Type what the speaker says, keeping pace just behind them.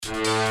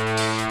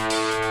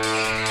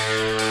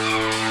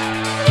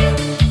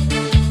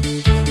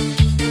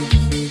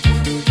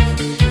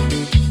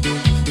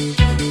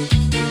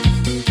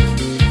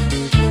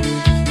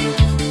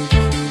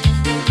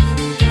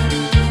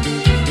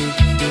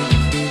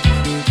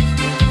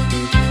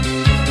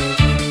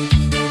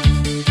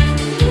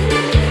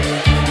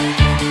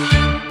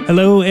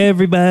Hello,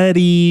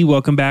 everybody.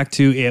 Welcome back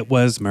to It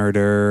Was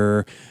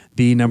Murder,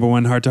 the number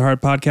one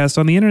heart-to-heart podcast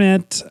on the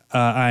internet.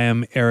 I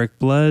am Eric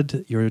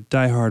Blood, your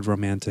diehard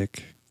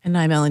romantic. And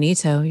I'm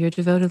Elenito, your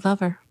devoted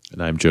lover.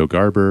 And I'm Joe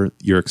Garber,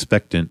 your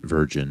expectant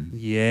virgin.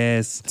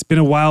 Yes. It's been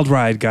a wild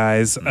ride,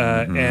 guys.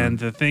 And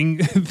the thing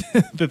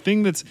the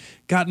thing that's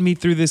gotten me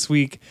through this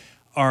week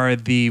are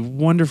the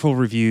wonderful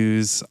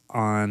reviews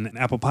on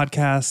Apple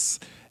Podcasts.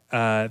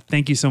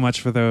 Thank you so much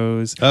for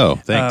those. Oh,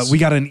 thanks. We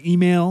got an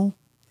email.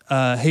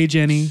 Hey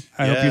Jenny,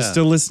 I hope you're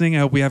still listening. I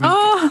hope we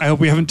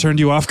haven't turned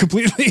you off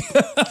completely.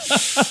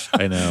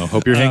 I know.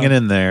 Hope you're hanging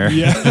in there.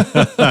 Yeah.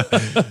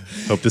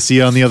 Hope to see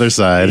you on the other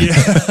side.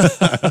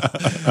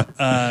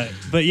 Yeah.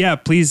 But yeah,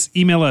 please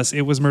email us.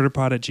 It was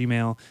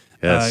murderpod@gmail.com.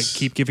 Yes.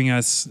 Keep giving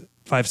us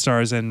 5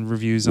 stars and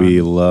reviews. We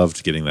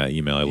loved getting that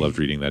email. I loved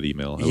reading that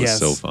email. It was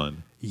so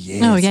fun.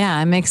 Yes. Oh, yeah.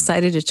 I'm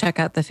excited to check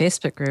out the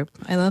Facebook group.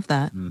 I love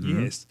that.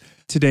 Mm-hmm. Yes.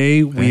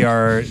 Today we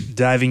are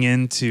diving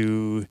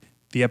into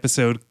the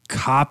episode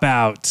Cop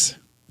Out.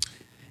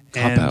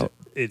 Cop Out.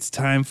 It's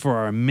time for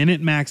our Minute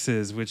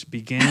Maxes, which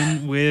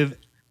begin with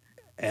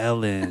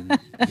Ellen.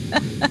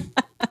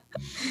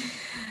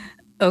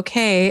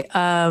 Okay.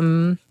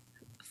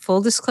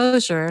 Full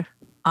disclosure,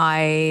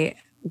 I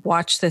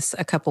watched this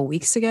a couple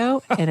weeks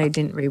ago and I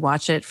didn't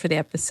rewatch it for the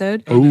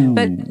episode. Ooh.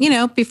 But,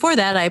 before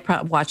that, I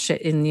watched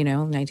it in,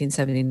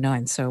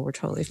 1979. So we're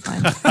totally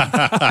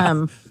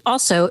fine.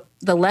 Also,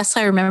 the less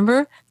I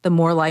remember, the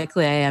more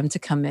likely I am to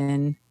come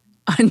in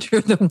under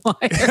the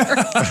wire.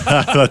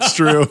 That's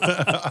true.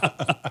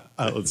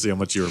 Let's see how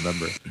much you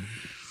remember.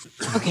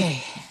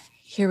 Okay,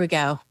 here we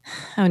go.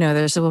 Oh no,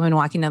 there's a woman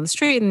walking down the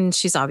street and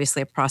she's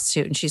obviously a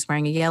prostitute and she's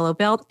wearing a yellow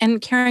belt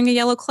and carrying a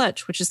yellow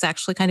clutch, which is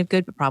actually kind of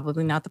good, but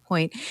probably not the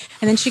point.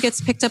 And then she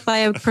gets picked up by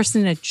a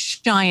person in a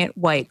giant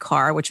white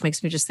car, which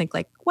makes me just think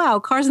like, wow,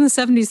 cars in the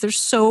 70s, they're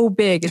so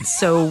big. It's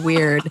so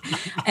weird.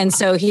 And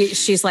so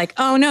she's like,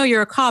 oh no,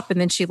 you're a cop. And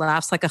then she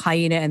laughs like a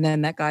hyena. And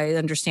then that guy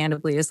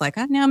understandably is like,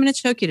 oh, now I'm going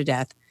to choke you to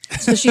death.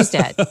 So she's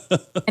dead.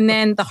 And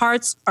then the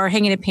hearts are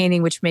hanging a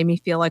painting, which made me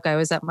feel like I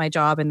was at my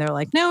job. And they're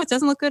like, no, it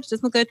doesn't look good. It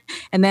doesn't look good.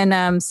 And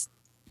then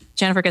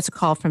Jennifer gets a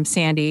call from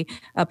Sandy,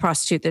 a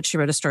prostitute that she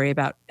wrote a story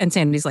about. And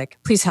Sandy's like,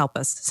 please help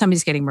us.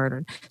 Somebody's getting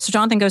murdered. So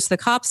Jonathan goes to the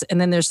cops.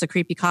 And then there's the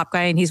creepy cop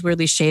guy. And he's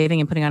weirdly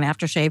shaving and putting on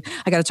aftershave.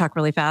 I got to talk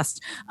really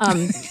fast.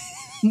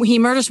 He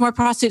murders more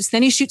prostitutes.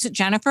 Then he shoots at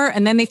Jennifer.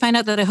 And then they find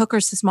out that a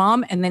hooker's his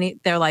mom. And then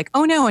they're like,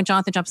 oh no. And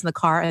Jonathan jumps in the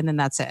car. And then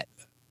that's it.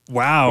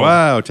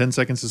 Wow. 10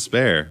 seconds to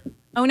spare.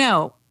 Oh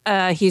no,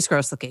 he's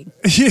gross looking.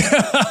 Yeah.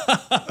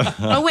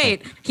 Oh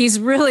wait, he's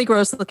really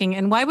gross looking.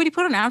 And why would he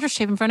put on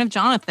aftershave in front of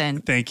Jonathan?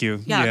 Thank you.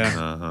 Yuck. Yeah.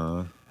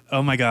 Uh-huh.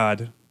 Oh my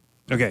God.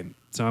 Okay,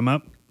 so I'm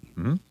up.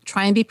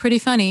 Try and be pretty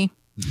funny.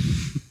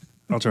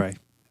 I'll try.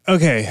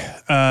 Okay,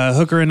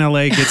 hooker in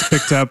LA gets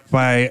picked up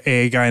by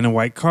a guy in a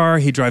white car.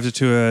 He drives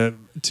her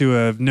to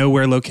a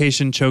nowhere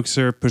location, chokes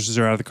her, pushes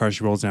her out of the car.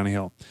 She rolls down a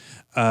hill.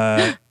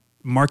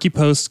 Marky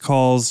Post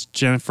calls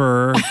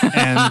Jennifer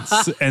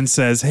and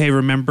says, hey,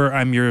 remember,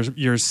 I'm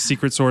your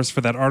secret source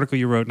for that article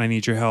you wrote and I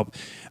need your help.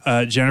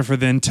 Jennifer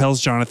then tells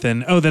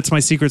Jonathan, oh, that's my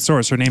secret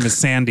source. Her name is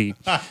Sandy.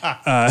 They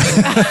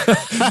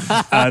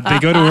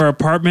go to her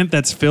apartment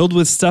that's filled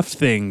with stuffed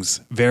things.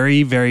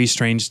 Very, very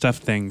strange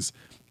stuffed things.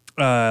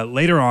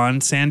 Later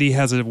on, Sandy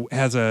has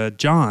a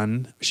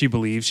John, she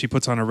believes. She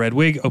puts on a red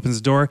wig, opens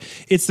the door.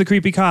 It's the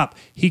creepy cop.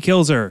 He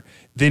kills her.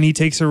 Then he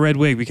takes her red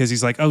wig because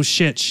he's like, oh,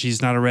 shit, she's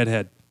not a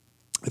redhead.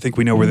 I think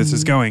we know where this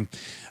is going.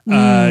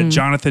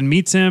 Jonathan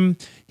meets him.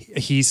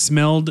 He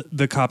smelled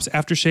the cop's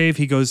aftershave.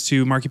 He goes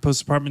to Marky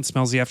Post's apartment,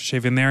 smells the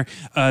aftershave in there.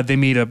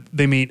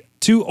 They meet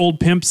 2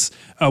 old pimps,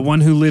 one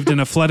who lived in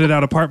a flooded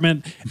out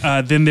apartment.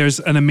 Then there's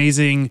an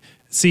amazing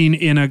scene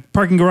in a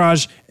parking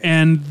garage,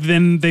 and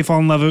then they fall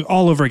in love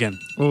all over again.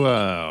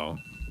 Wow.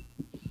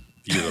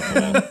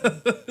 Beautiful.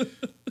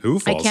 Who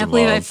falls in love? I can't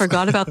believe I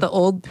forgot about the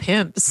old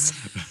pimps.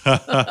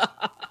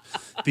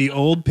 The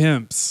old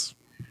pimps.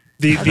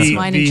 That's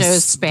mine and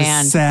Joe's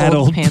span. The sad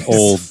old pimps.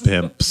 Old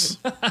pimps.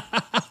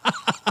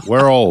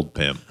 We're old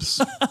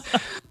pimps.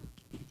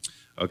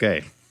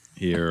 Okay,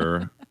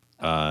 here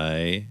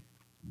I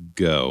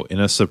go. In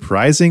a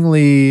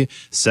surprisingly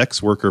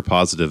sex worker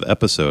positive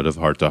episode of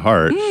Heart to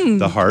Heart,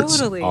 the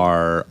Hearts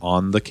are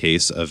on the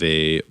case of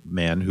a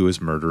man who is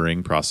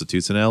murdering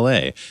prostitutes in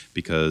LA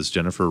because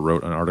Jennifer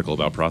wrote an article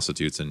about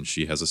prostitutes and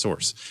she has a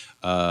source.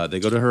 They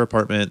go to her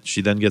apartment.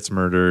 She then gets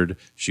murdered.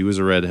 She was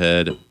a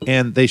redhead.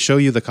 And they show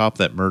you the cop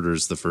that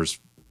murders the first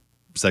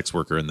sex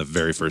worker in the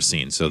very first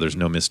scene. So there's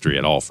no mystery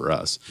at all for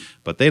us.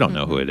 But they don't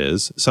know who it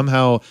is.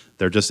 Somehow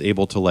they're just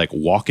able to like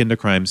walk into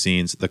crime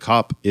scenes.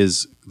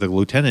 The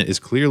lieutenant is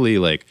clearly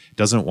like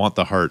doesn't want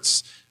the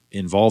Hearts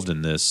involved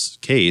in this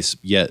case,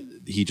 yet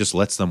he just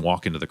lets them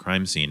walk into the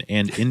crime scene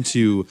and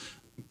into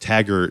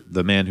Taggart,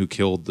 the man who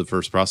killed the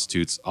first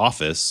prostitute's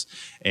office.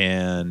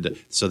 And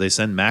so they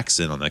send Max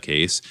in on the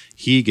case.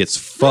 He gets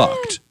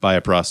fucked by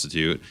a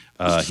prostitute.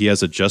 He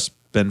has a just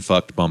been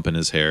fucked bumping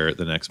his hair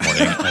the next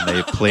morning, and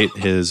they plate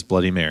his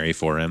Bloody Mary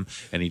for him,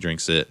 and he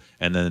drinks it.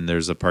 And then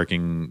there's a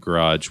parking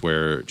garage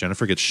where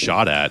Jennifer gets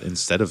shot at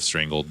instead of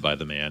strangled by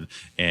the man,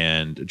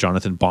 and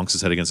Jonathan bonks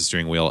his head against the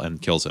steering wheel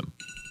and kills him.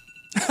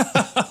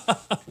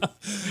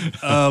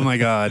 Oh my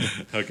God.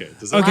 Okay.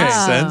 Does that make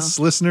sense,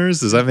 listeners?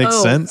 Does that make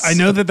sense? I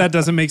know that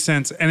doesn't make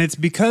sense. And it's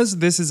because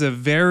this is a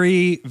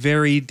very,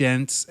 very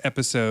dense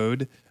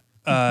episode.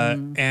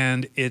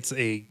 And it's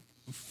a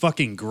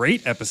fucking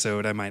great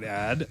episode, I might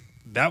add.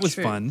 That was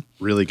fun.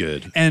 Really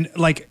good. And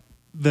like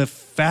the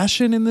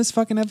fashion in this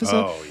fucking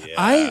episode. Oh, yeah.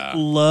 I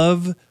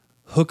love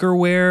hooker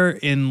wear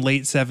in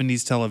late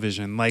 70s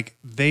television. Like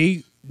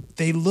they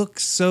look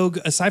so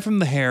good. Aside from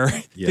the hair,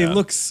 they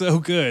look so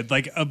good.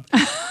 Like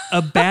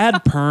a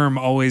bad perm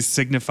always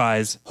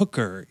signifies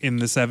hooker in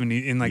the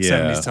 70s, in like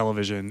 70s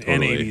television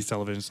and 80s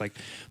television. It's like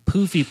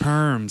poofy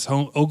perms,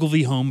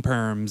 Ogilvy home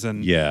perms,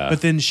 and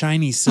but then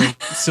shiny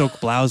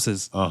silk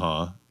blouses.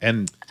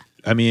 And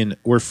I mean,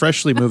 we're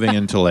freshly moving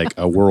into like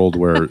a world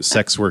where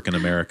sex work in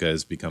America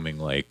is becoming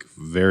like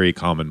very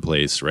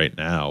commonplace right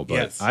now.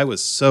 But I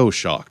was so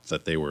shocked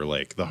that they were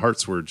like, the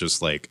Harts were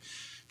just like,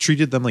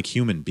 treated them like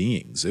human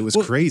beings. It was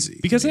crazy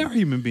because they are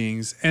human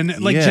beings. And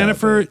like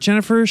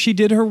Jennifer, she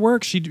did her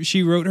work.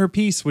 She wrote her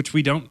piece, which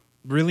we don't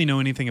really know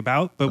anything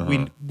about, but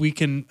we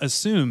can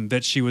assume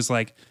that she was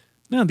like,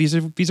 no, these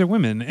are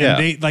women,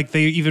 and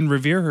they even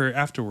revere her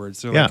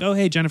afterwards. They're like, oh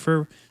hey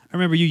Jennifer, I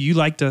remember you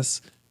liked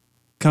us.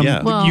 Come,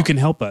 you can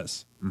help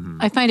us.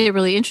 I find it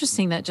really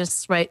interesting that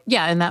just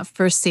in that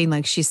first scene,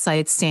 like she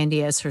cites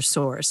Sandy as her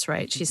source,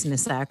 right? She's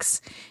Miss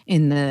X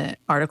in the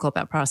article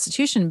about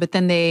prostitution, but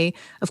then they,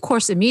 of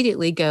course,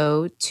 immediately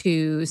go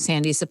to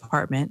Sandy's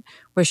apartment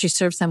where she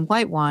serves them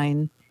white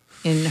wine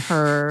in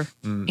her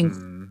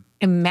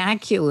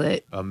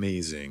immaculate,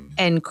 amazing,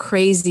 and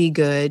crazy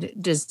good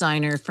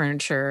designer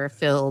furniture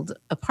filled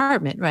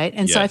apartment, right?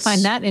 And so I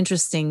find that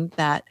interesting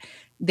that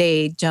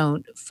they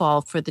don't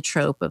fall for the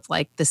trope of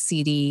like the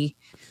seedy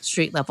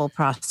street level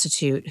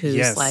prostitute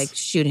who's like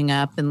shooting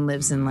up and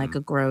lives in like a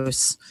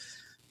gross,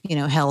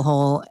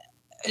 hellhole.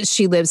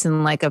 She lives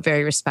in like a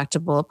very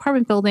respectable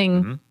apartment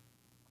building.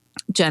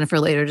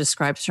 Jennifer later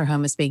describes her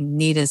home as being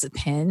neat as a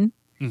pin.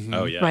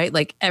 Oh yeah. Right.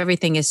 Like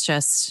everything is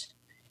just,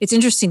 it's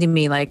interesting to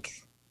me. Like,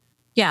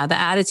 the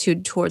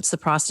attitude towards the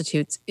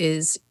prostitutes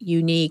is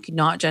unique,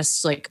 not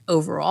just like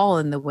overall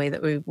in the way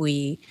that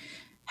we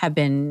have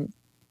been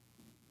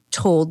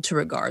told to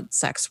regard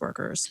sex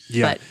workers,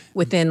 but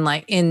within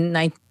like in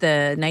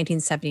the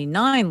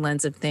 1979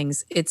 lens of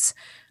things, it's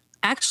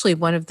actually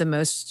one of the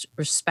most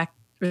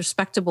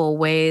respectable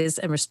ways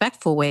and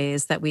respectful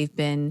ways that we've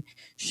been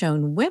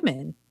shown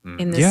women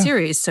in this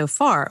series so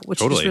far,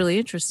 which is really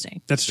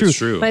interesting. That's true.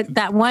 True. But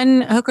that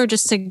one hooker,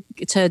 just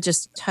to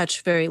just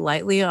touch very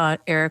lightly on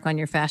Eric on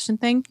your fashion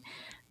thing,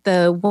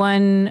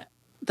 the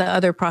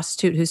other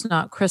prostitute who's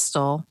not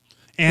Crystal,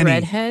 Annie.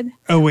 Redhead.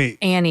 Oh wait,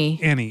 Annie.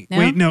 No?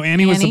 Wait, no,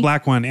 Annie was the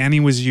black one.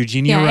 Annie was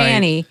Eugenia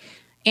Wright.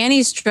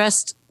 Annie's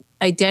dressed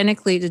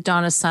identically to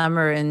Donna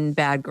Summer in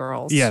Bad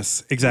Girls.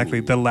 Yes, exactly.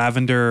 Ooh. The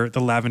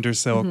lavender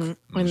silk.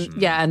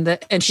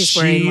 And she's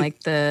wearing like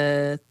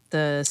the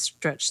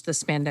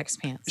spandex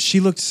pants. She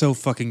looked so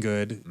fucking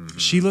good.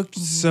 She looked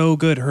so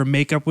good. Her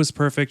makeup was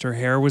perfect. Her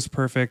hair was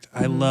perfect.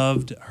 I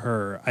loved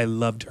her. I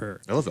loved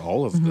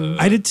all of the.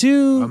 I did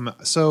too.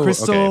 So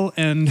Crystal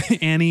and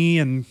Annie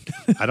and.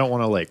 I don't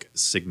want to like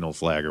signal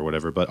flag or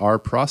whatever, but are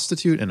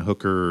prostitute and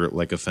hooker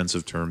like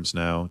offensive terms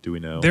now? Do we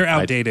know? They're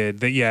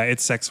outdated.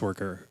 It's sex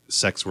worker.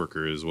 Sex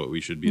worker is what we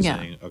should be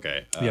saying.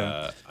 Okay.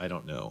 I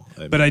don't know.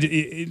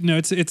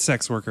 It's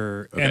sex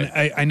worker, okay.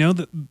 And I know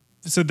that.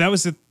 So that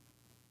was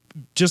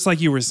just like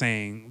you were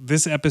saying,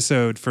 this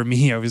episode for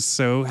me, I was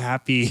so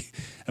happy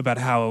about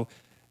how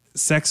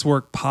sex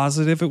work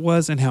positive it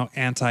was and how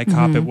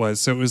anti-cop it was.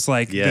 So it was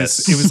like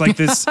this. It was like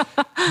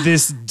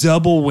this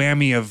double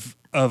whammy of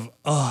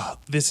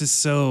this is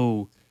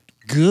so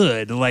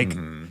good. Like,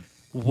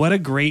 what a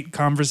great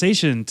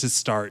conversation to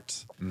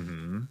start.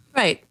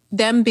 Right.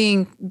 Them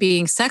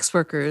being sex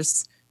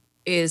workers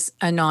is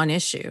a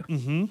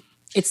non-issue.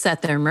 It's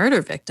that they're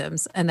murder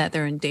victims and that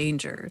they're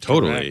endangered.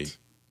 Totally. Correct.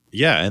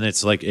 Yeah, and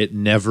it's like it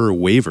never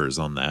wavers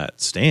on that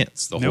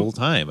stance the whole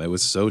time. It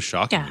was so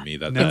shocking to me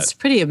that it's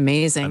pretty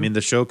amazing. I mean,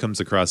 the show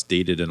comes across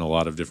dated in a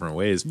lot of different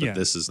ways, but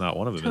this is not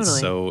one of them. Totally. It's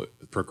so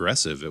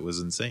progressive. It was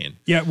insane.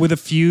 Yeah, with a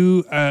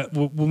few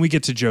when we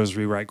get to Joe's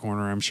rewrite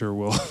corner, I'm sure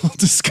we'll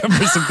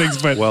discover some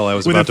things. But I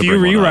was with about a few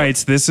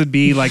rewrites, this would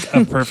be like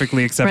a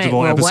perfectly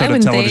acceptable episode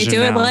of television. Why wouldn't they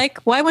do it like?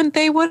 Why wouldn't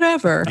they?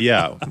 Whatever.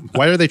 Yeah.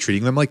 Why are they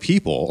treating them like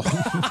people?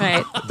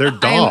 Right. They're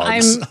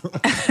dogs.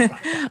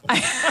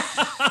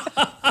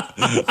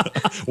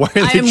 Why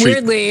are they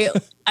weirdly,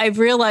 I've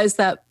realized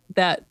that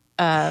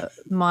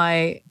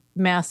my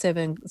massive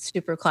and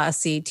super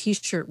classy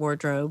t-shirt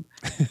wardrobe,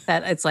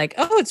 that it's like,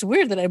 it's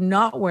weird that I'm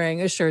not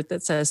wearing a shirt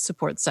that says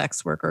support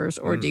sex workers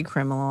or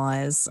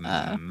decriminalize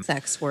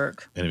sex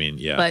work. And I mean,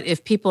 But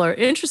if people are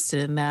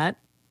interested in that,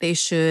 they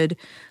should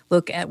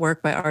look at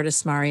work by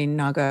artist Mari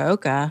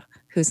Nagaoka,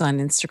 who's on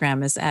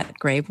Instagram as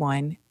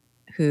 @Gravewine,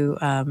 who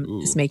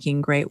is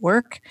making great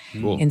work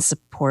Cool. in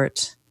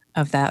support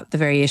of the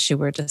very issue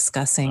we're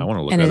discussing. I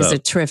wanna look and that is a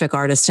up. terrific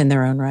artist in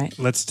their own right.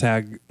 Let's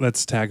tag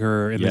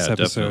her in this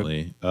episode.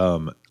 Definitely.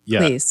 Yeah.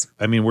 Please.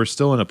 I mean, we're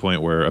still in a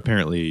point where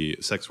apparently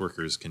sex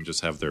workers can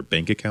just have their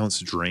bank accounts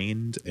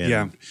drained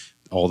and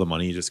all the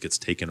money just gets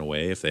taken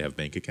away if they have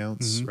bank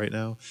accounts right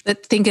now.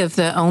 But think of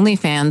the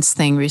OnlyFans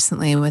thing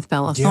recently with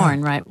Bella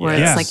Thorne, right? Where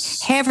Yes.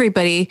 it's like, hey,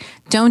 everybody,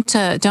 don't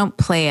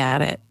play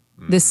at it.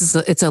 This is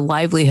it's a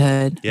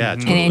livelihood. Yeah,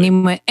 And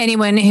totally.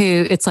 anyone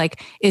who it's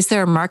like, is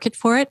there a market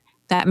for it?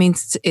 That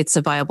means it's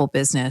a viable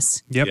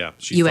business. Yep. Yeah.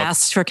 You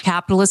asked for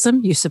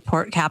capitalism, you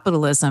support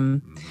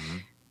capitalism.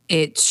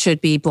 It should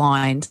be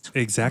blind.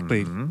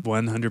 Exactly.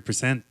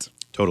 100%.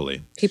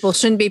 Totally. People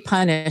shouldn't be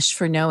punished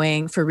for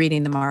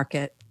reading the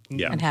market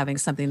Yeah. and having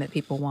something that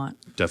people want.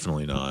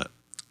 Definitely not.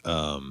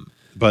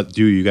 But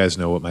do you guys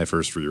know what my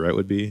first rewrite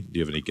would be? Do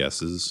you have any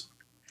guesses?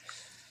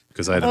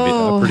 Because I had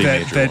a pretty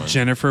major That one.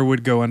 Jennifer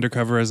would go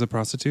undercover as a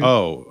prostitute.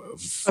 Oh, A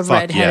fuck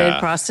red-headed yeah.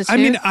 prostitute. I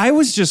mean, I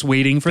was just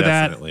waiting for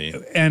Definitely.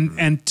 that.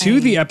 And to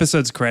the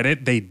episode's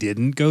credit, they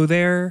didn't go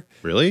there.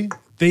 Really?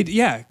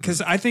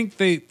 Because I think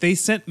they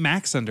sent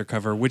Max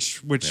undercover,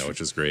 which Yeah,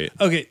 which is great.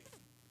 okay,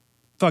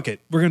 fuck it.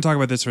 We're gonna talk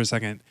about this for a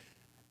second.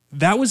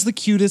 That was the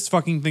cutest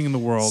fucking thing in the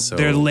world. So-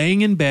 They're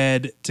laying in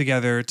bed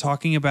together,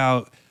 talking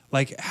about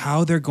like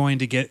how they're going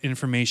to get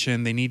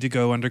information. They need to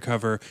go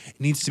undercover. It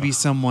needs to be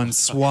someone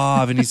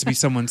suave. It needs to be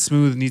someone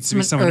smooth. It needs to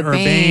be someone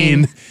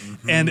urbane.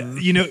 And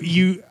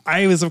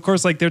I was of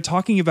course like they're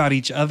talking about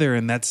each other,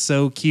 and that's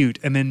so cute.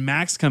 And then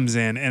Max comes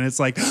in, and it's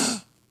like.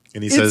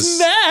 And he It's says,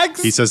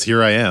 Max! He says,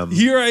 "Here I am,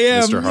 Here I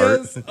am, Mr.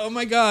 Hart." yes. Oh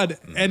my god!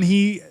 And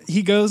he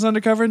goes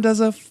undercover and does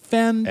a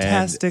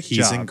fantastic And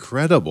he's job.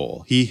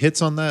 incredible. He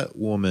hits on that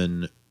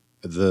woman,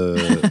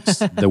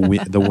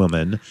 the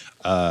woman,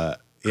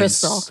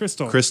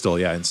 Crystal.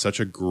 yeah, in such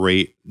a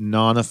great,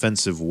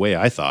 non-offensive way.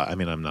 I thought. I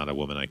mean, I'm not a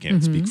woman. I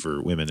can't speak for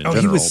women in Oh, he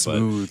general. was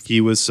smooth. But he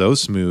was so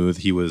smooth.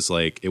 He was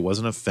like, it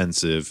wasn't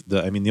offensive.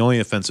 The only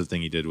offensive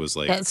thing he did was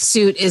like, that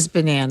suit is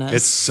bananas.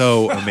 it's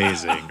so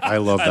amazing. I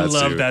love that. I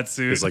love suit. that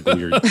suit. It's like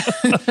weird.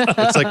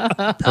 It's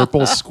like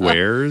purple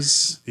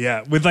squares.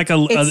 Yeah, with like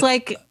it's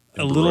like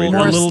a little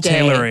embroidered. Morris Day.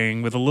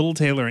 tailoring, with a little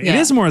tailoring. It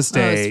Yeah. is Morris Oh,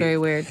 Day. it's very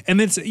weird. And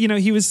it's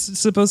he was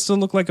supposed to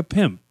look like a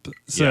pimp,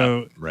 so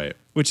Yeah, right.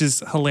 which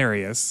is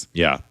hilarious.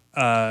 Yeah.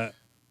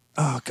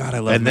 Oh god, I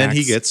love. And then Max.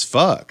 he gets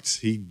fucked.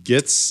 He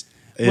gets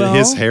Well,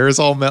 his hair is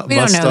all we don't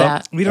mussed know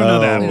up. that. We don't know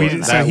that. Oh, We,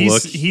 that so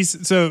look,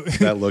 he's so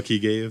that look he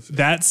gave.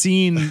 that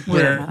scene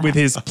where know. with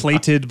his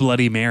plated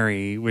Bloody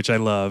Mary, which I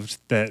loved.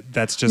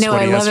 That's just No,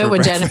 what I he has love for it when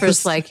breakfast.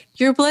 Jennifer's like,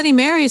 "Your Bloody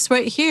Mary's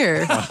right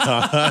here,"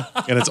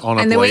 And it's on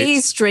a and the plate. way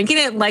he's drinking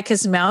it, like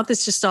his mouth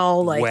is just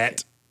all like,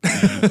 wet.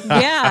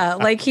 yeah,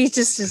 like he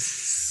just is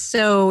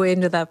so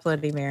into that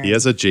Bloody Mary. He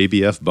has a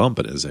JBF bump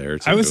in his hair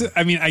too.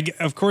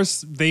 Of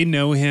course, they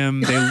know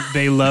him.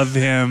 They love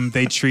him.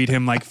 They treat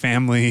him like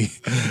family.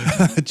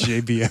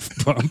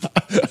 JBF bump.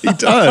 He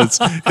does.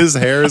 His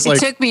hair is It like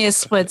took me a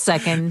split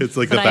second. it's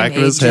like the but I back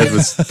of his made head it.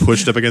 was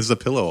pushed up against the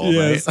pillow all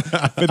Yes,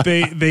 night.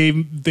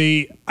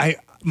 but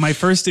my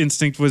first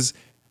instinct was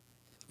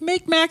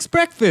make Max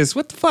breakfast.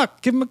 What the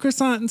fuck? Give him a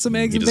croissant and some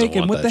eggs He and doesn't bacon.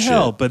 want What that the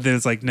hell? shit. But then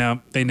it's like,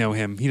 no, they know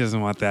him. He doesn't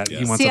want that. He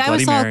Yeah. wants See, a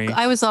Bloody Mary.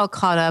 I was all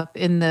caught up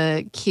in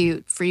the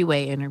cute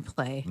freeway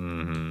interplay,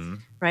 Mm-hmm.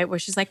 right? Where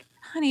she's like,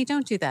 "Honey,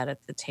 don't do that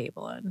at the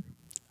table." And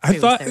I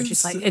Freeway's thought there.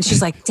 she's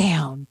like,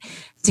 down,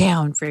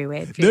 freeway.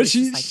 And No, Freeway's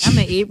just like, I'm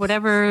gonna eat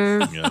whatever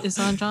Yeah. is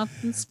on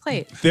Jonathan's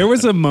plate. there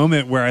was a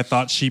moment where I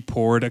thought she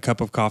poured a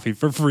cup of coffee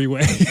for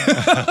Freeway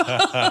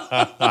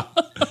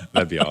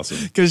That'd be awesome.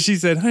 because she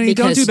said, "Honey,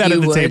 don't Because do that you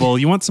at the would. table.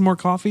 You want some more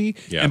coffee?"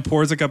 Yeah. And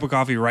pours a cup of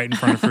coffee right in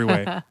front of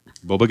Freeway.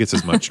 Boba gets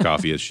as much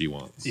coffee as she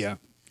wants. Yeah.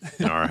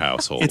 In our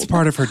household. It's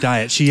part of her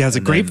diet. She has a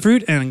And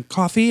grapefruit and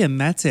coffee, and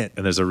that's it.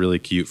 And there's a really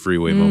cute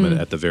Freeway moment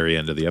at the very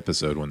end of the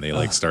episode when they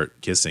like start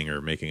kissing or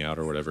making out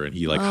or whatever, and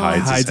he like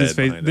hides his head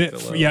behind the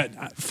pillow.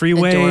 Yeah,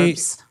 Freeway.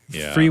 Adorbs.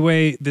 Yeah.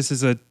 Freeway. This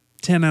is a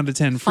 10 out of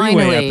 10 Freeway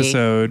Finally.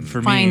 episode for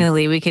me.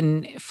 Finally, we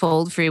can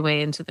fold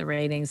Freeway into the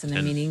ratings in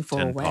a meaningful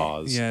 10 way.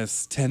 paws.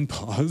 Yes, 10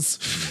 paws.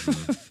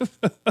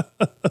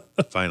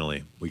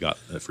 Finally, we got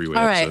a Freeway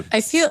All right,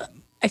 episode.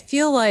 I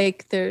feel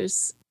like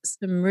there's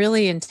some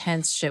really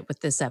intense shit with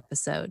this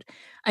episode.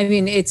 I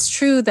mean, it's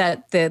true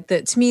that the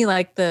to me,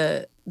 like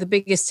the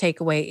biggest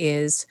takeaway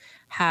is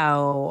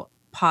how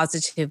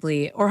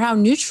positively or how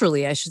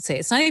neutrally, I should say,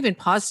 it's not even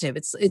positive.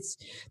 It's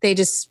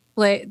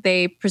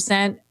they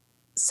present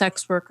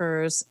sex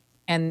workers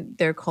and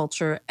their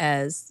culture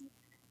as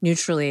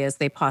neutrally as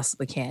they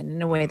possibly can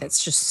in a way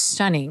that's just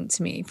stunning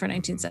to me for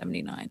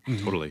 1979.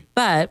 Totally.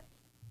 But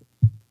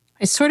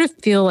I sort of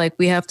feel like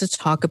we have to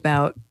talk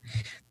about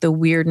the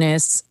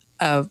weirdness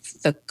of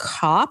the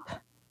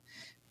cop,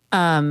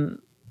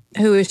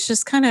 who is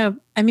just kind of,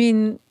 I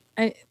mean,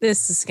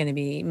 this is going to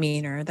be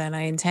meaner than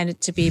I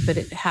intended to be, but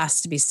it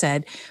has to be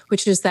said,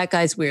 which is that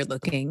guy's weird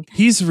looking.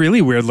 He's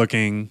really weird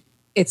looking.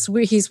 It's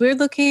weird. He's weird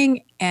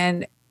looking,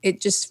 and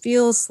it just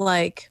feels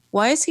like,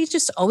 why is he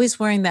just always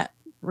wearing that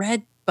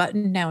red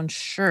button-down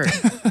shirt.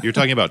 You're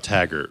talking about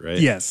Taggart, right?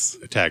 Yes.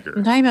 Taggart.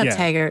 I'm talking about Yeah,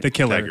 Taggart. the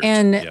killer. Taggart.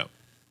 And Yeah.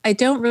 I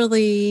don't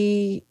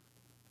really,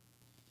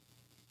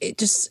 it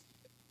just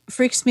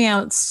freaks me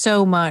out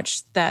so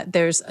much that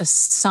there's a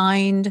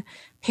signed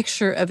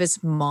picture of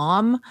his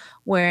mom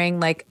wearing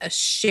like a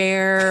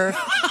Cher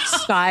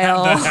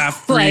style, The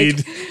half-breed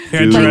like,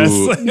 headdress.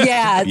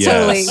 yeah, Yes.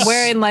 totally.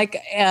 Wearing like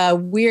a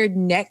weird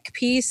neck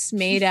piece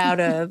made out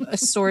of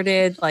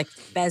assorted like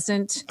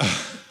pheasant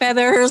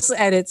feathers.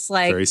 And it's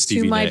like Very to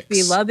Stevie my Nicks.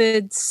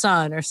 beloved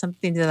son or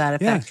something to that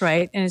effect,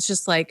 right? And it's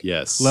just like,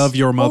 Yes. Love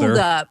your mother. hold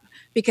up,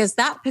 because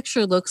that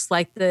picture looks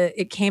like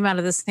it came out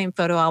of the same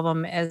photo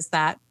album as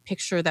that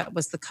picture that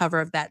was the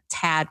cover of that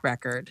Tad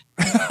record.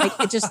 Like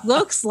it just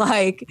looks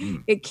like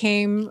it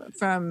came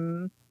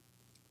from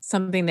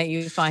something that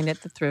you find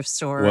at the thrift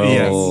store Well,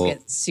 and you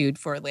get sued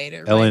for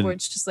later, Ellen, right? Where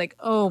it's just like,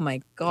 oh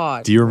my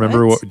God. Do you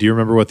remember what? Do you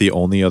remember what the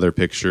only other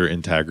picture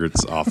in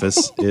Taggart's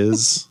office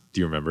is?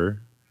 Do you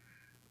remember?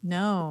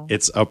 No.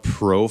 It's a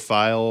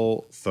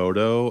profile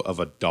photo of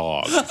a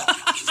dog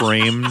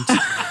framed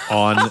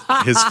on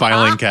his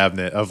filing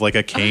cabinet of like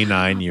a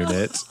K9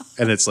 unit,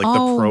 and it's like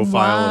Oh, the profile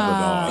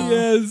wow. of the dog.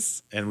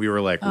 Yes. And we were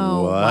like,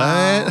 Oh, "What?"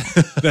 wow.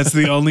 That's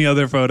the only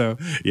other photo.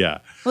 Yeah.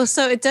 Well,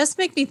 so it does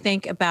make me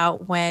think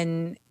about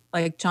when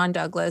like John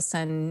Douglas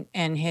and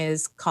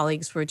his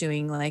colleagues were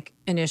doing like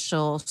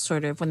initial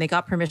sort of when they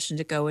got permission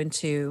to go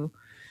into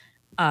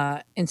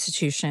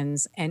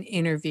institutions and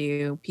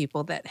interview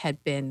people that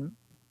had been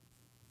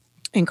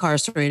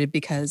incarcerated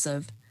because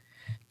of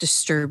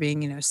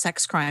disturbing,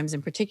 sex crimes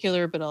in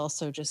particular, but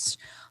also just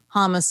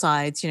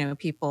homicides,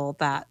 people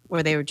that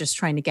where they were just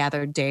trying to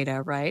gather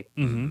data, right,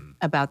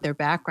 about their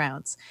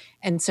backgrounds.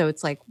 And so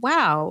it's like,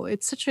 wow,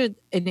 it's such an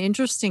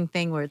interesting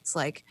thing where it's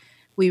like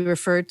we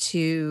refer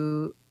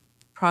to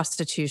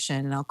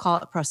prostitution, and I'll call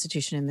it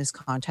prostitution in this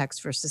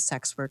context versus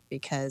sex work,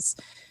 because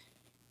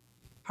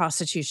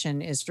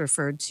prostitution is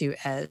referred to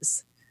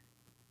as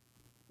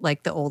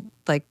like the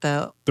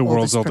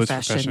world's oldest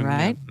profession, profession,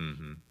 right? yeah.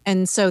 Mm-hmm.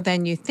 And so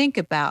then you think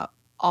about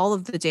all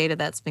of the data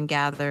that's been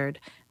gathered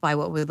by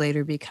what would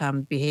later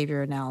become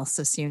behavior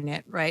analysis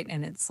unit, right?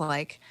 And it's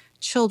like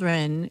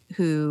children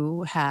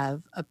who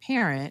have a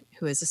parent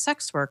who is a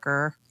sex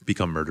worker.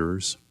 Become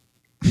murderers.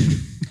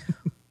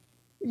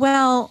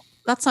 Well,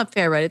 that's not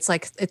fair, right? It's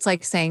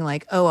like saying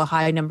like, oh, a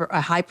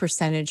high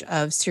percentage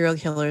of serial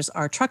killers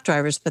are truck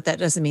drivers, but that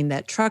doesn't mean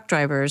that truck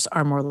drivers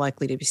are more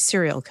likely to be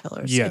serial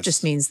killers. Yes. It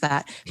just means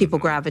that people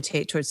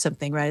gravitate towards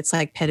something, right? It's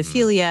like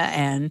pedophilia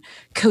and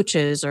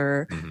coaches,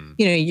 or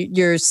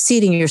you're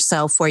seating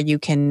yourself where you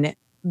can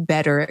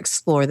better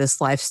explore this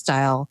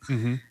lifestyle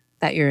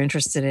that you're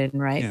interested in,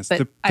 right? Yes, but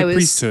the I was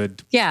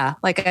priesthood. yeah,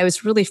 like I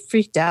was really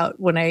freaked out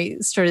when I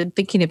started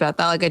thinking about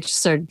that. Like I just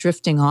started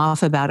drifting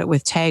off about it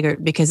with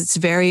Taggart because it's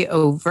very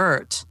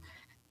overt.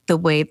 The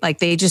way, like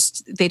they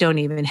don't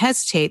even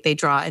hesitate. They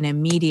draw an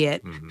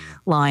immediate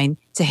line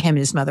to him and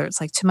his mother.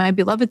 It's like, to my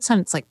beloved son,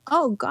 it's like,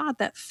 oh God,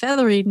 that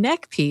feathery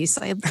neck piece,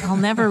 I'll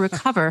never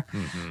recover.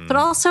 But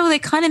also they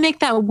kind of make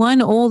that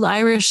one old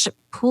Irish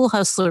pool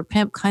hustler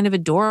pimp kind of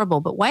adorable.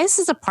 But why is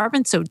his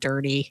apartment so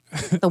dirty?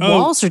 The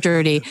walls are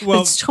dirty.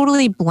 well- It's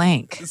totally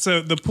blank.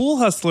 So the pool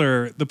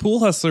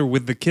hustler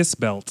with the kiss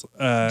belt,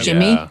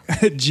 Jimmy? Yeah.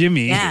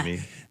 Jimmy. Yeah.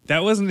 Jimmy.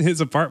 That wasn't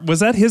his apartment. Was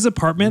that his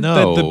apartment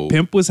No. that the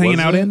pimp was hanging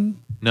out it? in?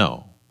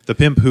 No. The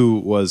pimp who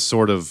was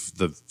sort of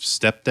the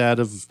stepdad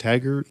of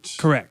Taggart.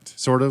 Correct.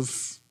 Sort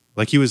of.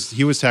 Like he was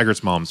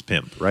Taggart's mom's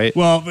pimp, right?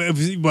 Well,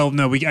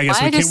 no. I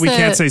guess Why we does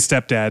can't the- say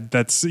stepdad.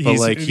 That's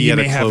like, he had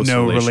a may have close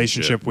no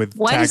relationship. with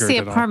Why Taggart does the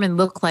at all. apartment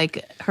look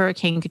like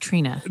Hurricane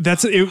Katrina?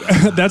 That's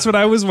what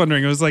I was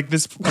wondering. It was like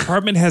this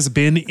apartment has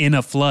been in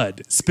a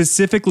flood,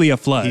 specifically a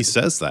flood. He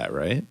says that,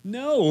 right?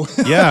 no.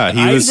 Yeah, he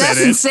I was. It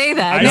doesn't say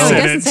that. I No, it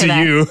said doesn't it say to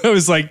that. you. I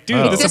was like, dude,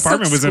 Oh. this It just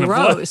apartment looks was in a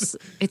flood. gross.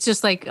 It's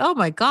just like, oh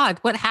my God,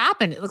 what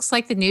happened? It looks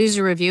like the news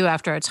review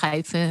after a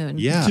typhoon.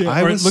 Yeah,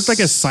 Or it looked like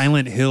a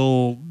Silent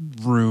Hill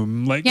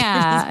room. Like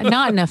Yeah,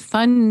 not in a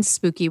fun,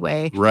 spooky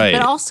way. Right.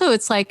 But also,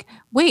 it's like,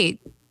 wait,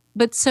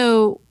 but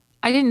so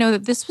I didn't know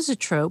that this was a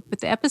trope, but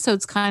the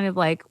episode's kind of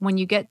like when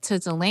you get to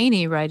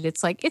Delaney, right?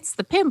 It's like, it's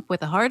the pimp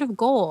with a heart of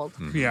gold,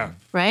 yeah.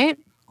 right?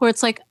 Where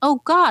it's like,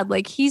 oh God,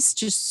 like he's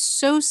just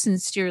so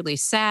sincerely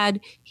sad.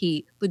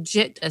 He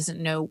legit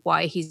doesn't know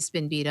why he's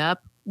been beat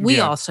up. We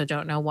Yeah. also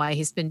don't know why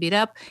he's been beat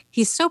up.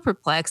 He's so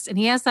perplexed, and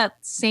he has that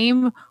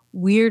same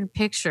weird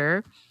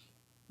picture,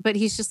 but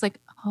he's just like,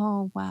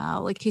 oh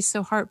wow, like he's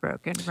so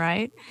heartbroken,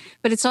 right?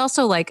 But it's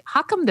also like,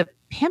 how come the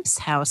pimp's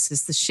house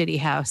is the shitty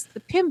house?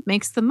 The pimp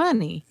makes the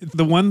money.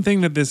 The one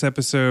thing that this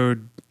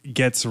episode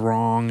gets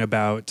wrong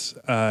about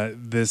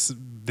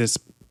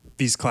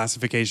these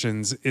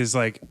classifications is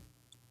like,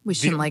 We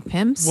shouldn't like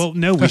pimps. well,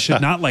 no, we should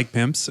not like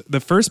pimps.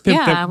 The first pimp,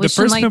 Yeah, we the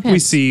shouldn't first like pimp we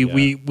pimps. see,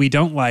 we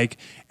don't like,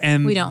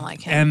 and We don't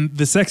like him. and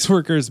the sex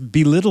workers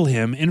belittle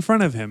him in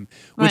front of him,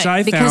 which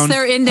Right, I because found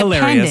they're hilarious.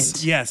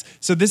 independent. Yes,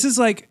 so this is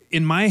like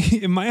in my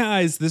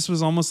eyes, this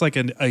was almost like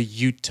a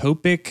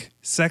utopic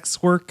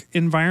sex work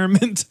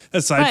environment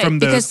aside right, from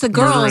the because the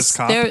murderous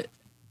girls, cop.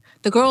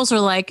 The girls are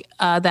like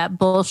that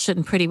bullshit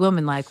and Pretty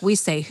Woman. Like we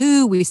say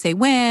who, we say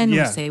when,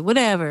 Yeah. we say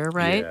whatever,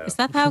 right? Yeah. Is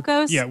that how it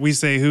goes? Yeah, we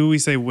say who, we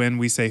say when,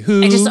 we say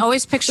who. I just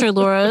always picture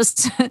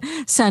Laura's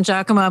San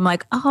Giacomo. I'm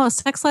like, oh,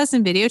 sex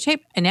lesson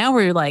videotape. And now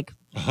we're like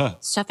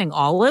stuffing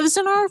olives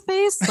in our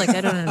face. Like,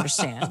 I don't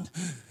understand.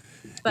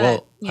 But,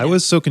 Well, you I know.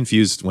 was so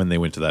confused when they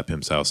went to that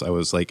pimp's house. I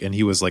was like, and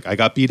he was like, I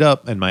got beat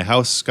up and my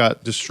house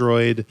got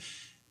destroyed.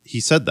 He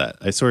said that.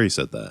 I swear he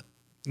said that.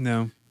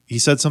 No. He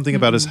said something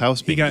about his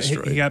house He being got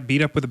destroyed. he got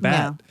beat up with a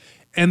bat. No.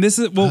 And this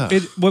is what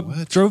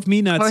what? drove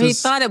me nuts Or he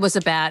is thought it was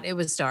a bat. It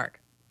was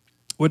dark.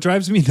 what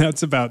drives me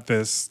nuts about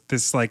this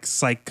like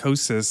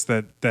psychosis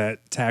that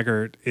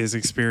Taggart is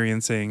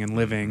experiencing and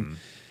living.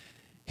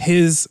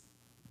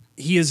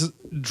 He is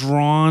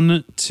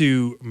drawn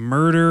to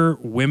murder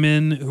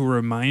women who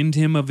remind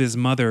him of his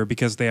mother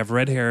because they have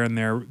red hair and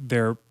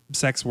they're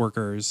sex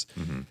workers.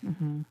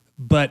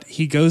 But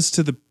he goes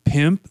to the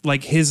pimp,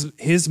 like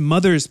his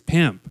mother's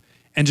pimp,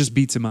 and just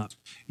beats him up.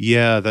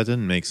 Yeah, that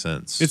didn't make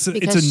sense. Because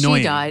it's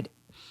annoying. she died.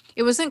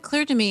 It wasn't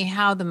clear to me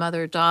how the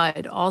mother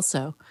died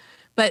also.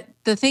 But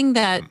the thing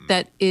that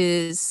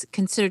is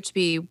considered to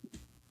be,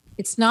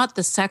 it's not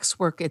the sex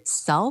work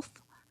itself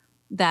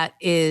that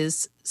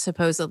is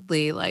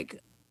supposedly like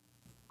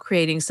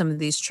creating some of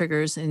these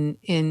triggers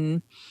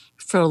in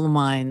fertile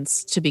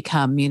minds to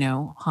become,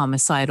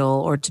 homicidal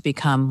or to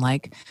become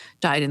like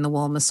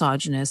dyed-in-the-wool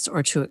misogynist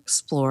or to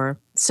explore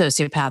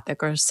sociopathic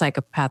or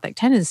psychopathic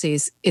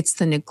tendencies. It's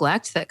the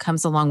neglect that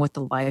comes along with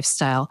the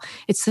lifestyle.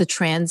 It's the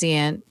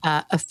transient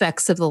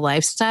effects of the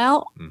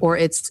lifestyle, or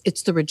it's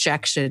the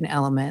rejection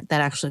element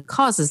that actually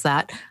causes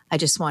that. I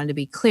just wanted to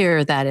be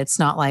clear that it's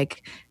not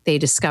like they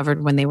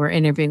discovered when they were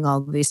interviewing all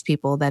of these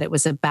people that it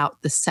was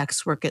about the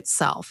sex work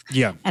itself.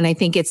 Yeah. And I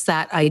think it's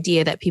that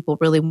idea that people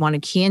really want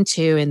to key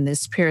into in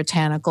this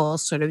puritanical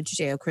sort of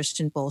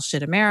Judeo-Christian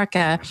bullshit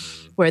America,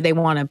 where they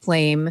want to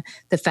blame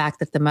the fact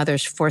that the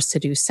mother's forced to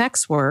do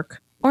sex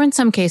work, or in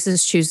some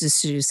cases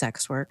chooses to do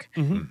sex work,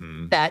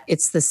 that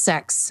it's the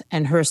sex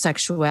and her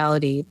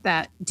sexuality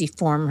that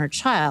deform her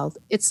child.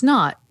 It's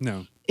not.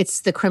 No.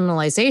 It's the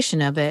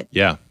criminalization of it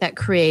yeah. that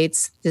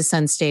creates this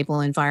unstable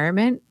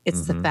environment.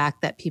 It's the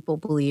fact that people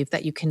believe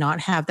that you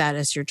cannot have that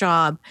as your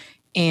job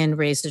and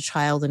raise a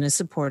child in a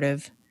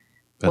supportive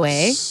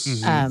way.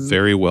 That's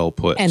very well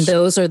put. And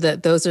those are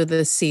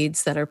the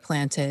seeds that are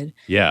planted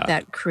yeah.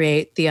 that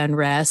create the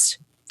unrest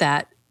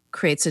that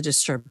creates a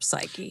disturbed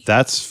psyche.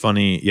 That's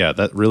funny. Yeah,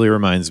 that really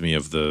reminds me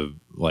of the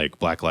like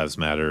Black Lives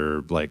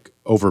Matter, like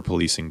over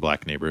policing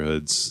black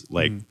neighborhoods.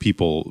 Like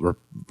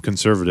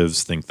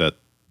conservatives think that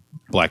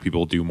black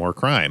people do more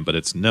crime, but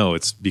it's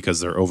because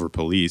they're over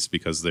policed,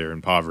 because they're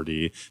in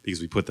poverty,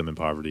 because we put them in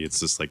poverty. It's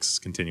just like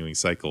continuing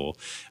cycle.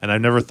 And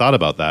I've never thought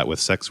about that with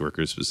sex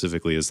workers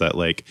specifically, is that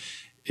like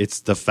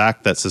it's the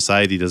fact that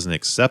society doesn't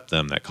accept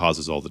them that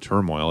causes all the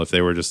turmoil. If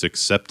they were just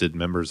accepted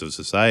members of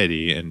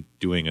society and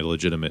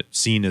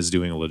seen as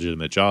doing a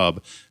legitimate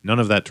job, none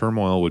of that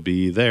turmoil would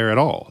be there at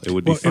all. It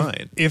would be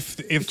fine.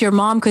 If Your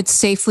mom could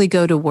safely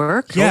go to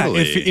work. yeah,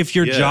 Totally. if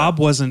your Yeah. job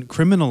wasn't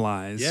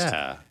criminalized,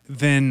 Yeah.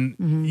 then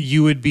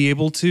you would be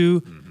able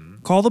to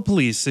call the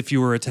police if you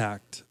were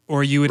attacked,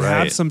 or you would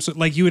have Right. some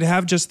like you would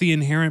have just the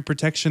inherent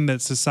protection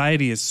that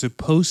society is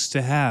supposed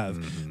to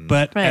have.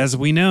 But Right. as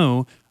we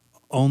know,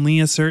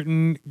 only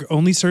certain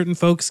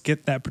folks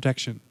get that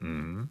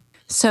protection.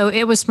 So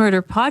It Was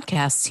Murder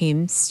podcast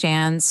team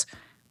stands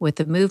with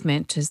the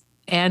movement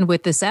and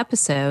with this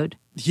episode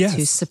Yes.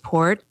 to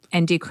support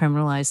and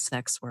decriminalize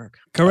sex work.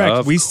 Correct.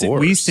 Of We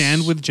course.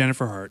 stand with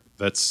Jennifer Hart.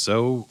 That's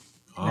so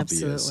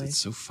obvious. Absolutely. It's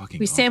so fucking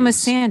We stand with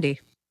obvious. Sandy.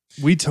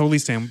 We totally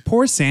stand.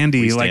 Poor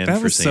Sandy. We Like stand that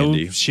for was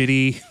Sandy. so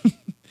shitty.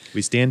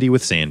 We standy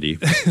with Sandy.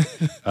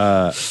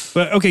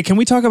 But okay, can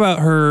we talk about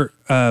her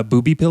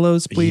booby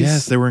pillows, please?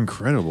 Yes, they were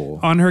incredible.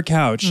 On her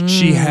couch,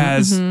 she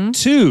has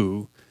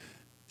two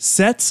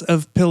sets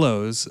of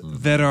pillows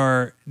that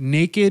are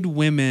naked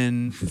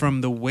women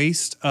from the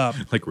waist up.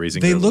 Like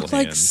raising They their look little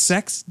like hands.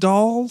 sex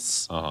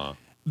dolls Uh-huh.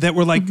 that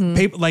were like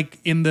paper, like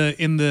in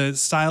the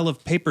style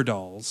of paper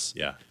dolls.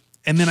 Yeah.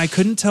 And then I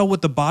couldn't tell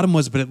what the bottom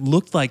was, but it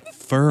looked like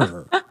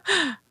fur.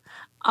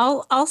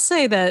 I'll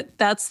say that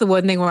that's the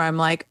one thing where I'm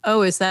like,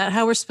 oh, is that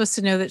how we're supposed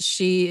to know that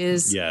she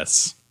is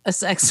Yes. a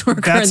sex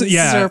worker That's- and this is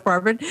yeah. her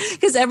apartment?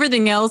 Because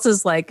everything else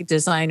is like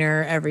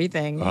designer,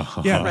 everything.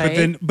 Yeah,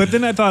 Right. but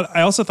then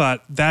I also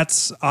thought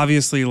that's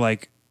obviously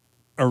like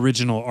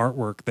original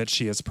artwork that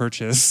she has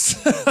purchased.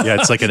 Yeah,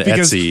 it's like an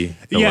Because- Etsy.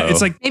 yeah, pillow.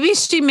 it's like Maybe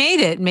she made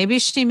it.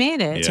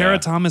 Yeah. Tara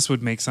Thomas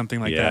would make something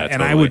like Yeah, that,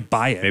 and I totally. would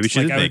buy it. Maybe she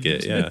Like, did I make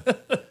would- it.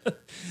 Yeah.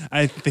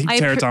 I think I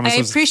Tara appre- Thomas I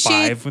was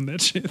appreciate- 5 when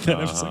that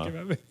episode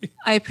came out.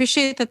 I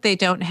appreciate that they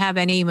don't have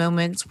any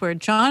moments where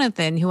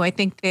Jonathan, who I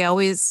think they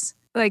always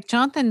like,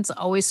 Jonathan's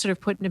always sort of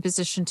put in a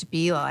position to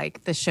be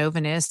like the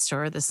chauvinist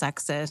or the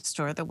sexist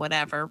or the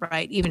whatever,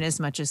 right? Even as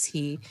much as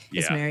he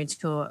is Yeah. married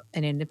to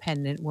an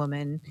independent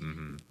woman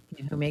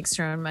who makes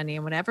her own money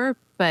and whatever.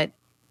 But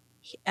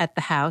at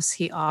the house,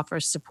 he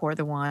offers to pour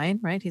the wine,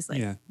 right? He's like,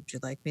 Yeah. would you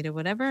like me to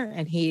whatever?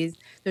 And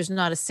there's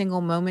not a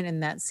single moment in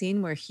that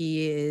scene where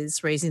he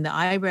is raising the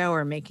eyebrow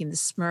or making the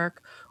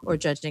smirk or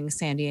judging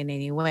Sandy in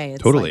any way.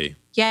 It's Totally. like,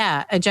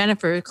 yeah. And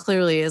Jennifer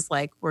clearly is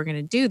like, we're going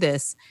to do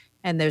this.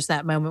 And there's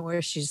that moment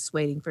where she's just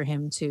waiting for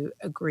him to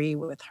agree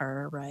with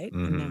her, right?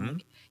 And then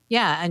like,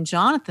 yeah. And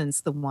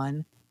Jonathan's the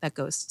one that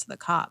goes to the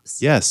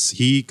cops. Yes,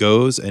 he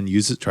goes and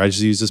tries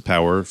to use his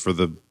power for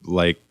the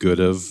good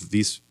of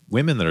these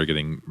women that are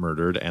getting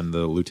murdered, and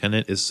the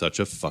lieutenant is such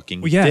a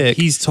fucking dick.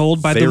 He's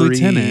told by the very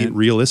lieutenant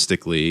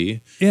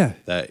realistically Yeah.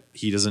 that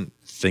he doesn't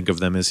think of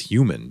them as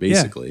human,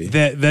 basically.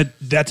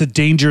 That's a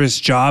dangerous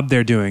job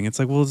they're doing. It's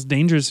like, well, it's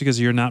dangerous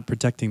because you're not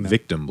protecting them.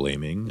 Victim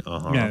blaming.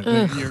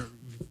 Yeah,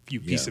 you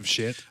piece of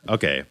shit.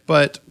 Okay,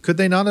 but could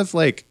they not have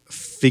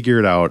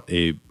figured out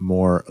a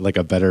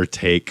better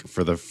take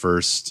for the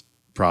first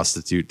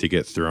prostitute to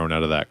get thrown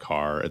out of that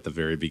car at the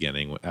very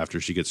beginning after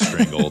she gets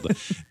strangled?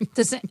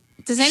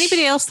 Does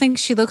anybody else think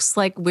she looks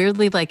like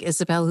weirdly like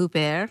Isabelle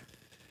Huppert?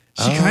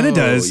 She kind of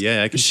does.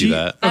 Yeah, I can see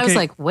that. I was Okay.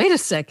 like, wait a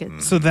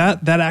second. So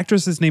that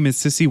actress's name is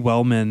Sissy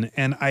Wellman,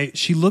 and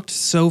she looked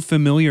so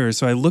familiar.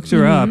 So I looked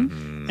her up,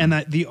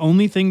 and the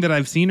only thing that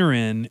I've seen her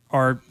in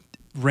are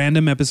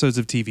random episodes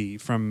of TV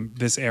from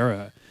this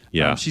era.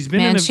 Yeah. She's been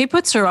Man, in she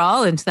puts her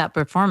all into that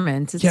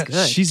performance. It's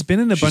good. she's been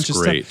in a bunch She's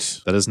of great.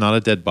 stuff. That is not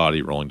a dead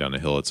body rolling down a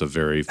hill. It's a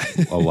very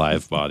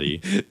alive body.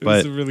 It But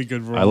was a really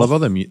good role. I love how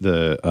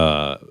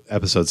the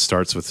episode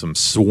starts with some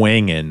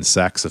swinging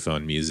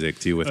saxophone music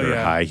too, with her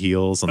yeah. high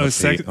heels on the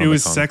it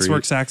was sex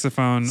work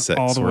saxophone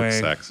all the way.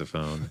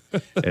 saxophone,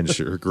 and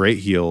her great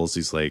heels.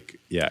 He's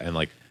like, yeah, and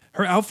like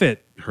Her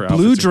outfit, Her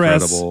blue outfit's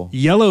dress, incredible.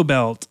 yellow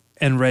belt,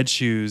 and red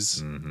shoes,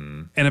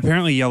 and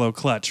apparently yellow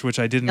clutch, which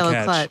I didn't Yellow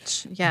catch.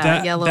 clutch. Yeah,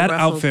 that yellow that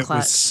ruffled outfit clutch.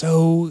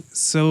 was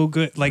so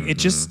good. Like it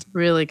just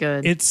Really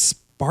good. it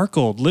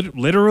sparkled,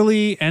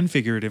 literally and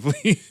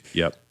figuratively.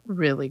 yep.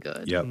 really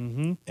good. Yep.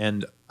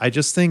 And I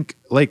just think,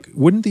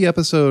 wouldn't the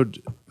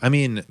episode, I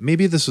mean,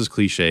 maybe this was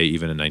cliche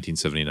even in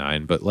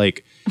 1979, but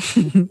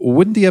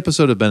wouldn't the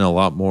episode have been a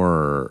lot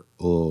more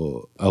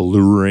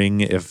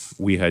alluring if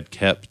we had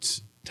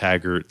kept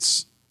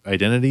Taggart's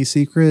identity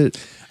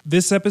secret?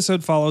 This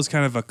episode follows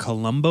kind of a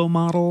Columbo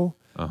model,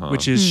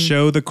 which is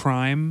show the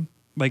crime.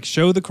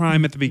 Show the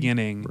crime at the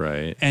beginning.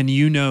 Right. And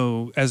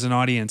as an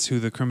audience who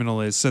the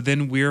criminal is. So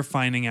then we're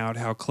finding out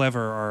how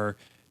clever our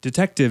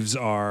detectives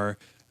are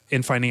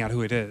in finding out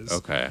who it is.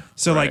 Okay.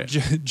 So right.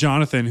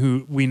 Jonathan,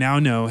 who we now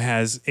know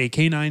has a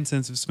canine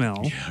sense of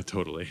smell. Yeah,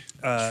 totally.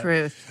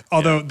 Truth.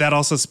 Although that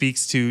also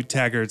speaks to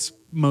Taggart's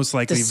most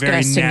likely very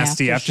Disgusting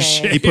nasty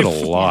aftershave. aftershave. He put a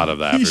lot of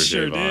He aftershave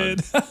sure on.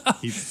 did.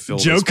 He filled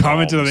Joe his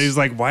commented on it. palms. He's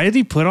like, why did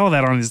he put all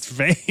that on his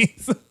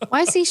face?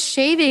 Why is he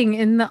shaving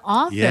in the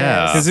office?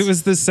 Yeah. Because it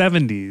was the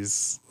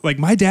 70s.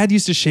 My dad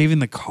used to shave in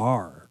the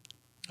car.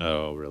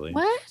 Oh, really?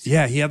 What?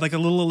 Yeah, he had a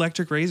little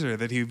electric razor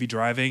that he would be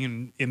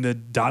driving in the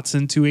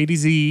Datsun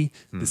 280Z,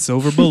 the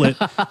silver bullet,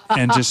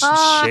 and just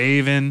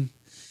shaving.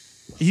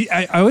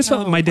 I always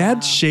felt my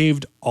dad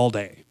shaved all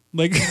day.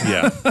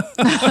 Yeah.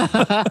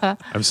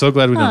 I'm so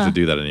glad we don't have to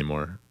do that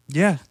anymore.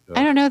 Yeah.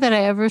 I don't know that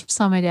I ever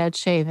saw my dad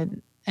shave,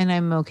 and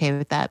I'm okay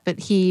with that. But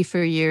he,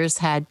 for years,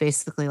 had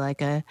basically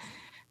a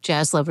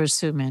jazz lover's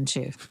Fu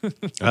Manchu.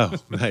 Oh,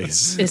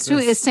 nice.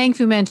 Is saying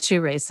Fu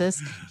Manchu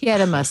racist? He had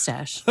a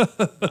mustache.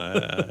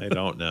 I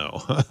don't know,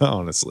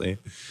 honestly.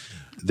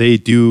 They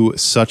do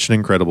such an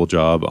incredible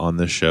job on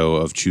this show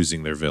of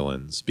choosing their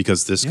villains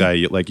because this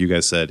guy, like you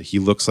guys said, he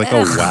looks like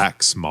a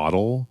wax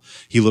model.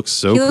 He looks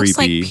so He creepy. looks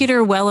like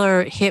Peter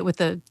Weller hit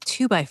with a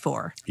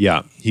 2x4.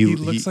 Yeah, He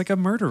looks like a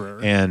murderer.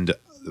 and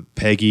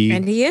Peggy.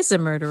 And he is a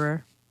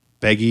murderer.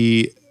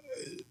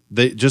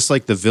 They just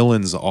the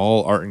villains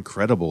all are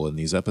incredible in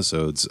these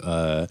episodes.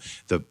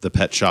 The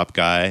pet shop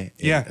guy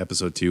in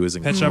episode 2 is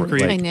Pet Shop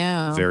Creep. I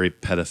know. Very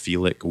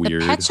pedophilic,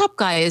 weird. The pet shop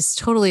guy is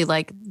totally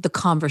the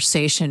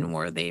conversation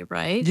worthy,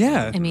 right?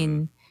 Yeah. I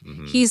mean,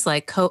 he's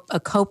a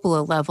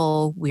Coppola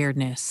level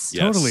weirdness.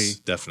 Yes, Totally.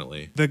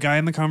 definitely. The guy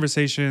in the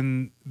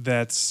conversation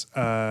that's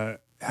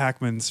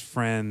Hackman's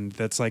friend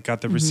that's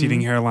got the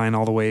receding hairline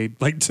all the way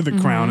to the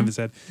crown of his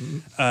head.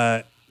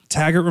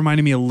 Taggart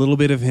reminded me a little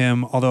bit of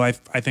him, although I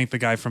think the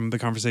guy from the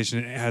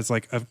conversation has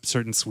a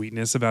certain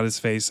sweetness about his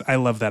face. I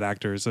love that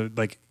actor. So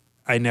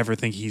I never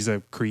think he's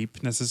a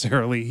creep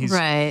necessarily. He's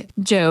Right.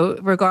 Joe,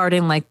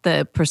 regarding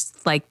the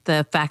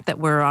fact that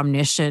we're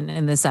omniscient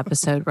in this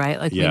episode,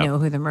 right? Yeah. We know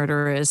who the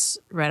murderer is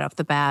right off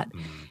the bat.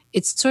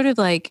 It's sort of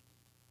I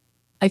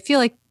feel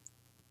like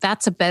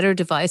that's a better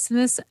device in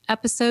this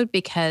episode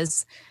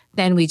because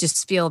then we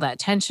just feel that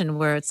tension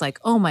where it's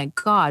oh my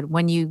God,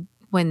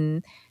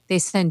 when they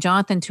send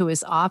Jonathan to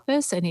his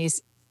office and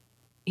he's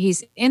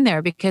in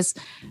there, because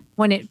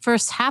when it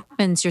first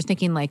happens, you're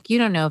thinking you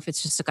don't know if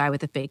it's just a guy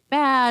with a fake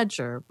badge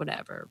or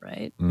whatever,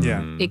 right?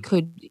 yeah.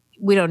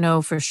 We don't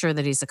know for sure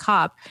that he's a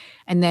cop.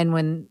 And then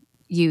when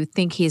you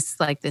think he's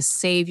like this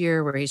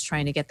savior where he's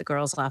trying to get the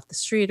girls off the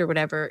street or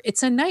whatever.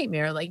 It's a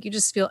nightmare. Like you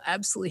just feel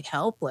absolutely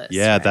helpless.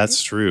 Yeah, right?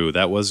 that's true.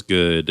 That was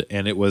good.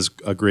 And it was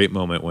a great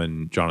moment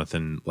when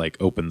Jonathan like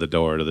opened the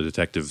door to the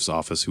detective's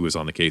office who was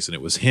on the case and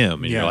it was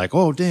him. And you're like,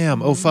 oh,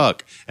 damn. Oh,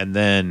 fuck. And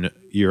then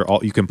you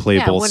can play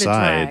both what a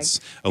drag. sides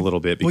a little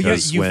bit Well, yeah,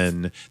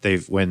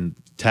 because when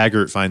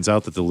Taggart finds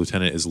out that the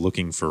lieutenant is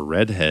looking for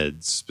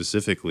redheads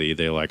specifically,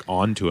 they're like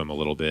onto him a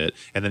little bit.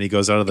 And then he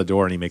goes out of the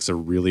door and he makes a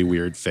really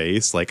weird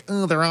face like,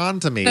 oh, they're on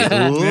to me.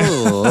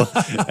 Ooh.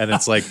 And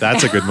it's like,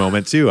 that's a good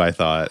moment too, I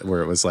thought,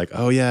 where it was like,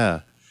 oh,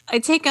 yeah. I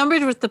take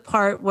umbrage with the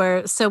part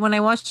where, so when I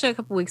watched it a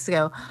couple weeks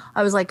ago,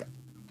 I was like,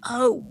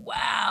 oh,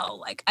 wow.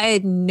 Like I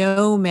had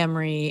no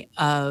memory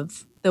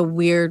of the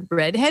weird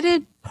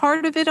redheaded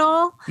part of it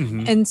all.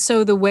 Mhm. And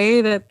so the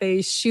way that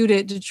they shoot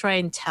it to try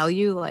and tell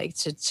you, like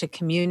to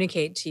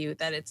communicate to you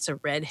that it's a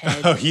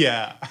redhead, Oh,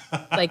 yeah.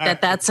 like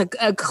that's a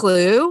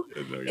clue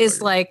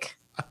is like,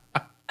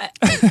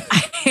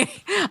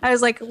 I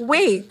was like,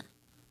 wait,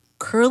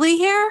 curly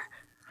hair?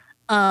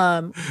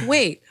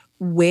 Wait,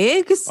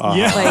 wigs?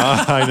 Yeah.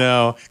 Like, I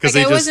know. Because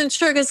I wasn't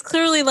sure because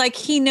clearly, like,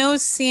 he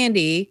knows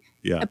Sandy.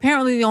 Yeah.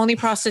 Apparently, the only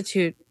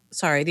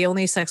the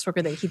only sex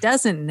worker that he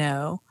doesn't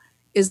know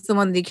is the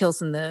one that he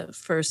kills in the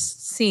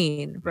first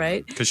scene,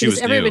 right? Because she was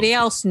everybody new.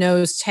 else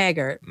knows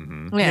Taggart.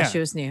 Mhm. Yeah, Yeah. she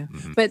was new.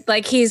 But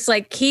like he's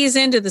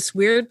into this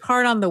weird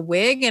part on the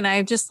wig, and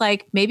I'm just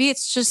like, maybe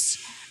it's just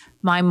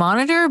my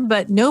monitor,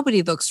 but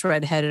nobody looks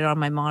redheaded on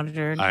my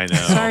monitor. I know.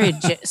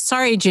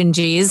 Sorry,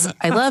 Gingies.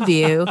 I love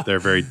you. They're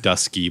very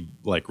dusky,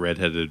 like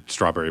redheaded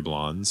strawberry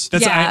blondes.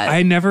 That's Yeah.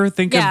 I never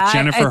think of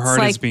Jennifer it's Hart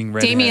like as being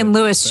redheaded. Damian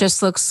Lewis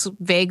just looks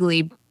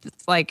vaguely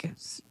like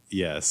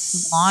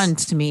Yes. blonde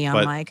to me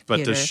on my But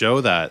computer. to show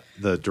that,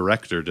 the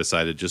director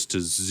decided just to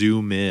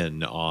zoom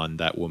in on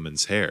that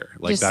woman's hair.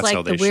 Like just that's like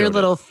how they the weird showed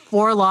little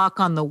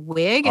forelock on the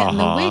wig, and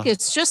the Uh-huh. wig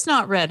is just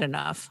not red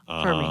enough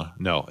for me.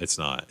 No, it's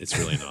not. It's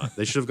really not.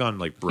 They should have gone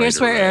like brighter.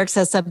 Here's where red. Eric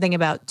says something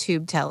about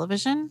tube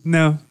television.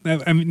 No,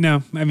 I mean,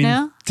 No, I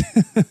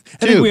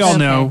think we all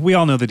know. Okay. We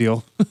all know the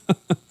deal.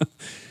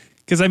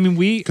 Because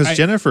Because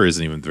Jennifer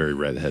isn't even very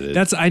redheaded.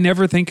 I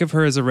never think of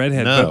her as a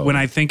redhead, No. but when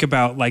I think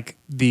about like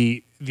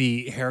the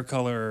hair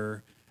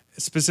color,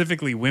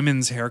 specifically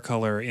women's hair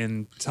color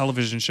in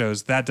television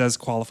shows, that does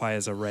qualify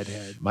as a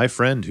redhead. My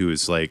friend who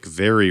is like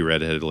very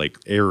redheaded, like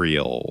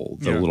Ariel,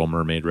 the Yeah. Little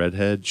Mermaid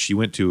redhead, she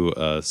went to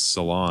a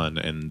salon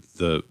and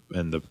the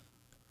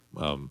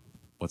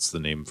what's the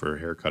name for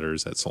hair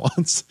cutters at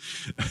salons?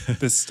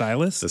 The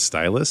stylist. The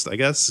stylist, I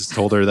guess,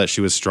 told her that she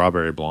was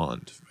strawberry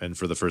blonde. And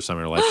for the first time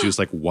in her life, she was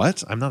like,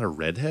 what? I'm not a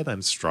redhead.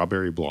 I'm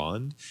strawberry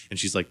blonde. And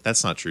she's like,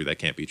 that's not true. That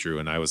can't be true.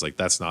 And I was like,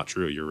 that's not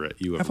true. You have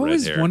I've red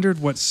always hair. wondered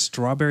what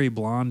strawberry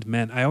blonde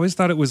meant. I always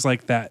thought it was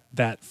like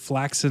that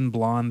flaxen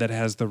blonde that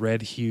has the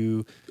red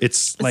hue.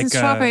 It's Like, Isn't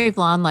strawberry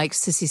blonde like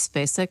Sissy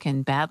Spacek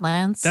in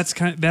Badlands? That's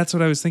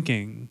what I was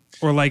thinking.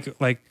 Or like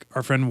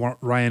our friend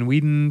Ryan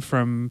Whedon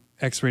from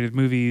X-rated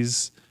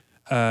movies.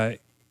 what?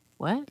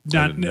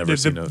 Not never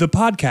seen the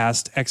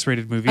podcast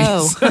X-rated movies.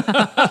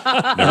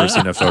 Oh, never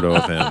seen a photo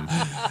of him.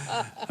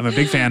 I'm a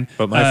big fan.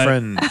 But my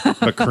friend,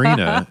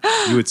 Karina,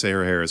 you would say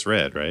her hair is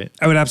red, right?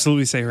 I would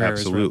absolutely say her hair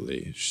is red.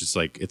 Absolutely. She's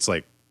like, it's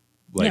like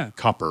Yeah.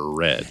 copper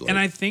red. Like, And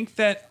I think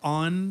that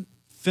on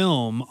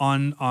film,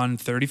 on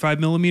 35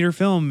 millimeter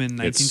film in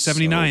It's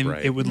 1979, so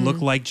bright. it would look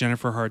like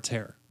Jennifer Hart's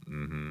hair.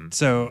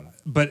 So,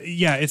 but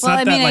yeah, it's well, not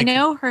I that mean, like I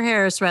know her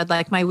hair is red,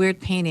 like my weird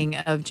painting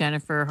of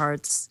Jennifer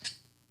Hart's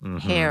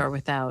hair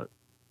without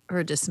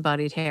her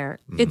disembodied hair.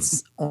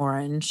 It's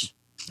orange.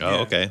 oh,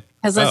 okay.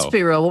 Because let's Oh.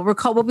 be real,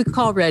 what we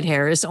call red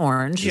hair is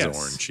orange. She's Yes.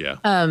 orange, yeah.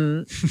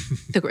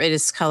 The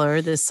greatest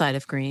color this side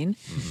of green.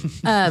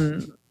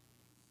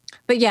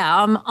 But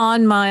yeah, I'm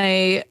on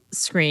my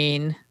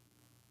screen,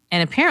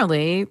 and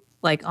apparently,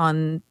 like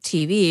on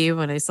TV,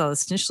 when I saw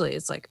this initially,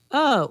 it's like,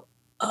 oh,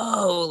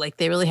 like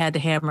they really had to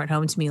hammer it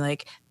home to me,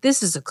 like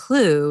this is a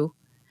clue.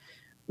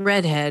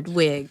 Redhead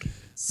wig,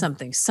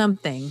 something.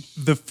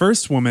 the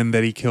first woman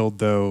that he killed,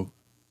 though.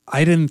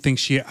 I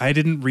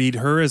didn't read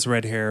her as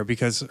red hair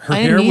because her I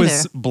hair didn't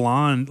was either.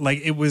 blonde. Like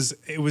it was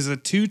a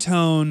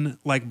two-tone,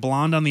 like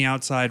blonde on the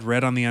outside,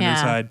 red on the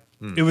underside.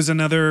 It was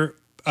another.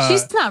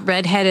 She's not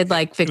redheaded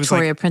like was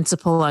Victoria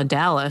Principal on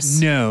Dallas.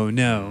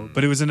 No,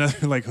 but it was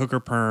another like hooker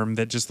perm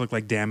that just looked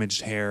like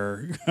damaged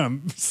hair.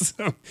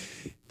 So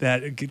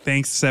that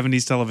thanks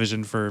 70s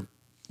television for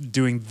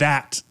doing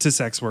that to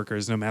sex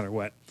workers, no matter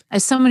what.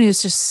 As someone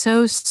who's just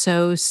so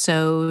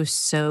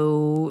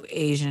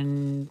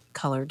Asian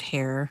colored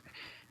hair,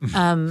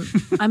 I'm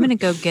gonna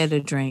go get a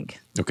drink.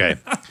 Okay.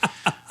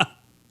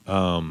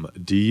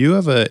 Do you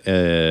have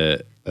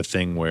a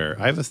thing where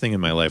I have a thing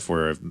in my life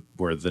where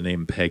the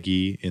name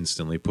Peggy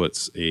instantly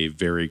puts a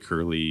very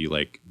curly,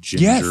 like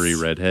gingery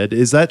Yes. redhead?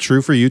 Is that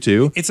true for you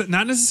too? It's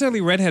not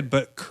necessarily redhead,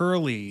 but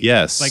curly.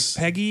 Yes. like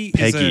Peggy.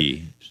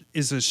 Peggy.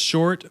 Is a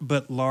short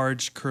but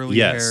large curly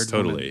Yes, haired.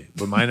 totally.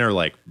 But mine are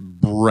like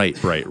bright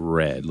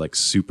red, like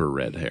super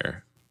red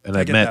hair. And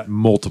I've get met that.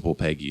 multiple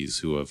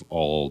Peggies who have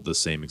all the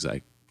same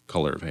exact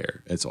color of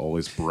hair. It's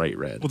always bright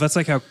red. Well, that's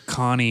like how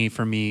Connie,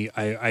 for me,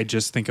 I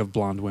just think of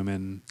blonde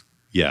women.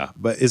 Yeah,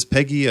 but is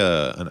Peggy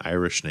an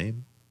Irish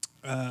name?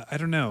 I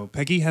don't know.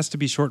 Peggy has to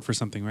be short for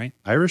something, right?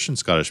 Irish and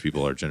Scottish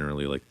people are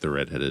generally like the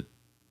redheaded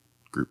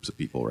groups of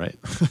people, right?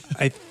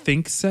 I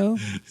think so.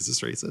 Is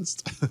this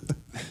racist?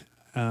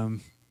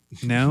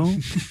 No.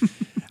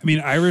 I mean,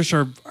 Irish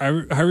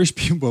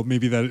people. Well,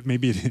 maybe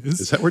it is.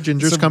 Is that where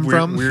gingers Some come weird,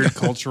 from? Weird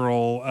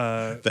cultural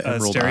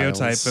Emerald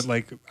stereotype, Isles. but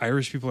like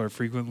Irish people are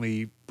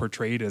frequently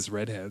portrayed as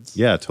redheads.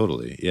 Yeah,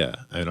 totally. Yeah.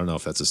 I don't know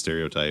if that's a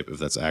stereotype, if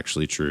that's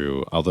actually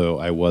true. Although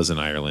I was in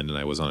Ireland and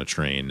I was on a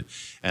train,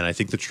 and I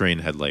think the train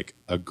had like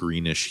a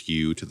greenish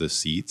hue to the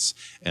seats,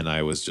 and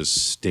I was just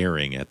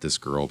staring at this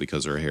girl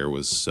because her hair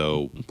was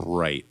so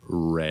bright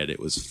red. It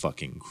was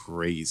fucking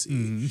crazy.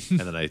 And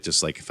then I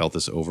just like felt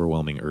this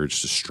overwhelming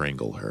urge to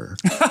strangle her.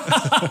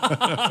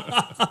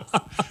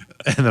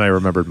 And then I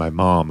remembered my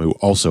mom, who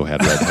also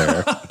had red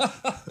hair.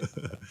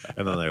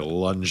 And then I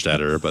lunged at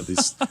her, but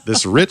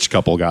this rich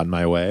couple got in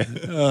my way.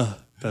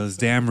 Those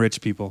damn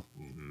rich people.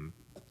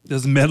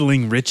 Those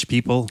meddling rich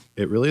people.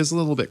 It really is a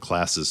little bit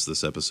classist,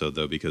 this episode,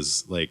 though,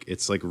 because like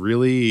it's like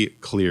really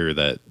clear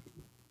that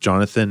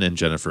Jonathan and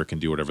Jennifer can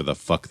do whatever the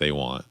fuck they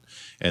want.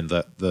 And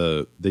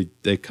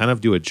they kind of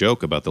do a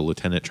joke about the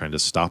lieutenant trying to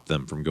stop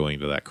them from going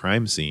to that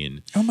crime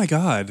scene. Oh my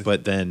God.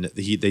 But then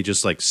they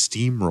just like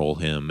steamroll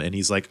him, and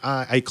he's like,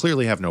 I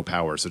clearly have no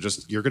power, so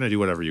just you're gonna do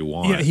whatever you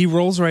want. Yeah, he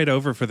rolls right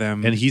over for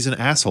them. And he's an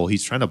asshole.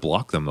 He's trying to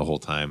block them the whole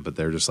time, but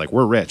they're just like,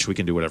 we're rich, we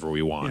can do whatever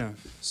we want. Yeah.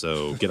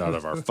 So get out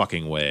of our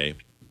fucking way.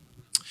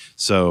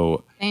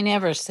 So They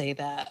never say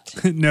that.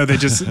 No, they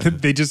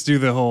just do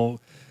the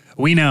whole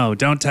 "we know,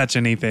 don't touch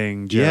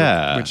anything" joke,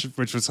 Yeah.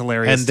 which was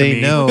hilarious. and to they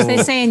me. know They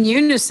say in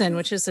unison,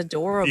 which is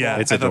adorable. Yeah,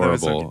 It's I thought that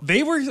was adorable. so-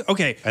 they were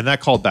okay. and that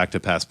called back to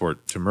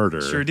Passport to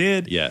Murder. Sure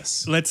did.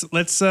 Yes. Let's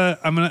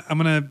I'm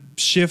gonna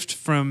shift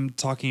from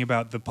talking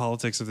about the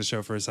politics of the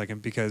show for a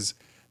second, because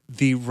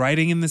the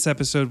writing in this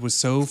episode was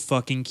so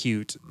fucking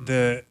cute.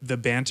 The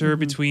banter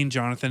between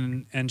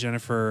Jonathan and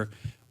Jennifer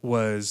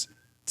was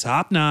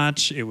top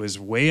notch. It was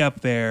way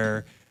up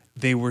there.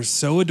 They were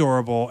so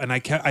adorable, and I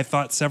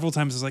thought several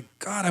times, I was like,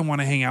 God, I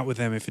want to hang out with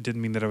them if it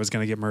didn't mean that I was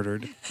going to get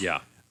murdered. Yeah.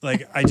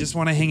 Like, I just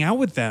want to hang out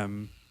with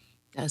them.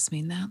 Does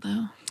mean that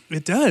though.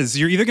 It does.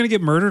 You're either going to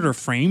get murdered or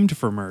framed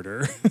for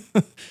murder.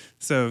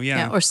 So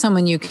Yeah, or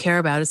someone you care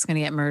about is going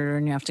to get murdered,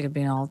 and you have to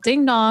be all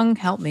ding dong,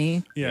 help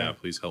me. Yeah,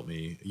 please help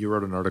me. You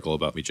wrote an article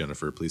about me,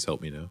 Jennifer. Please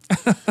help me now.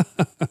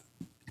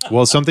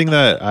 Well, something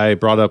that I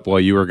brought up while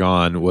you were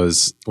gone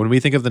was when we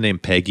think of the name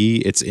Peggy,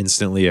 it's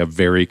instantly a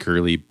very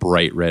curly,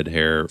 bright red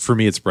hair. For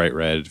me, it's bright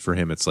red. For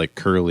him, it's like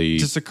curly.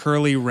 just a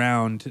curly,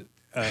 round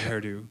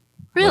hairdo.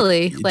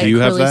 Really? Do Like you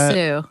have Curly that?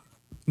 Sue.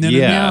 No,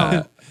 Yeah.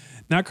 no.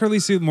 Not curly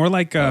suit, more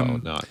like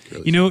not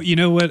curly. you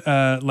know what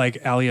like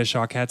Alia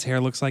Shawkat's hair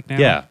looks like now?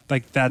 Yeah.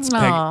 Like that's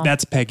Aw.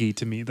 that's Peggy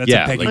to me. That's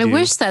Yeah, a Peggy. like- I do.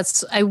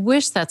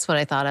 wish that's what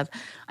I thought of.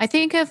 I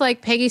think of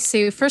like Peggy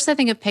Sue. First, I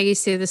think of Peggy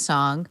Sue the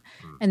song,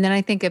 and then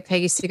I think of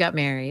Peggy Sue Got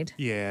Married,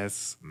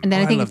 Yes. and then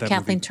Oh, I think love of that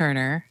Kathleen movie.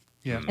 Turner,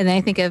 Yeah. and then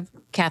I think of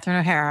Catherine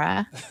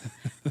O'Hara,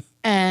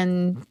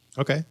 and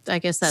Okay. I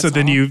guess that's So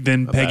then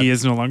all. Peggy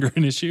is no longer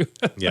an issue.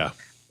 Yeah.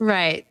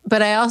 Right.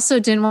 But I also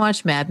didn't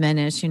watch Mad Men,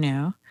 as you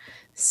know.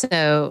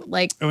 So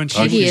like Oh, and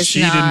Peggy is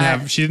she not,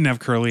 didn't have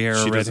curly hair or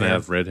She red doesn't hair.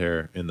 have red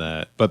hair in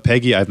that. But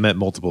Peggy, I've met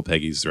multiple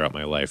Peggys throughout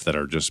my life that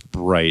are just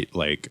bright,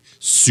 like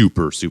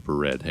super, super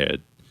red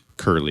head,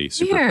 curly,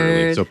 super curly.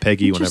 Weird. So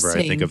Peggy, whenever I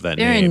think Interesting. of that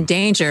They're in name.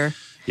 danger.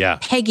 Yeah.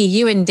 Peggy,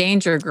 you in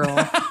danger, girl,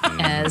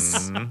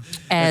 as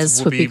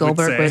As Whoopi Whoopi would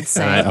Goldberg say. would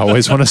say. And I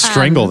always want to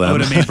strangle them.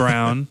 Oda Mae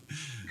Brown.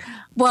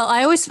 Well,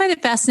 I always find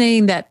it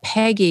fascinating that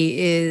Peggy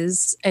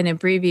is an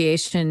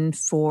abbreviation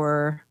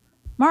for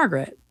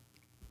Margaret,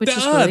 which is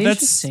really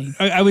interesting.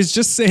 I was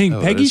just saying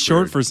that Peggy's is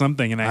short weird. for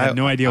something, and I had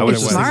no idea I what it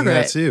was was. just thinking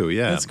Margaret. that too.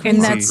 Yeah. That's And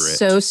crazy.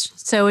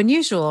 that's so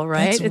unusual,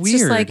 right? That's it's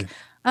just like, weird.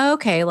 oh,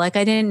 okay, like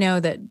I didn't know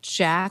that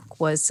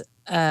Jack was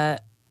like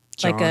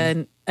John.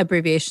 an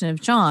abbreviation of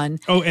John.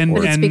 Oh, and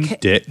Or and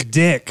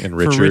Dick and for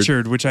Richard.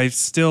 Richard, which I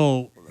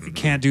still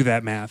can't do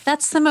that math.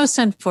 That's the most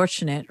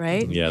unfortunate,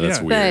 right? Yeah, that's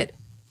Yeah. weird.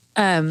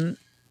 But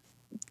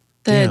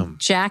the Damn.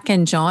 Jack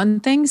and John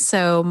thing.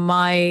 So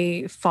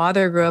my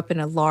father grew up in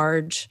a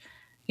large,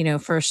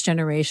 first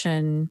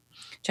generation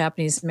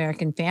Japanese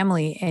American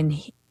family, and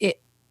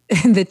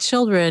the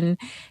children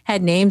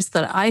had names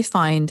that I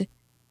find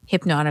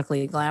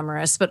hypnotically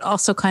glamorous, but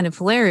also kind of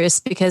hilarious,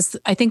 because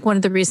I think one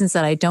of the reasons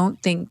that I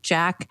don't think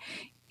Jack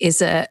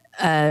is a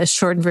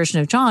shortened version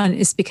of John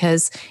is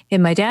because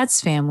in my dad's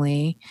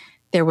family,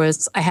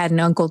 I had an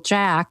Uncle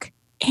Jack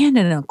and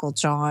an Uncle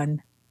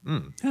John.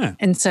 Huh.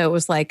 And so it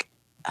was like,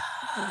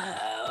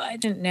 I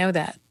didn't know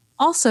that.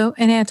 Also,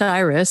 an Aunt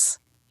Iris.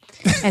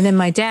 And then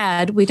my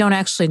dad, we don't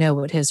actually know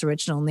what his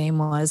original name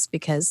was,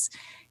 because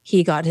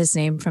he got his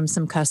name from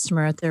some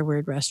customer at their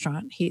weird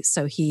restaurant.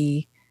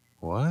 He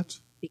What?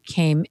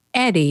 became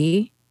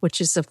Eddie, which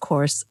is, of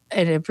course,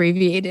 an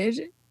abbreviated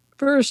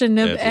version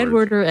of Edward.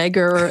 Edward or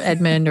Edgar or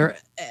Edmund or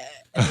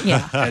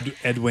Yeah.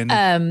 Edwin.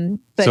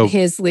 But So-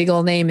 his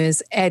legal name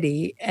is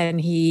Eddie,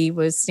 and he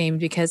was named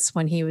because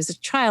when he was a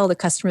child, a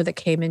customer that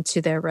came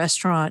into their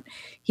restaurant,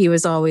 he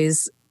was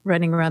always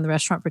running around the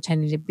restaurant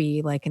pretending to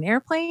be like an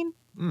airplane,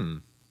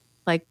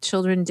 like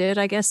children did,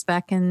 I guess,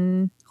 back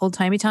in old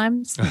timey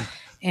times.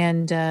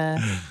 And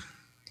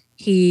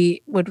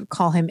he would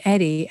call him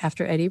Eddie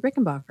after Eddie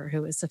Rickenbacker,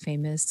 who was a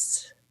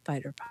famous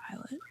fighter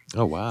pilot.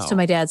 Oh, wow. So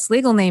my dad's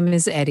legal name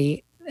is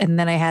Eddie, and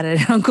then I had an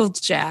Uncle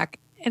Jack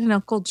and an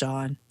Uncle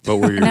John. But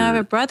were And now I have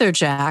a brother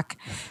Jack,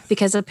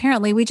 because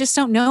apparently we just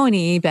don't know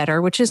any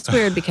better, which is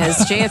weird because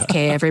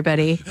JFK,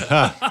 everybody.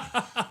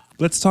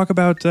 Let's talk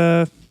about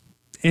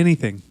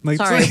anything. Like,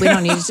 Sorry, we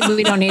don't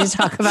need to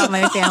talk about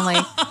my family.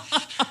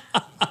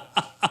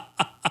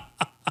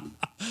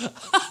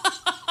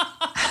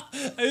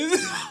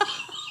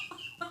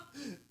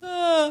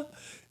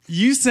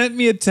 You sent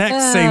me a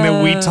text saying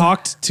that we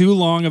talked too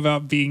long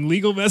about being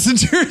legal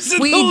messengers.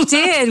 We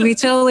did. We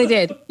totally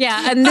did.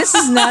 Yeah. And this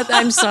is not,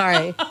 I'm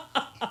sorry.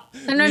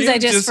 Sometimes I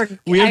just forget.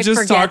 We have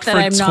just talked that for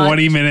I'm not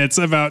 20 minutes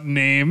about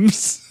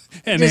names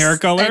and hair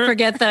color. I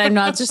forget that I'm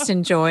not just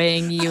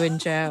enjoying you and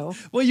Joe.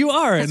 Well, you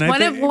are. And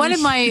One of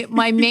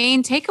my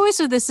main takeaways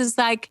with this is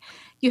like,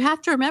 you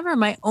have to remember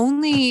my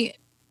only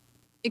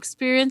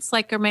experience,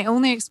 like, or my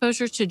only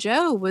exposure to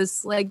Joe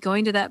was like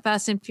going to that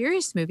Fast and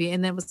Furious movie,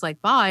 and then was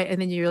like, bye. And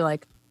then you're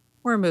like,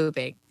 we're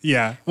moving.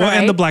 Yeah. Well, and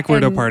Right? the Black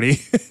Widow And- party.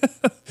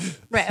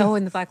 Right. Oh,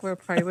 in the Black Widow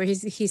party where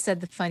he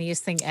said the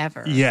funniest thing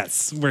ever.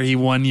 Yes. Where he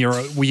won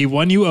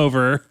you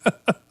over.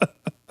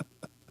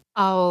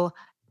 I'll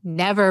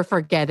never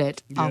forget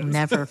it. I'll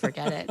never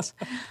forget it.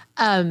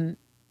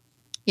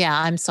 Yeah,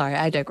 I'm sorry.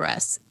 I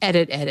digress.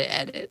 Edit.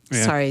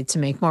 Yeah. Sorry to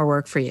make more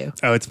work for you.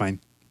 Oh, it's fine.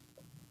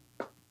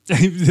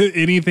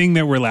 Anything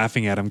that we're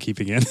laughing at, I'm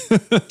keeping in.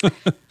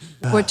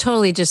 We're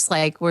totally just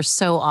like, we're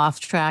so off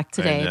track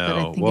today, but I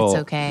know. think Well,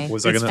 it's okay.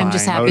 was I It's gonna- I'm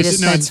just fine. happy to was-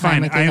 spend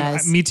time with you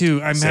guys. Me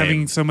too. I'm Same.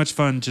 having so much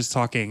fun just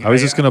talking. I was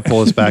just going to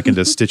pull us back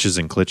into stitches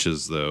and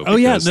clitches, though. Oh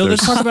yeah, because no.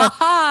 Let's there's- talk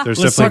about. There's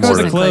Let's talk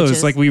definitely about more the to Glitches.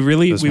 clothes. Like we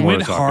There's more went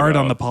to talk hard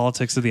on about. the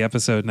politics of the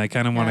episode, and I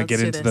kind of want to let's get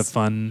do into this. the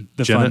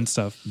fun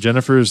stuff.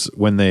 Jennifer's,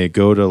 when they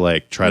go to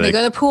like try When to they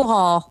go to the pool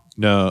hall.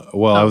 No,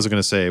 well, I was going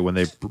to say when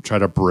they try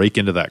to break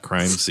into that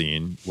crime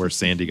scene where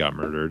Sandy got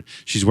murdered,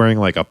 she's wearing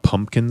like a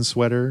pumpkin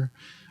sweater.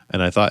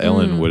 And I thought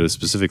Ellen would have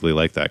specifically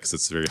liked that because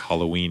it's very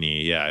Halloween-y.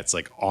 Yeah, it's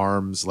like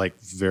arms, like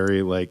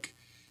very like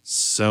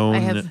sewn I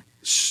have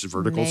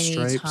vertical many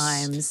stripes.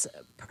 times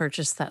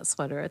purchased that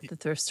sweater at the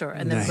thrift store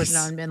and then put it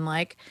Nice. on and been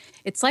like,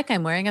 it's like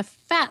I'm wearing a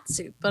fat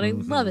suit, but I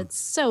love it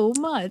so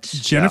much.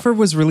 Jennifer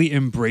was really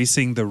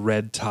embracing the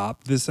red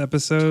top this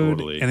episode,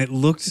 Totally. and it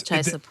looked. Which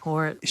I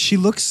support. She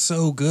looks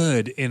so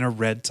good in a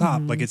red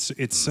top. Like it's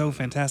so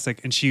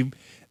fantastic. And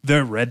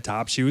the red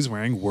top she was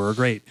wearing were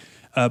great.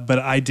 But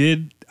I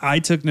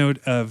took note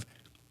of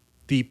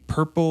the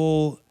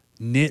purple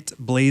knit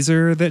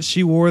blazer that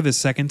she wore the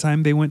second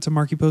time they went to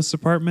Marky Post's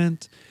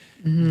apartment.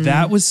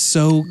 That was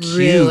so cute.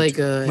 Really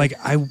good. Like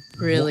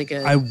Really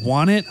good. I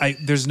want it.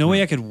 There's no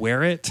way I could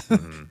wear it,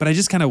 but I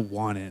just kind of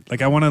want it.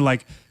 Like I want to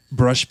like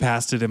brush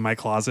past it in my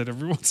closet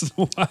every once in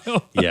a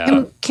while.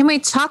 Yeah. Can we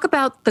talk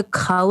about the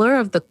color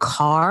of the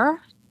car?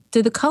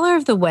 Did the color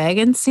of the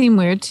wagon seem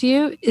weird to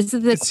you? Is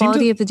it the It seemed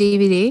quality of the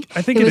DVD?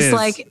 I think it it was is.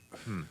 like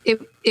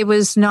it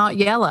was not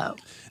yellow.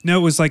 No,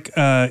 it was like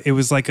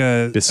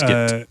a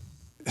Biscuit.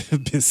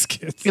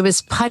 biscuit. It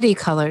was putty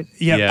colored.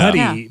 Yeah,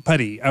 Yeah.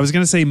 putty. I was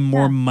gonna say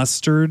more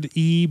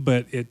mustard-y,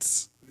 but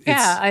it's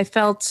Yeah, I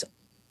felt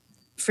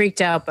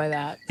freaked out by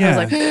that. Yeah.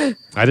 I was like,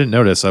 I didn't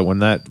notice when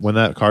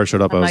that car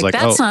showed up. I was like,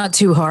 that's oh, not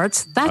two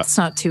hearts. That's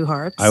not two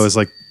hearts. I was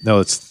like, no,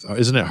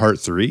 isn't it Heart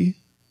 3?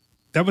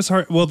 that was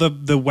heart. Well,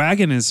 the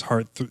wagon is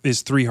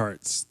is 3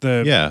 hearts.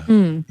 The Yeah.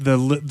 the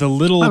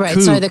little all right.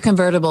 coupe. Sorry, the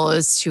convertible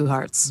is two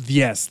hearts.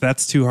 Yes,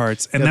 that's 2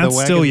 hearts, and Yeah, the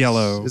that's still wagon's-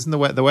 yellow. Isn't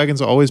the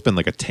wagon's always been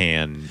like a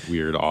tan,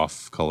 weird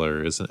off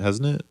color,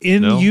 hasn't it?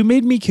 In No? You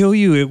Made Me Kill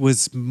You, it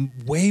was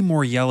way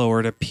more yellow, or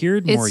it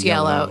appeared more It's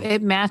yellow.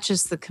 It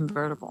matches the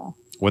convertible.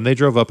 When they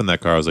drove up in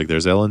that car, I was like,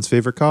 "There's Ellen's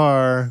favorite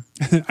car."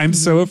 I'm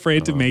so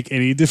afraid to make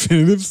any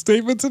definitive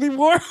statements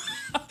anymore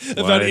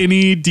about Why?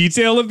 any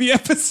detail of the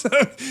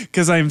episode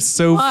because I'm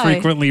so Why?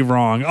 frequently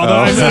wrong. Although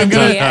Oh. I'm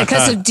gonna,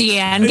 Because of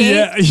Deanne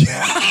Gate.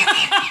 yeah.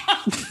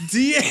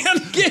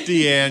 Deanne Gate.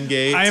 Deanne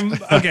Gate. I'm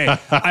okay.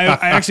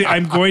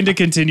 I'm going to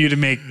continue to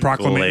make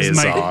proclamations,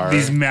 Lazar.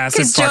 these massive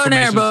Because Joe and I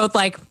are proclamations. both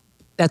like,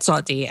 that's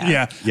not Deanne.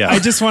 Yeah. Yeah.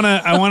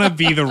 I want to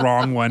be the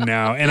wrong one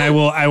now, and I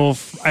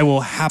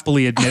will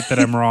happily admit that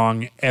I'm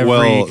wrong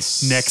every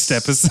next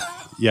episode.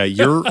 Yeah,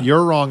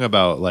 you're wrong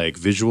about like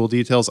visual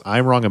details.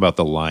 I'm wrong about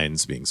the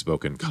lines being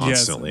spoken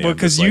constantly. well, I'm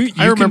just 'cause you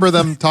I remember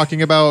can- them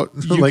talking about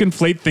You like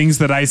conflate things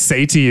that I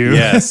say to you.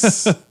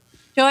 yes.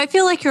 Joe, I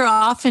feel like you're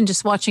often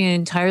just watching an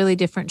entirely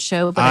different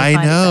show, but I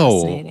find it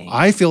fascinating.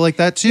 I feel like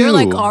that too. You're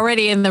like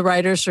already in the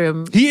writer's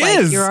room. He like,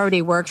 is. You're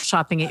already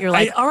workshopping it. You're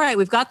like, all right,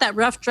 we've got that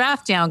rough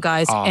draft down,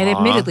 guys. And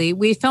admittedly,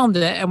 we filmed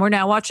it and we're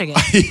now watching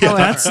it.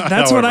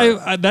 That's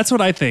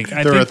what I think.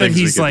 I There are think that things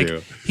we he's could like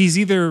do. he's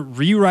either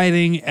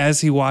rewriting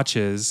as he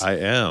watches. I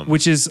am.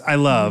 Which is I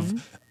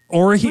love.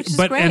 Or he, Which is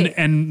but great.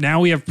 and now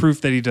we have proof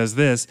that he does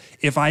this.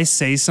 If I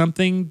say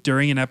something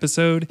during an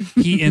episode,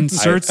 he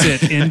inserts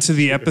it into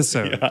the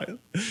episode.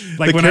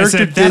 Like The when I character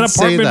said that did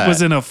say apartment that.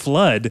 was in a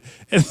flood,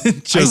 and then I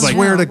Joe's like,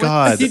 swear to "What?"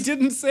 God. he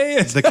didn't say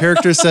it. The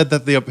character said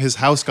that his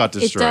house got It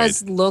destroyed.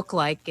 does look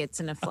like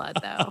it's in a flood,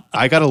 though.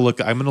 I'm gonna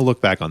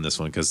look back on this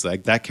one because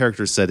like that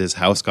character said his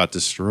house got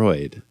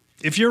destroyed.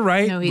 If you're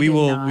right, No, he we did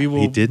will. not. We will.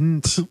 He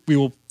didn't. We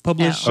will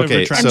publish. No. a Okay,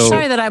 retraction. I'm So-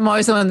 sorry that I'm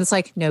always the one that's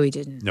like, no, he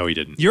didn't. No, he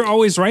didn't. You're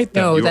always right,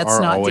 though. No, You that's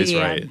are not always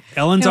Deanne. right.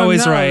 Ellen's No,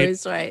 always I'm not right.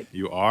 always right.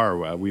 You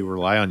are. We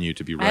rely on you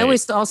to be right. I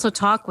always also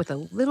talk with a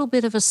little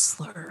bit of a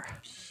slur.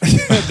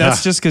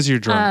 That's just because you're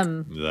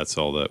drunk. That's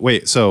all that.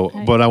 Wait, so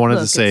what I wanted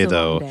Look, to say it's a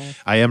long though, day.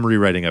 I am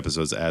rewriting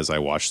episodes as I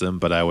watch them,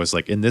 but I was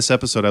like, in this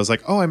episode, I was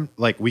like, oh, I'm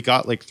like, we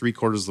got like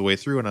 3/4 of the way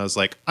through, and I was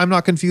like, I'm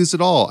not confused at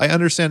all. I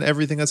understand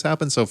everything that's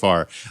happened so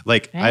far.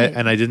 Like, Right.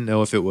 I didn't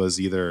know if it was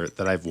either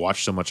that I've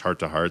watched so much Heart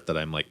to Heart that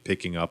I'm like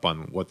picking up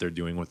on what they're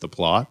doing with the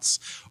plots,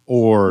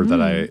 or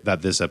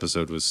that this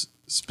episode was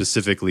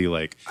specifically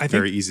like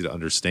very easy to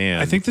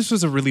understand. I think this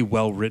was a really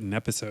well written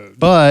episode.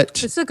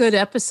 but It's a good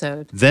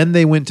episode. then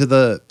they went to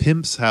the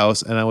pimp's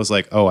house, and I was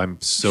like, "Oh, I'm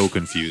so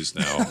confused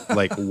now.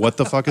 Like, what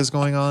the fuck is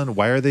going on?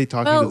 Why are they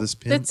talking to this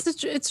pimp?"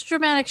 It's a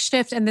dramatic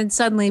shift, and then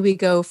suddenly we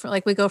go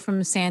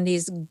from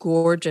Sandy's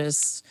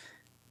gorgeous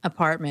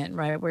apartment,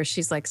 right, where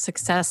she's like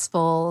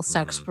successful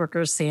sex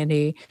worker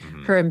Sandy,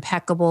 her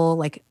impeccable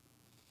like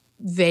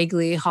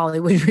vaguely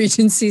Hollywood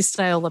Regency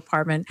style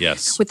apartment,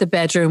 Yes. with the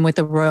bedroom with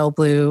the royal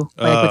blue,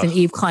 like with an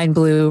Eve Klein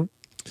blue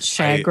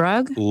shag I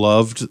rug.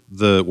 Loved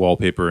the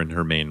wallpaper in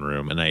her main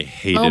room, and I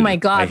hated. Oh my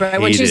god! I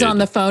Right when she's hated- on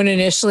the phone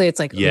initially, it's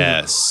like,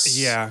 Yes.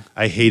 Yeah.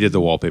 I hated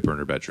the wallpaper in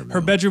her bedroom.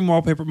 Her bedroom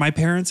wallpaper. My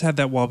parents had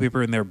that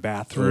wallpaper in their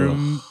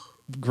bathroom.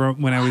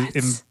 When I was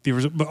in the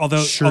original,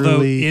 although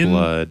Shirley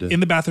Blood. in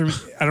the bathroom,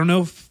 I don't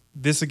know if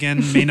this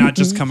again may not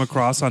just come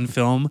across on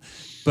film,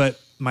 but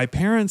my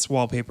parents'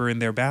 wallpaper in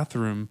their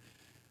bathroom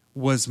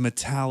was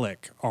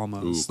metallic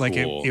almost. Ooh, Like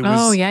cool. it was.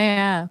 oh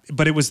yeah.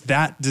 But it was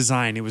that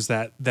design. It was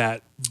that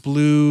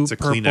blue, It's a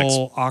purple,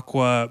 Kleenex-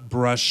 aqua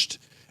brushed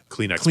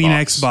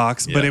Kleenex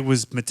box, but Yeah. it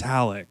was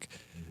metallic.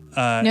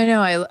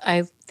 No,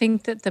 I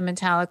think that the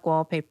metallic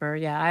wallpaper.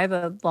 Yeah, I have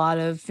a lot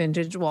of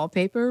vintage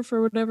wallpaper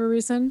for whatever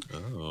reason.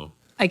 Oh.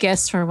 I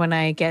guess for when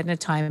I get in a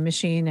time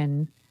machine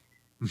and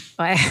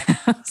buy a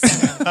house.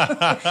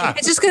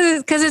 It's just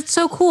because it's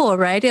so cool,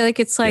 right? Like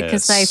it's like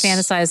because I Yes.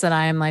 fantasize that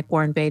I am like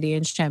Warren Beatty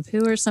in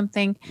Shampoo or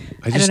something.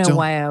 I just don't know don't-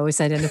 why I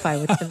always identify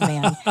with the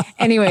man.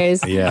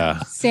 Anyways, Yeah.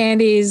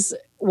 Sandy's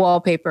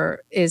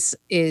wallpaper is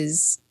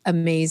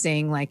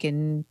amazing, like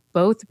in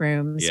both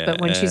rooms.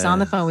 But when she's on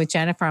the phone with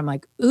Jennifer, I'm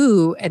like,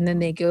 ooh. And then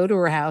they go to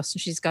her house and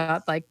she's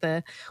got like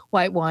the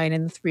white wine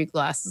and the 3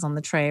 glasses on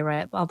the tray,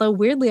 right? Although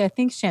weirdly, I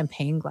think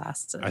champagne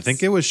glasses. I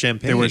think it was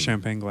champagne. There were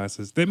champagne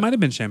glasses. They might have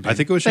been champagne. I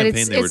think it was but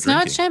champagne it's they were it's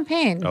not drinking.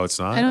 champagne. Oh, it's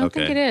not? I don't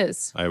Okay. think it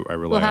is. I rely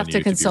We'll on have you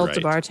to consult be a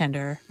right.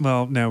 bartender.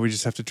 Well, no, we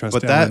just have to trust.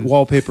 But that Ellen.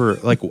 wallpaper,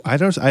 like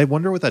I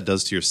wonder what that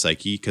does to your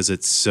psyche because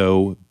it's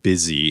so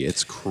busy.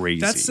 It's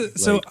crazy.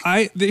 That's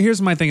Like, here's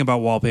my thing about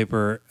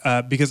wallpaper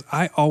because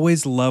I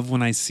always love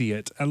when I see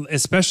it,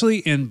 especially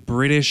in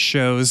British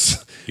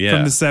shows Yeah.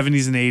 from the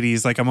 70s and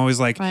 80s. Like I'm always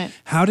like, Right.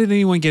 how did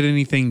anyone get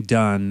anything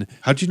done?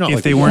 How'd you not, if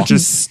like, they walk- weren't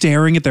just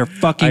staring at their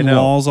fucking I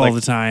know, walls all like,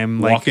 the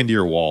time? walk into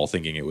your wall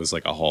thinking it was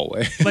like a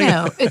hallway.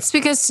 No, it's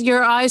because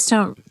your eyes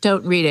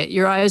don't read it.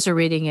 Your eyes are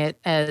reading it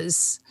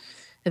as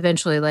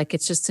eventually like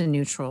it's just a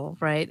neutral,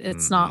 right?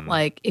 It's not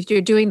like if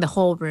you're doing the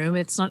whole room,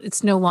 it's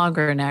no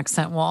longer an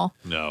accent wall.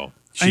 No,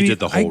 I she mean, did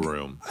the whole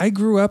room. I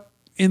grew up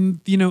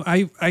in,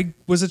 I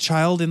was a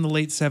child in the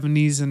late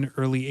 70s and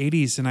early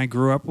 80s, and I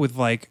grew up with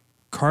like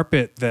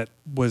carpet that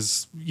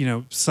was,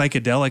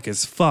 psychedelic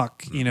as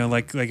fuck,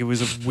 like it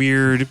was a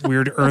weird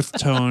earth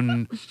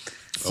tone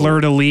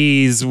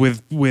fleur-de-lis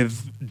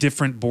with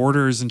different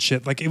borders and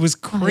shit. Like it was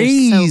you're so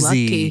crazy.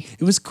 lucky.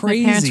 It was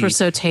crazy. My parents were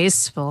so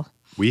tasteful,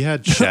 We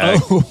had shag.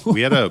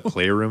 We had a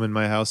playroom in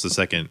my house. The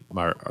second,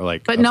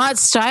 but not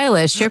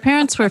stylish. Your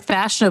parents were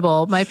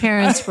fashionable. My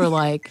parents were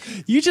like,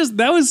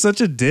 that was such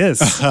a diss.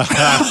 no,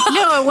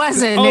 it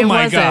wasn't. Oh it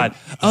my wasn't. God.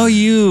 Oh,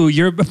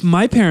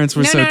 my parents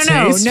were so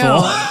tasteful.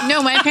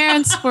 No, my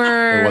parents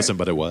were. it wasn't,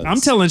 but it was. I'm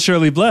telling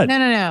Shirley Blood.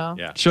 No.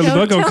 Yeah. Shirley Don't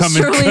Blood gonna tell come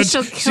and Shirley cut,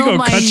 she'll she kill gonna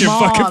my cut your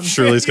fucking mom.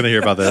 Shirley's gonna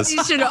hear about this.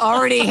 You should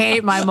already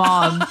hate my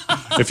mom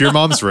If your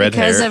mom's red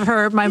because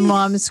hair, of my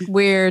mom's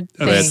weird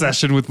thing.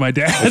 obsession with my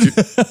dad.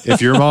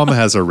 if your mom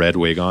has a red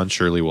wig on,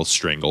 Shirley will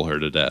strangle her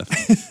to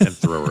death and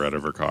throw her out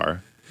of her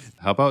car.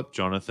 How about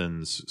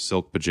Jonathan's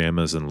silk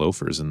pajamas and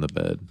loafers in the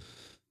bed?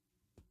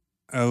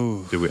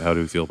 Oh, How do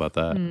we feel about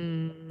that?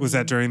 was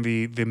that during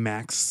the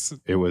Max?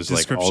 It was like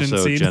description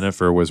also scene?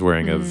 Jennifer was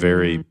wearing a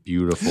very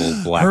beautiful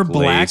black Her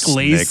black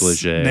lace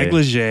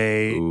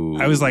negligee.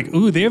 I was like,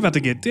 ooh, they're about to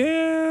get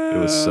down. It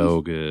was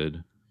so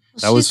good.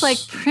 That She's was like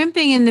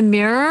primping in the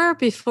mirror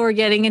before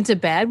getting into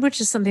bed,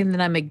 which is something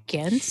that I'm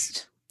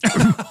against.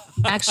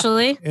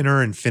 Actually, in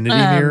her infinity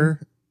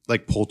mirror,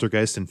 like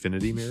poltergeist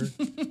infinity mirror.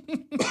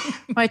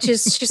 which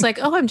is she's like,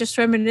 oh, I'm just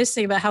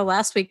reminiscing about how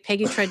last week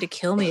Peggy tried to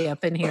kill me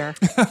up in here.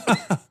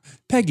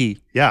 Peggy.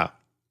 Yeah,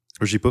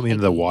 or she put me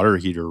into the water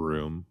heater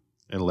room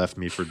and left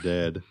me for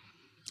dead.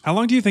 How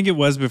long do you think it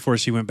was before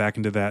she went back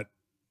into that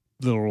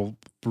little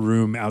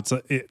room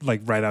outside,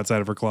 like right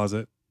outside of her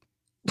closet?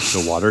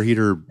 The water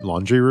heater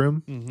laundry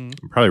room?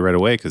 Mm-hmm. Probably right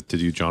away to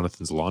do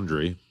Jonathan's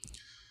laundry.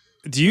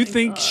 Do you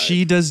think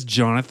she does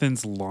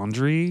Jonathan's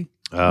laundry?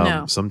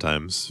 No.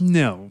 Sometimes.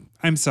 No.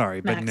 I'm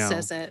sorry, but Max no.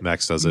 says it.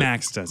 Max does it.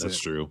 Max does That's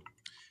it. true.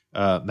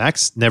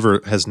 Max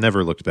has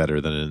never looked better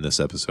than in this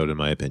episode, in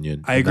my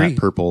opinion. I agree. That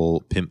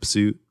purple pimp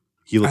suit.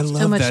 He I looks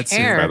love So much that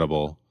hair.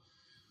 incredible.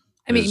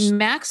 I mean,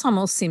 Max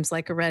almost seems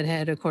like a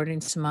redhead according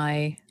to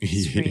my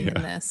screen in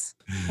this.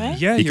 Right?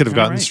 Yeah, He you're could have kinda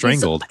gotten right.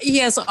 strangled. He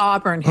has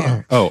auburn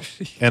hair. Oh,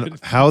 and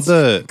how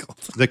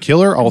the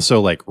killer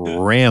also like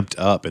ramped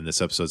up in this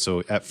episode.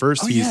 So at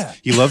first he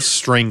loves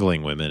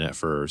strangling women at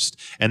first,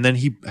 and then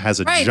he has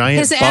a Right. giant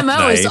His buck MO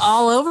knife. is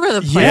all over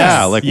the place.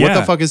 yeah, like what Yeah.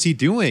 the fuck is he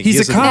doing? He's He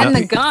has a cop. And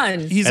nu- the gun.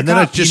 He's and a then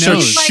cop. it just He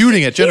starts knows.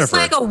 shooting at Jennifer.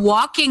 He's like a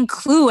walking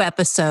Clue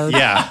episode.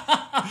 Yeah,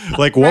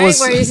 like what Right, was?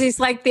 where he's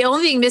like the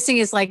only thing missing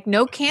is like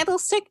no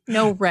candlestick,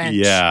 no wrench,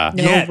 Yeah.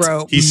 no Yet.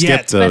 rope. He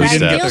skipped Yet. But those I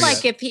didn't feel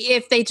steps. like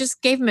if they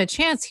just gave him a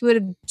chance, he would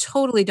have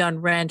totally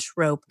done wrench,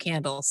 rope,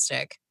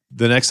 candlestick.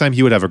 The next time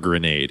he would have a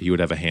grenade. He would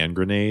have a hand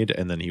grenade,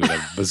 and then he would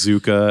have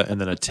bazooka, and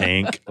then a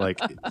tank. Like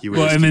he would.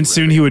 Well, just and then keep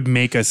soon ripping. he would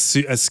make a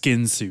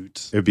skin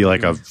suit. It would be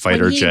like a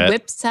fighter when he jet.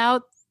 whips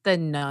out the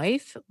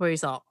knife, where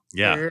he's all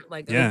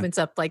like Yeah. opens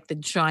up like the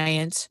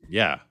giant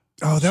Yeah,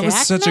 Oh, that was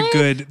such a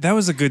Jackknife? that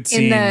was a good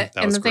scene. in the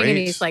was thing, and great.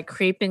 he's like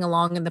creeping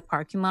along in the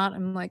parking lot.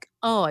 I'm like,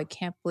 oh, I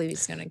can't believe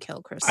he's gonna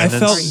kill Chris. I And then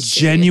felt Are you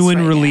genuine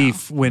right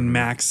relief when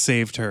Max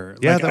saved her.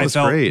 Yeah, Like, that was I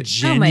felt great.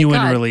 genuine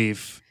God.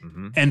 relief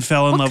Mhm. and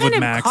fell in What love kind with of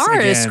Max car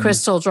again. is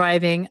Crystal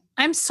driving?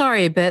 I'm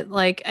sorry, but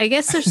like, I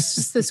guess there's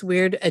just this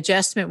weird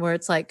adjustment where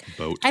it's like,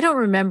 boat. I don't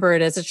remember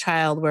it as a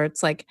child where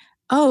it's like,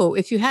 oh,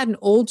 if you had an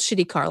old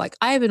shitty car, like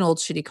I have an old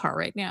shitty car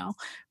right now,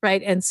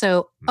 right? And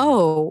so,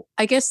 oh,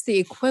 I guess the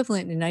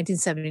equivalent in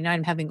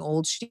 1979 of having an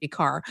old shitty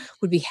car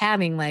would be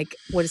having like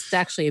what is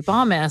actually a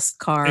bomb-ass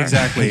car.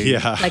 Exactly.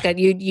 Yeah. Like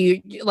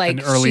you like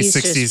An early she's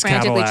 60s just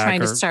frantically Cadillac trying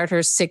to or- start her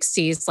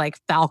 60s like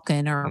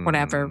Falcon or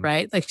whatever, Mm.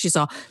 right? Like she's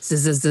all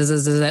zzz, zzz, zzz,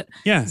 zzz, zzz,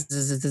 Yeah.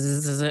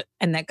 zzz,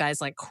 and that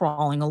guy's like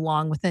crawling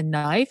along with a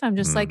knife. I'm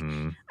just like,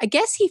 Mhm. I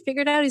guess he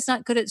figured out he's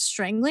not good at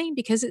strangling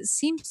because it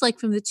seems like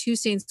from the two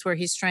scenes where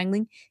he's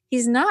strangling,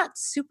 he's not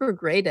super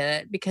great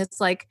at it because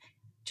like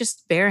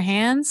just bare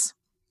hands.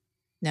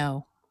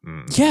 No,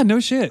 Mm. Yeah,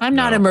 no shit. I'm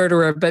not No. a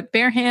murderer, but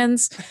bare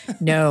hands,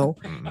 no.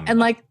 Mm-mm. And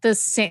like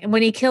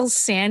when he kills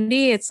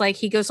Sandy, it's like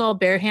he goes all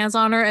bare hands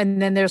on her, and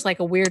then there's like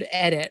a weird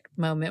edit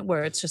moment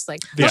where it's just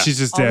like, Yeah, oh, she's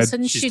just all of a dead.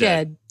 sudden She's she's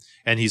dead. dead.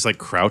 And he's like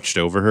crouched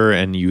over her,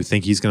 and you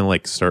think he's gonna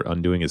like start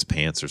undoing his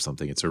pants or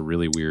something. It's a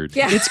really weird.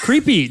 Yeah. It's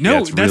creepy. No,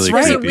 it's that's really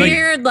right. There's a creepy.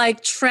 weird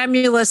like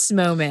tremulous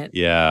moment.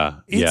 Yeah.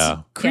 It's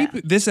Yeah.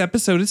 creepy. This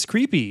episode is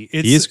creepy.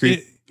 It's, He is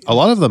creepy. A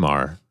lot of them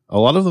are. A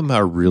lot of them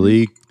are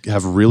really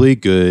have really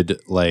good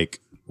like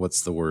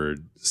what's the word?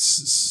 Like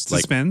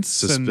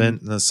Suspense and-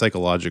 suspense,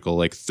 psychological.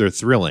 Like they're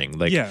thrilling.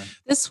 Like yeah,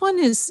 This one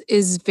is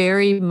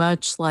very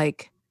much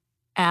like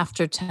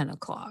after 10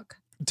 o'clock.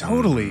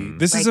 totally.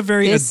 This is Like, a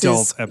very this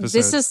adult is- episode.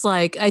 This is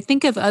like, I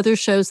think of other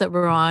shows that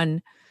were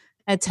on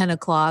at 10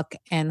 o'clock,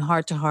 and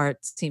Heart to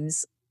Heart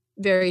seems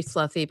very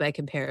fluffy by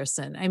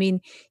comparison. I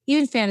mean,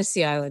 even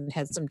Fantasy Island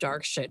had some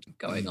dark shit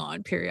going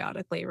on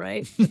periodically,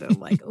 right? So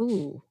like,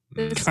 ooh,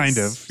 this Kind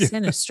is of, yeah.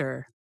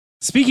 sinister.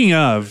 Speaking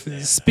of,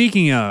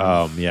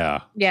 yeah.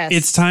 Yes.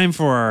 it's time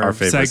for our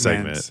favorite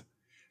segment. segment.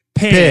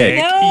 Pick Pick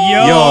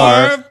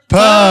your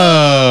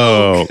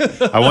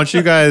poke. I want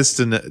you guys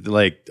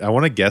to I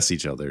want to guess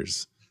each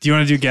other's. Do you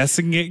want to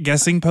do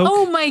guessing poke?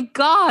 Oh my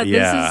God, this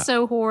Yeah. is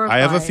so horrifying.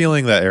 I have a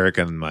feeling that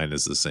Erica and mine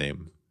is the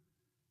same.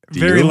 Do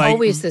Very you? like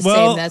Always the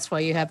well, same. That's why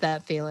you have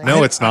that feeling.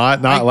 No, it's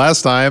not. Not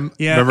last time.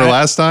 Yeah, Remember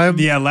last time?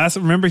 Yeah,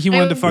 remember he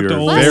wanted to fuck We the were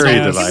old Last very time,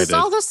 ass. It was divided.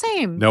 all the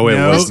same. No, it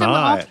No. was Last time,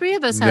 all not. three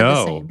of us had the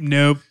No. same.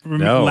 Nope.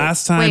 Remember No.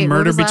 last time Wait, what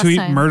murder was last between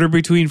time? murder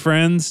between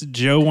friends.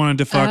 Joe wanted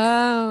to fuck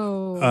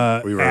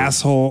Oh. We were-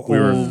 asshole. we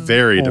were old-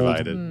 very old-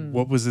 divided.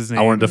 What was his name?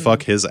 I wanted to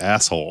fuck his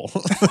asshole.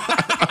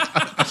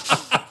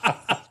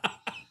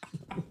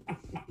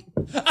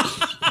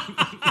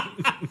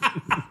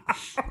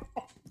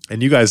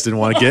 And you guys didn't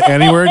want to get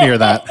anywhere near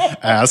that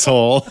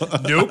asshole.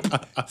 Nope.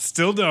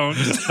 Still don't.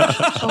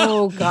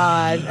 Oh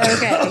God.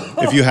 Okay.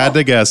 If you had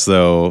to guess,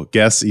 though,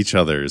 guess each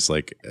other's.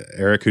 Like,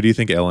 Eric, who do you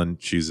think Ellen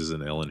chooses?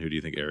 And Ellen, who do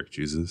you think Eric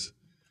chooses?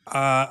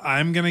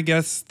 I'm gonna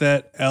guess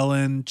that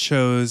Ellen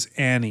chose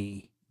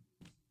Annie.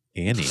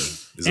 Annie.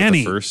 Is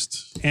Annie. it the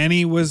first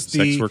Annie was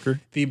sex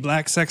worker? the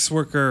black sex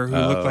worker who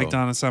looked like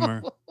Donna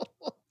Summer.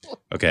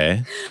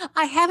 Okay.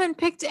 I haven't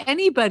picked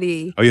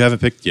anybody. Oh, you haven't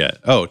picked yet.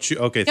 Oh,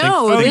 okay.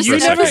 No, Oh, this you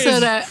never-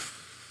 episode,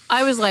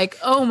 I was like,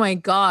 oh my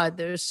God,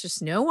 there's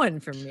just no one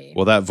for me.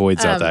 Well, that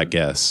voids out that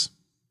guess.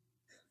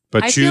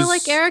 But I choose. feel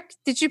like, Eric,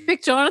 did you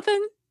pick Jonathan?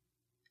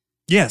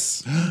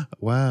 Yes.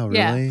 Wow,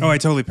 Yeah. really? Oh, I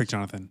totally picked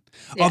Jonathan.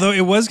 Yeah. Although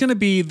it was going to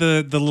be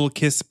the little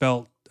kiss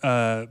belt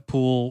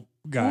pool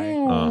guy.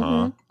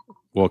 Uh-huh.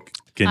 Well,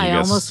 can you I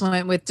guess? almost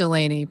went with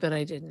Delaney, but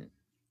I didn't.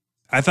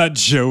 I thought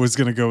Joe was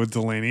going to go with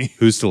Delaney,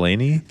 Who's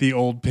Delaney? the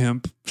old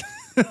pimp.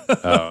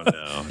 Oh,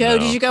 no. Joe, no.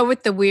 did you go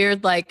with the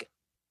weird, like,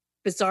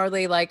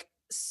 bizarrely, like,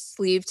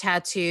 sleeve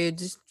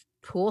tattooed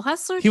pool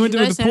hustler? He went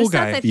Did you with the guys pool notice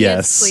that, guy. that he had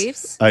Yes.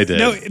 sleeves? I did.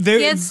 No,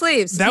 He had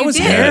sleeves. that You was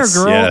did. hair, Yes,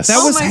 girl. yes. That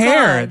Oh was my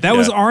hair. God. That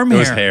was arm It hair.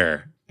 was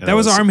hair. And That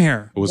was arm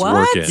hair. It was What?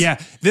 working. Yeah,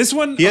 this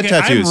one. He had okay,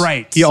 tattoos. I'm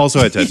right. He also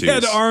had He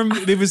had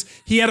tattoos.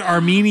 He had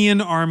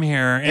Armenian arm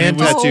hair And it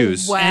was,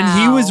 tattoos. Oh, wow.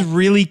 and he was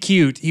really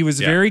cute. He was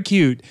Yeah. very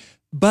cute.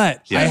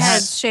 But Yeah. I He had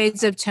had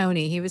shades of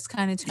Tony. He was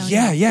kind of Tony.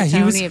 yeah, the he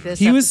Tony was of this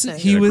he was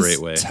episode. he In a was great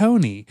way.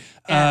 Tony.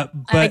 Yeah.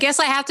 But I guess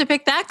I have to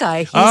pick that guy.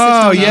 He's the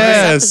Oh, Tony of this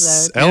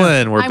yes. episode.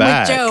 Ellen, we're I'm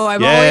back. with Joe.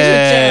 I'm Yay. always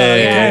with Joe.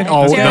 Yeah.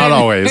 Oh, Joe not and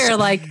always. We're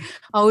like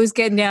always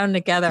getting down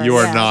together. You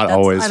are Yeah, not that's-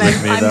 always and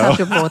with me, I'm though.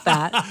 comfortable with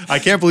that. I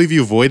can't believe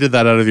you voided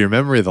that out of your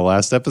memory the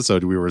last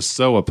episode. We were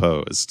so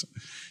opposed.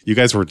 You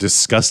guys were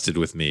disgusted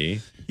with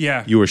me.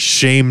 yeah, You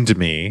shamed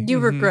me. You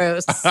were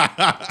gross.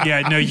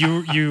 yeah, no,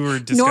 you were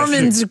disgusting.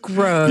 Norman's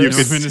gross. You Norman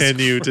is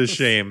continue to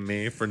shame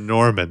me for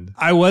Norman.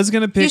 I was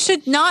gonna pick. You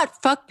should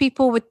not fuck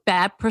people with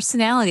bad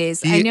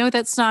personalities. I He- know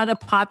that's not a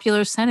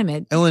popular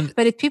sentiment. Ellen,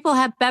 But if people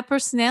have bad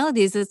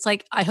personalities, it's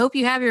like, I hope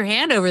you have your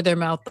hand over their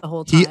mouth the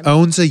whole he time.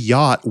 owns a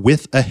yacht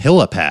with a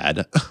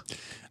helipad.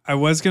 I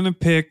was gonna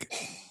pick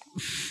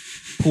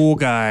pool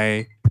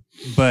guy,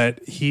 but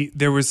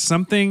there was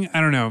something, I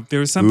don't know. There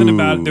was something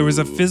about, there was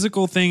a Ooh.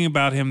 physical thing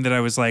about him that I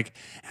was like,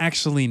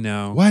 actually,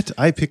 no. What?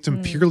 I picked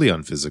him purely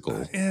on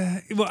physical.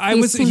 Well, I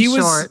He was, seems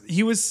short.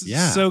 he was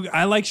Yeah. so,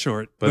 I like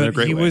short, But in a but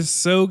great he way. was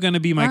so going to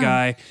be my Wow.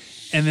 guy.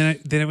 And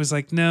then it was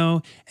like,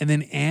 no. And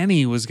then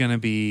Annie was going to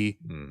be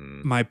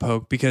my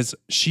poke because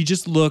she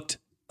just looked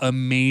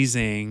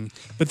amazing.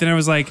 But then I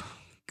was like,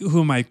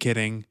 who am I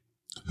kidding?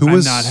 Who I'm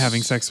was not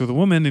having sex with a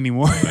woman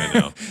anymore.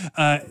 I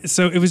know.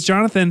 So it was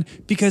Jonathan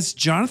because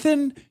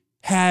Jonathan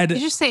had Did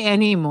you just say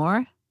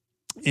anymore?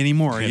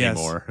 anymore. Yes.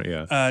 anymore?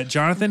 Yeah.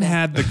 Jonathan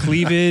had the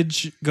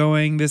cleavage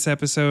going this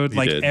episode. He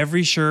Like did.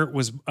 every shirt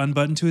was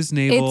unbuttoned to his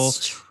navel.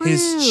 It's true.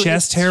 His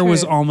chest It's hair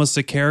was true. almost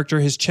a character.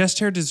 His chest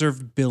hair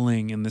deserved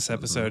billing in this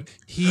episode.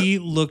 He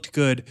looked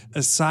good.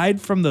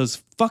 Aside from those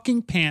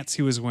fucking pants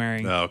he was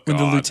wearing Oh, when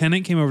the God.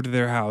 lieutenant came over to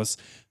their house,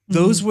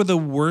 those were the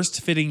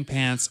worst fitting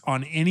pants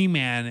on any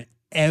man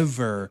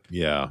ever.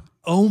 Yeah.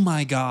 Oh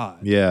my God.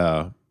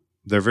 Yeah.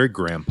 They're very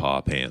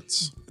grandpa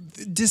pants.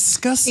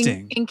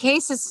 Disgusting. In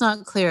case it's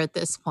not clear at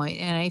this point,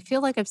 and I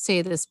feel like I've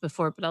said this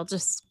before, but I'll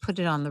just put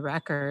it on the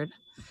record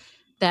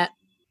that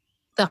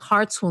the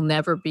hearts will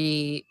never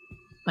be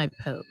my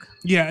poke.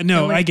 Yeah,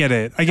 no, one- I get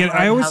it. I The get it. I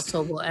Hart always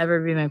household will ever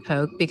be my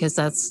poke because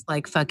that's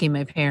like fucking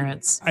my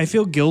parents. I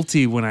feel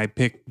guilty when I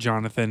pick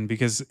Jonathan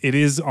because it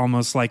is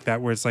almost like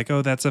that where it's like,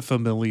 oh, that's a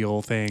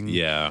familial thing.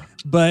 Yeah.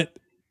 But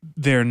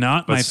they're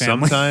not But my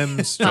family.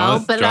 sometimes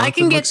No, but I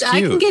can Jonathan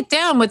get looks cute.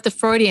 down with the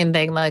Freudian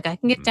thing. Like I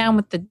can get down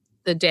with the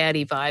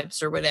daddy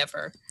vibes or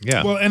whatever.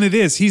 Yeah. Well, and it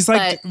is. He's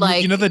like, But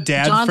like you know, the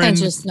dad Jonathan's friend.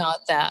 just not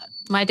that.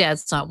 My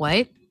dad's not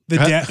white. The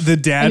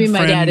dad I mean, my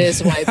friend. dad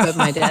is white, but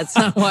my dad's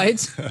not white.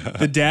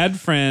 The dad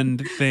friend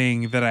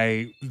thing that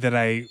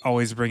I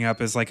always bring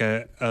up is like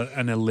an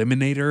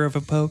eliminator of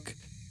a poke.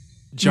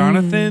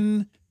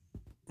 Jonathan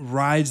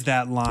rides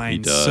that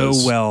line so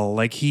does. well.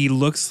 Like he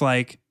looks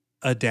like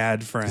a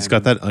dad friend. He's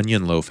got that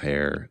onion loaf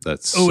hair.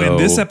 That's Oh, so, in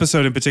this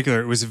episode in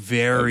particular, it was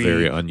very,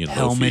 very onion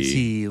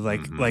helmety, loafy.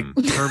 like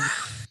Mhm.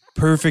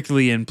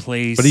 perfectly in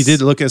place. But he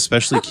did look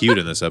especially cute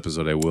in this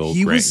episode. I will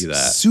He grant was you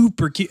that.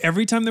 super cute.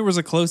 Every time there was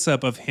a close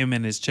up of him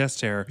and his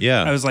chest hair,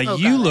 Yeah. I was like, Oh,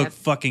 "You God, look Ed.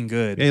 fucking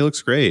good." Yeah, he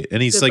looks great,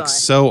 and he's like Goodbye.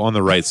 so on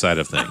the right side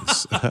of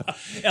things.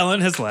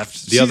 Ellen has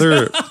left. The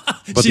other,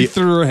 but she the,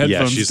 threw her yeah,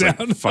 headphones she's down.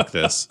 like, "Fuck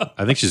this."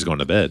 I think she's going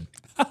to bed.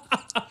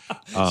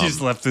 She's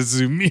left the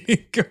Zoom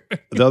meeting.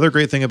 The other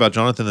great thing about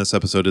Jonathan this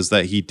episode is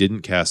that he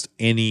didn't cast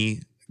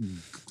any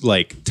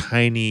like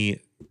tiny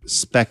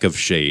speck of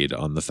shade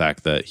on the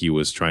fact that he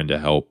was trying to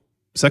help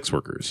sex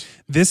workers.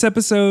 This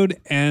episode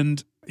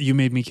and You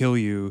Made Me Kill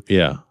You.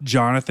 Yeah,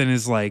 Jonathan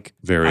is like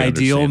Very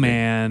ideal understanding.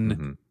 man.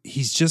 Mhm.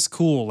 He's just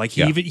cool. Like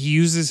Yeah. he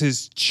uses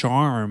his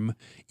charm,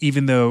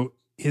 even though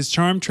his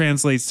charm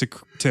translates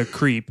to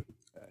creep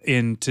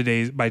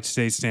by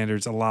today's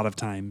standards a lot of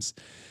times.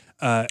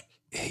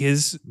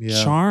 His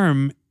Yeah.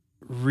 charm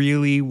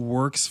really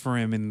works for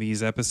him in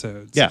these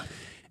episodes. yeah.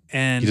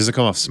 and He doesn't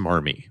come off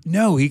smarmy.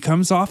 no, he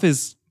comes off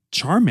as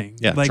charming.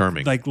 Yeah,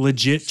 charming. Like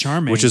legit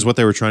charming. Which is what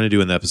they were trying to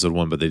do in episode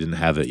 1, but they didn't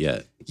have it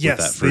yet. Yes,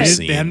 with that they first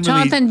did- they scene. hadn't really-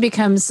 Jonathan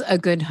becomes a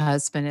good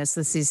husband as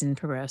the season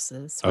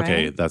progresses. Right?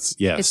 Okay, that's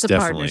yes, it's a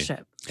definitely.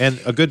 partnership.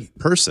 And a good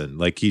person.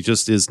 Like he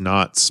just is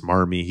not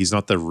smarmy. He's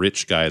not the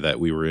rich guy that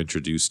we were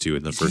introduced to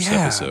in the first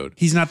episode.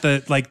 He's not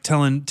the like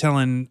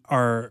telling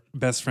our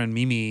best friend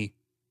Mimi,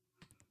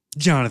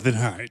 Jonathan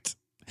Hart.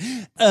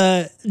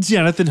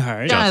 Jonathan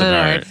Hart. Jonathan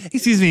Hart.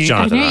 Excuse me.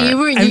 Jonathan Yeah, Hart. you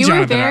were I'm you were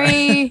Jonathan Hart.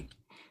 very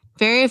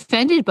very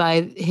offended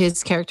by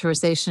his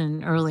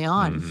characterization early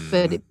on,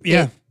 but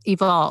Yeah. it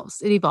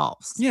evolves. It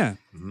evolves. Yeah.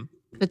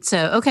 But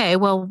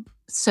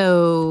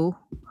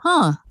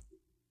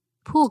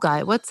pool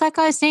guy. What's that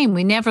guy's name?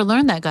 We never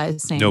learned that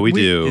guy's name. No, we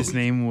do. His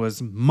name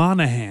was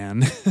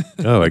Monahan.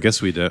 Oh, I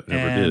guess we never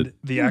and did.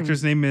 the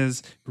actor's name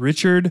is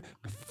Richard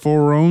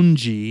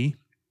Foronji.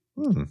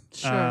 Hmm.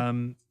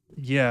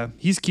 Yeah,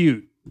 he's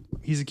cute.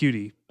 He's a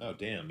cutie. Oh,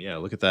 damn. Yeah,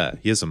 look at that.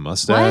 He has a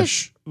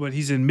mustache. What,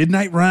 he's in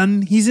Midnight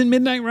Run? He's in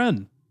Midnight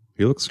Run.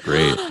 He looks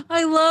great.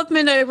 I love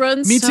Midnight Run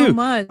Me so too.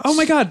 much. Oh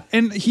my god!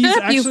 And he's Shut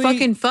up, actually you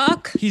fucking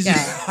fuck. he's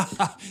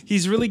Yeah.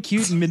 he's really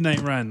cute in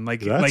Midnight Run. Like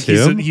That's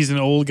he's him? he's an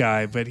old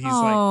guy, but he's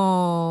like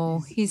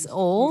Oh, he's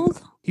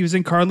old. he was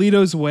in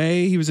Carlito's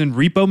Way. He was in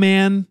Repo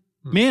Man.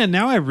 Man,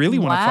 now I really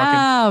want to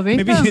Wow, fucking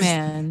Repo his-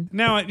 Man.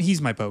 Now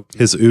he's my poke.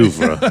 His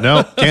oeuvre.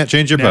 No, can't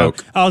change your No,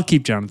 poke. I'll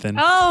keep Jonathan.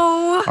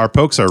 Oh, Our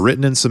pokes are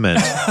written in cement.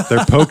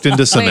 They're poked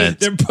into cement.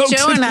 They're pokes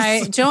Joe in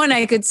and the- Joe and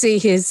I could see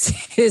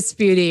his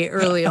beauty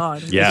early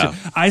on. Yeah.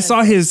 I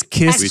saw his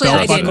kiss Actually, thought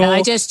I belt didn't. buckle.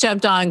 I just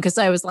jumped on because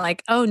I was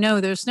like, "Oh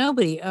no, there's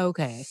nobody."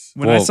 Okay,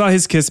 When I Well- saw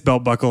his kiss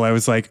belt buckle, I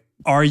was like,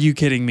 "Are you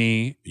kidding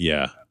me?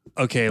 Yeah.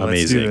 Okay, let's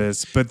Amazing. do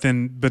this." But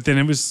then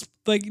it was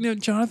like,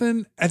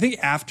 Jonathan. I think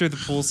after the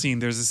pool scene,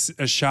 there's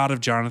a shot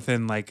of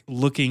Jonathan like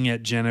looking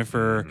at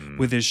Jennifer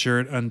with his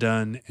shirt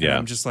undone, and Yeah.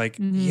 I'm just like,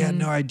 yeah,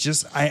 no, I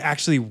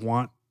actually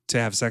want to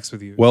have sex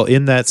with you. Well,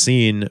 in that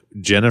scene,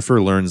 Jennifer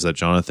learns that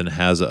Jonathan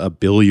has a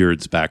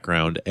billiards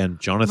background, and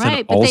Jonathan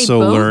Right, but they also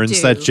both learns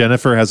do. that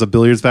Jennifer has a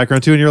billiards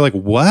background too. And you're like,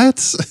 what?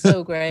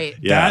 so great.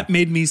 Yeah. That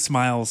made me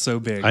smile so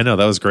big. I know.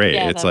 That was great.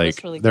 Yeah, It's that was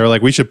like, really they're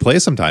like, we should play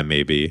sometime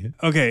maybe.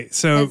 Okay,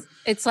 so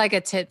It's like a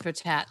tit for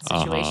tat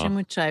situation,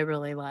 which I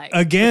really like.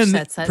 again, which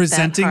sets that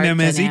presenting heart them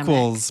as dynamic.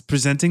 equals,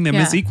 presenting them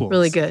Yeah, as equals.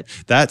 really good.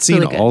 That scene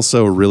Really good.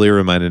 also really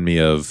reminded me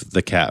of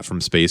The Cat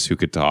from Space Who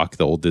Could Talk,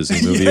 the old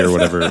Disney movie or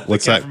whatever.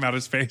 What's The Cat that? from Outer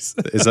Space.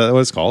 Is that what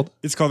it's called?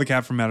 It's called The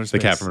Cat from Outer The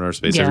Space. Cat from Outer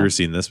Space. Yeah. Have you ever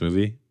seen this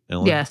movie,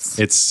 Ellen? Yes.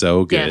 It's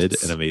so good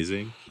Yes. and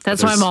amazing.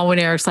 That's But why I'm there's- all when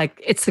Eric's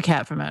like, "It's the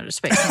cat from outer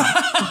space." I'm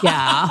like,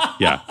 yeah.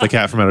 Yeah, The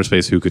Cat from Outer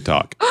Space Who Could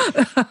Talk.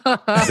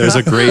 There's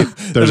a great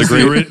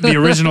the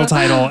original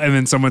title, and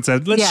then someone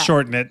said, "Let's Yeah.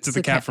 shorten it to It's The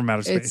a Cat cat. from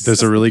Outer Space." It's-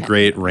 There's a really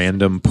great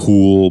random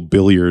pool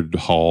billiard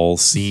hall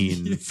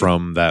scene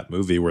from that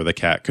movie where the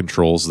cat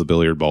controls the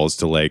billiard balls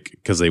to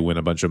because they win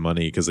a bunch of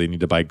money because they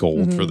need to buy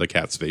gold for the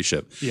cat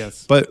spaceship.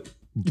 Yes. But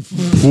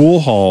pool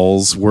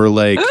halls were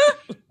like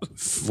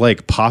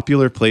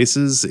popular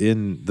places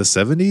in the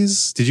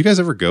 70s. Did you guys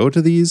ever go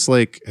to these?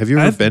 Like, have you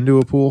ever I've- been to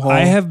a pool hall?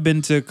 I have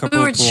been to a couple.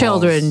 We were of pool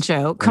children, halls.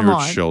 Joe. Come were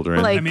on.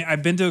 children. Like, I mean,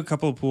 I've been to a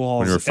couple of pool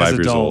halls you were 5 as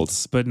years old.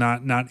 adults, but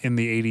not in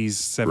the 80s,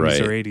 70s,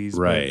 Right, or 80s.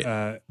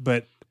 right.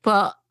 But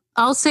well,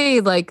 I'll say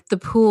like the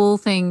pool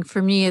thing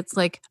for me, it's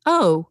like,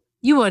 oh,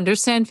 you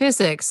understand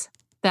physics.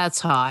 That's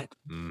hot.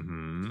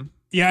 Mhm.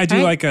 yeah, I do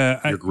Right? like a.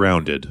 You're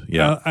grounded.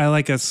 Yeah. I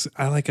like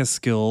a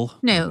skill.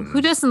 No,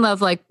 who doesn't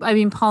love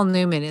Paul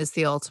Newman is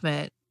the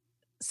ultimate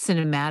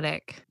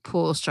cinematic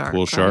pool shark.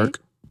 Pool right? shark.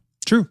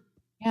 True.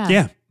 Yeah.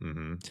 Yeah,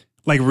 hmm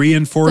like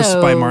reinforced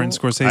by So- Martin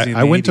Scorsese. in I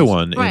the went to 80s.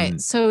 one. Right. In,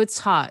 So it's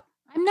hot.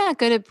 I'm not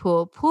good at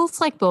pool.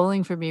 Pool's like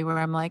bowling for me, where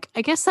I'm like,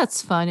 I guess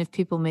that's fun if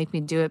people make me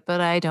do it, but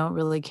I don't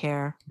really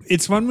care.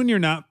 It's fun when you're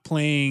not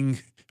playing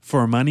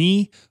for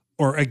money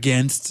or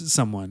against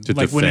someone. To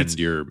like when defend it's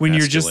your when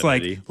you're just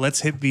like, masculinity.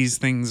 let's hit these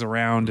things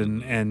around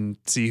and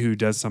see who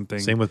does something.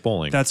 Same with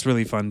bowling. That's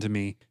really fun to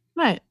me.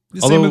 Right.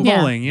 Same Although- with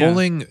bowling. Yeah.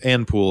 Bowling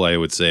and pool, I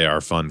would say, are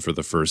fun for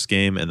the first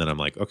game, and then I'm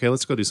like, okay,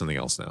 let's go do something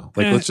else now.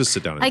 Like, Eh. let's just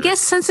sit down. And I drink. guess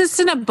since it's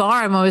in a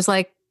bar, I'm always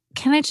like,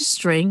 can I just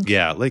drink?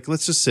 Yeah, like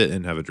let's just sit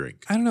and have a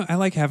drink. I don't know. I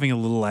like having a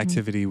little Mm.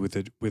 activity with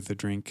a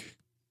drink.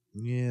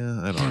 Yeah,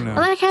 I I don't don't know.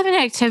 know. I like having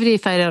an activity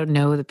if I don't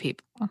know the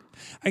people.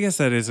 I guess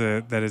that is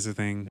a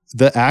thing.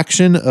 The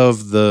action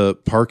of the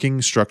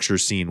parking structure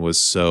scene was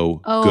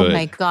so Oh good.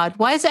 my God.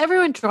 Why is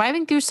everyone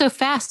driving through so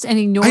fast and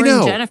ignoring I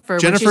know. Jennifer? when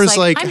she's Jennifer's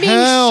like, I'm being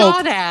help.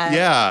 shot at.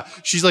 Yeah,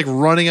 she's like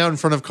running out in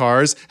front of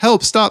cars.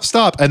 Help! Stop!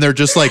 Stop! And they're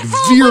just like Help,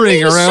 I'm veering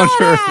being around shot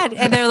her at.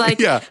 And they're like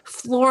Yeah.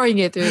 flooring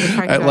it through the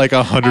parking at garage. like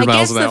 100 I miles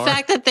guess an the hour.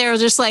 fact that they're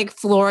just like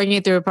flooring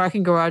it through a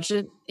parking garage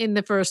in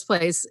the first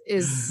place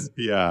is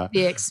Yeah.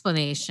 the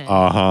explanation.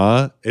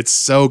 It's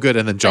so good.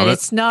 And then but Jonathan.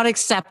 it's not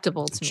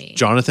acceptable to me.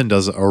 Jonathan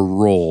does a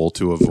roll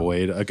to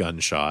avoid a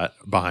gunshot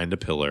behind a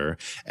pillar,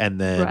 and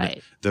then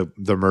Right.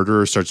 the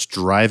murderer starts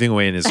driving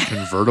away in his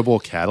convertible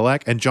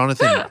Cadillac, and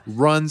Jonathan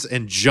runs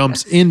and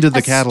jumps into the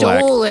a Cadillac.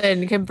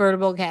 stolen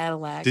convertible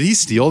Cadillac. Did he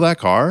steal that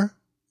car?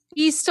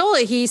 He stole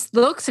it. He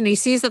looks and he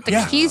sees that the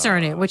Yeah. keys are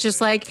in it, which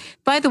is like,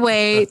 by the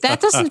way,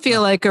 that doesn't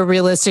feel like a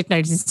realistic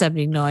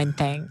 1979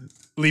 thing.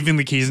 Leaving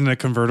the keys in a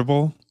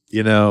convertible.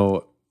 You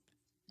know,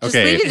 Just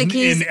okay. leave it- The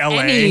keys in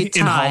LA, in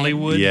anytime.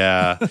 Hollywood.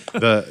 Yeah.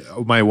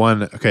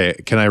 Okay,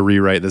 can I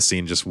rewrite the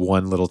scene? Just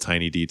one little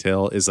tiny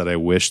detail is that I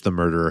wish the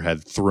murderer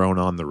had thrown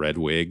on the red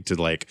wig to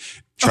like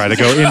try to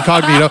go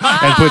incognito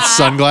and put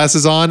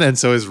sunglasses on, and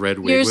so his red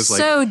wig You're was like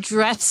so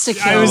dressed to I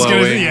kill. was gonna.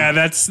 Glowing. Yeah,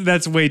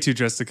 that's way too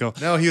dressical.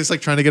 no, he was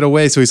like trying to get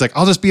away. So he's like,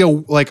 I'll just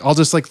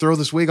throw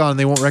this wig on and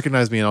they won't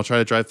recognize me and I'll try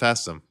to drive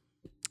past them.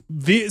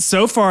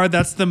 So far,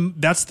 that's the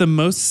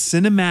most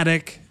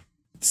cinematic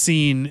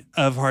scene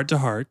of Heart to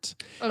Heart.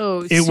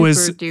 Oh, It super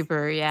was-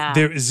 duper, yeah.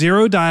 There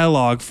zero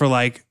dialogue for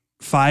like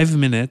 5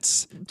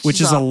 minutes, which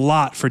is a Stop.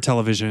 lot for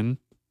television.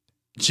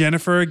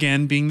 Jennifer,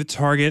 again, being the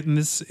target in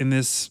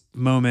this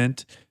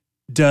moment,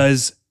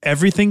 does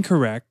everything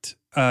correct.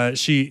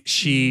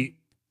 She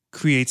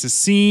creates a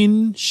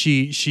scene.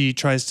 She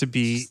tries to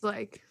be. Just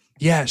like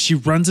Yeah, she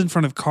runs in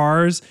front of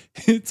cars.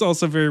 It's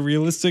also very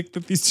realistic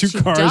that these two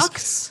she cars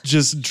ducks,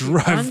 just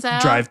runs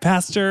out. drive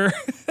past her.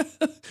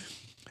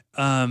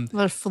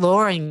 but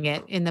flooring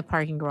it in the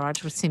parking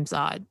garage, which seems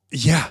odd.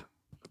 Yeah.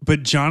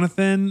 But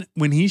Jonathan,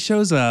 when he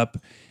shows up,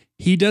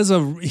 he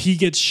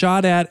gets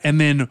shot at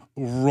and then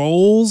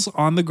rolls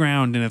on the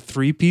ground in a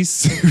 3-piece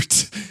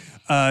suit.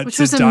 Which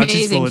to was dodge his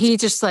amazing. bullets. He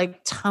just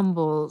like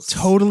tumbles.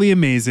 Totally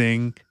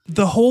amazing.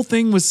 The whole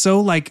thing was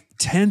so like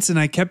tense, and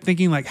I kept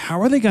thinking like,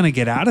 how are they going to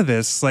get out of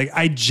this? Like,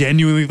 I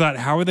genuinely thought,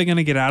 how are they going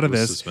to get out It of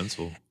was this?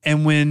 suspenseful.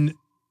 And when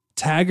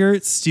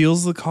Taggart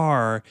steals the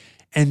car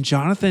and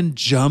Jonathan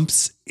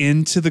jumps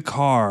into the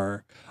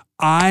car,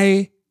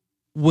 I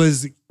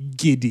was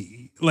giddy.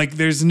 Like,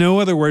 there's no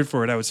other word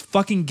for it. I was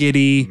fucking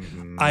giddy.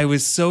 I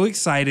was so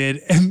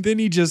excited. And then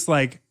he just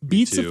like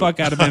beats the too.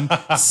 fuck out of him,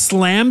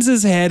 slams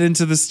his head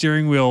into the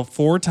steering wheel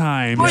 4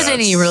 times. More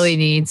than he really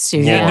needs to.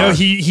 Yeah, More. no,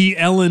 he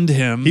Ellened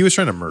him. He was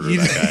trying to murder He,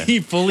 that guy.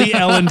 he fully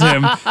Ellened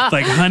him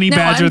like Honey No,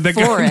 Badger. I'm the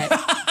for guy.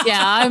 it.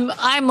 Yeah,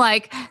 I'm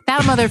like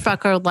that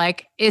motherfucker.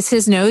 Like, is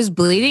his nose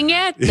bleeding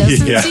yet?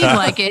 Doesn't Yeah. seem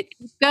like it.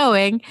 Keep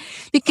going,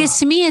 because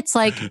to me, it's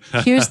like,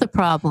 here's the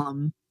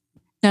problem.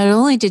 Not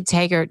only did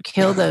Taggart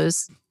kill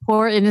those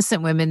poor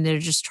innocent women that are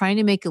just trying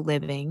to make a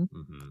living,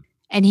 Mhm.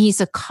 and he's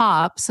a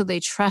cop, so they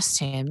trust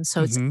him.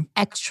 So Mhm.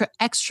 it's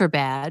extra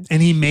bad.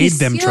 And he made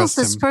them steals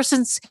trust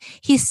him.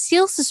 He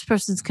steals this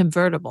person's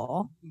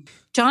convertible.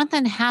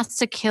 Jonathan has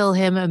to kill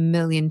him a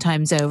million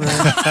times over.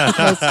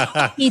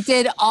 Because he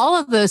did all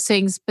of those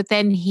things, but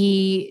then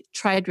he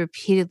tried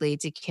repeatedly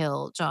to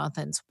kill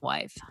Jonathan's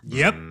wife.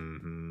 Yep.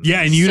 Mhm.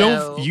 Yeah, and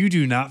So- you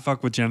do not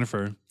fuck with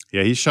Jennifer.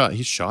 Yeah, he shot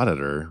at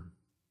her.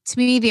 To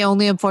me, the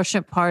only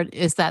unfortunate part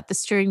is that the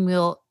steering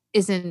wheel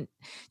isn't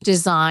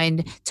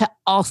designed to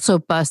also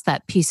bust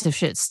that piece of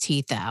shit's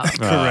teeth out.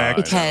 Correct. I know.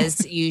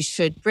 Because you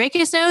should break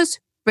his nose,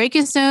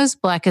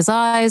 black his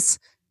eyes,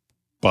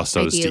 Bust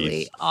out his ideally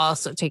teeth.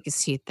 also take his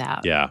teeth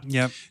out. Yeah.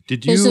 Yep.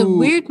 Did you There's a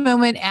weird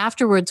moment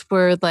afterwards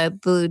where the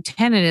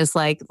lieutenant is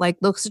like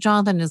looks at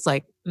Jonathan and is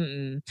like,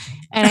 mm-mm.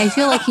 And I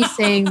feel like he's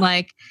saying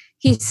like,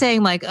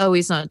 oh,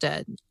 he's not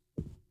dead.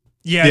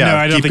 Yeah, Yeah, no,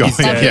 I don't keep think he's going. Is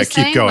that dead. what Yeah, he's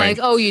keep saying? going. Like,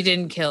 oh, you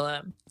didn't kill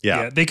him.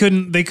 Yeah. They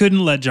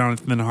couldn't let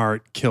Jonathan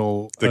Hart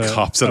kill The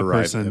cops that a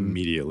arrived person.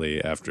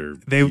 immediately after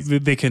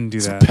They couldn't do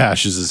that.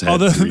 bashes his head.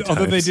 Although 3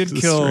 although they times did to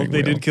the kill steering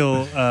they wheel. did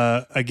kill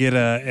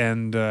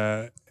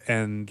Agita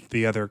and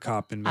the other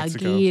cop in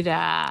Mexico.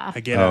 Agita.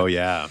 Agita. Oh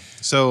yeah.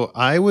 So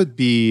I would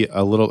be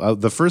a little.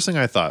 The first thing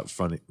I thought,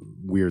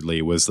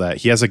 weirdly, was that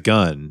he has a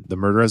gun. The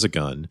murderer has a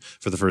gun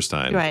for the first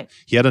time. Right.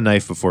 He had a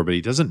knife before, but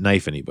he doesn't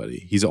knife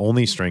anybody. He's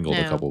only strangled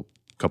a No.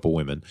 couple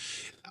women.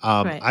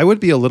 Right. I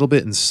would be a little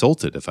bit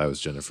insulted if I was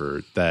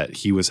Jennifer that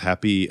he was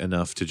happy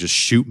enough to just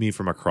shoot me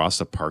from across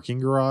a parking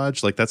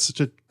garage. Like, that's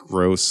such a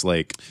gross,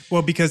 like,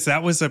 Well, because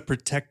that was a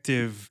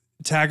protective.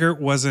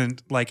 Taggart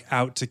wasn't like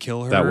out to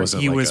kill her. That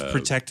wasn't he like was a-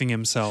 protecting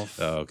himself.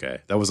 oh, okay.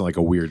 That wasn't like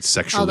a weird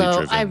sexually Although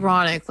driven.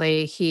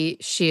 ironically,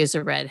 she is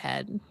a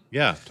redhead.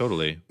 Yeah,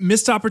 totally.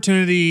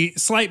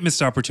 Slight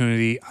missed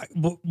opportunity.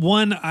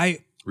 One,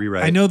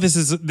 Rewrite. I know this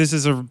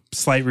is a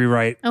slight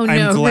rewrite. Oh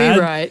no,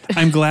 rewrite.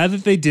 I'm glad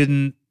that they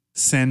didn't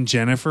send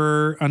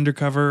Jennifer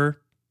undercover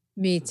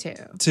Me too.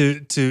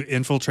 to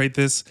infiltrate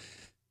this,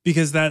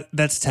 because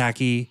that's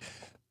tacky.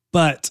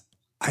 But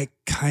I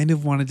kind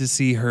of wanted to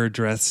see her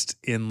dressed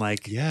in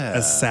like Yeah.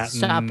 a satin,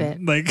 Stop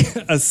it. like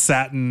a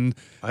satin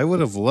I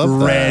would have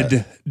loved red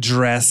that.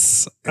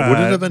 dress. Would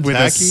it have been with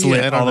tacky? a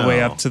slit I don't all the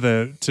way know. up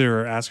to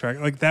her ass crack?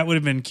 Like, that would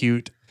have been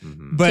cute.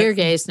 Mhm. But Dear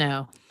gays,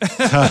 no.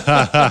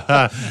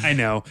 I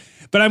know,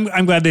 but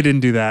I'm glad they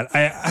didn't do that.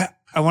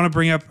 I want to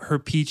bring up her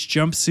peach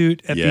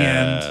jumpsuit at the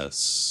end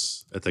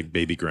Yes. At the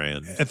baby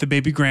grand. at the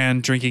baby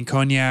grand, drinking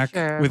cognac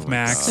Sure. with Oh my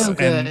Max. So God.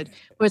 good.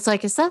 Where it's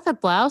like, is that the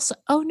blouse?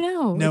 Oh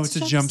no. No, it's a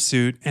just-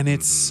 jumpsuit, and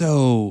it's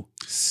Mm-hmm.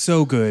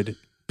 so good.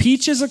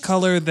 Peach is a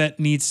color that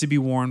needs to be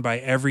worn by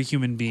every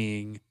human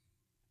being.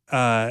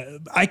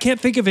 I can't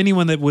think of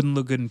anyone that wouldn't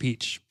look good in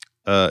peach.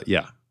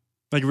 Yeah.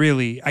 Like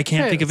really, I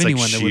can't True. think of It's like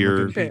anyone that would sheer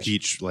look good.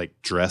 beach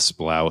like dress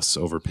blouse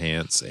over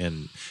pants,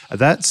 and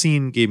that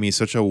scene gave me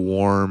such a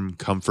warm,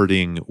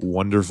 comforting,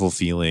 wonderful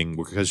feeling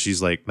because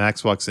she's like,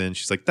 Max walks in,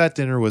 she's like, that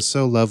dinner was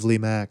so lovely,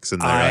 Max,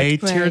 and they're I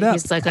like, teared up.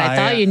 He's like, I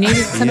thought you needed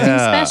something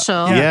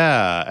special.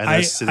 Yeah, and I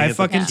they're sitting at the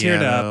fucking teared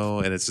piano,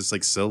 and it's just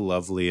like so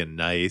lovely and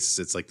nice.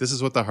 It's like this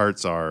is what the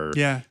hearts are.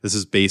 Yeah. This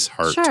is base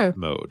heart Sure.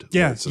 mode.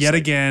 Yeah, where it's just yet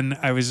like, again,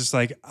 I was just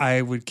like,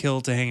 I would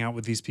kill to hang out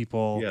with these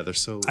people. Yeah, they're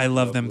so. I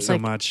love them lovely. so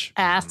Like- much.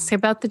 Ask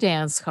about the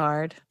dance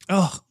card.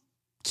 Oh,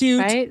 cute.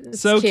 Right?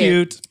 It's So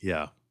cute.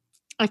 Yeah.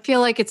 I feel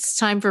like it's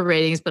time for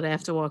ratings, but I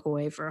have to walk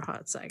away for a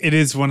hot second. It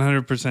is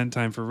 100%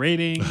 time for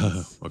ratings.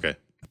 Okay.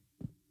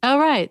 All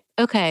right.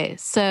 Okay.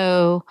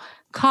 So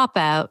Cop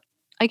Out.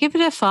 I give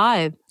it a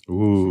 5.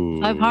 Ooh.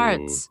 5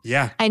 hearts.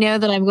 Yeah. I know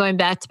that I'm going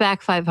back to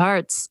back 5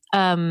 hearts.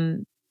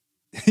 Am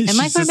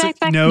I going back?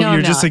 No, No, I'm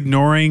you're just not.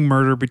 ignoring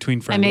Murder Between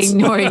I'm Friends.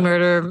 ignoring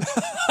murder.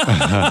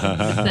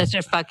 Such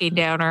a fucking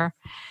downer.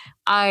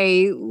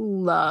 I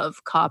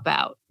love Cop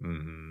Out.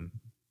 Mhm.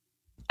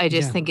 I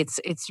just Yeah. think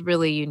it's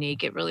really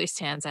unique. It really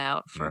stands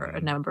out for a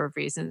Mhm. number of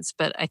reasons.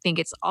 But I think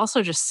it's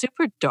also just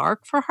super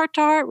dark for Heart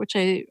to Heart, which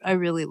I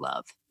really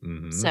love.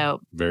 Mhm.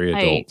 So Very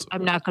adult.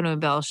 I'm not going to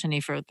embellish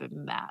any further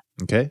than that.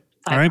 Okay.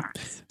 5 All right.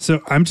 hearts.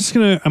 So I'm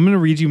gonna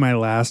read you my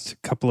last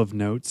couple of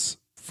notes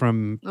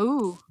from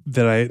Ooh.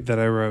 that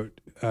I wrote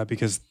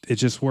because it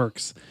just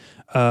works.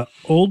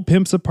 Old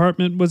Pimp's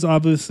apartment was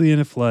obviously in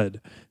a flood.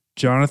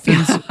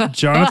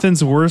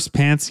 Jonathan's worst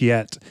pants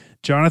yet.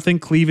 Jonathan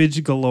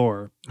cleavage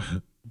galore.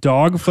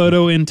 Dog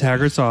photo in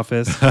Taggart's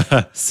office.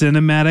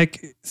 Cinematic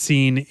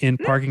scene in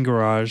parking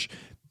garage.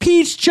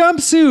 Peach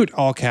jumpsuit,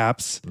 all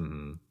caps.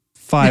 Mhm.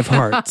 5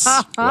 hearts.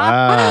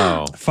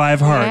 Wow. 5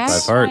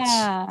 hearts. 5 hearts.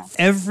 Yeah.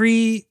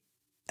 Every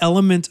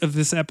element of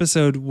this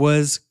episode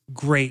was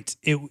great.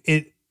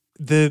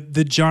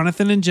 The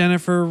Jonathan and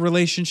Jennifer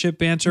relationship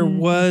banter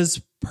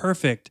was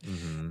perfect.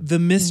 Mhm. The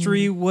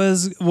mystery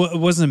wasn't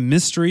a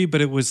mystery,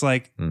 but it was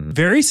like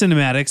very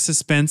cinematic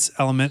suspense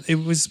element. It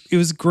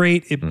was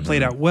great. It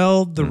played out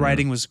well. The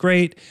writing was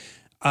great.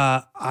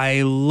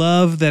 I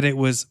love that it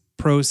was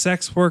pro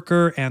sex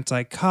worker,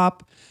 anti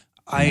cop.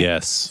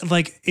 Yes.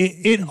 Like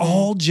it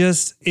all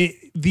just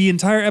the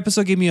entire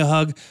episode gave me a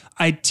hug.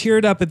 I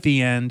teared up at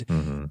the end.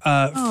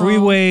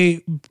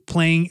 Freeway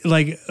playing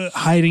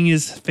hiding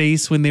his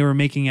face when they were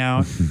making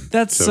out.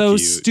 That's So so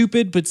cute.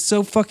 stupid, but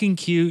so fucking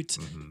cute.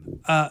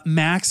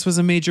 Max was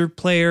a major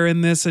player in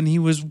this, and he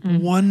was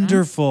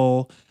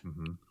wonderful.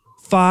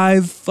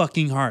 5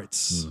 fucking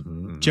hearts.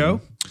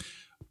 Joe?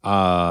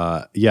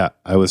 Yeah,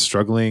 I was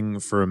struggling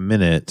for a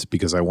minute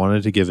because I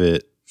wanted to give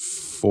it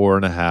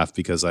 4.5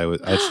 because I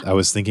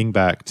was thinking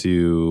back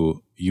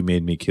to You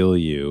Made Me Kill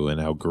You and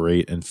how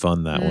great and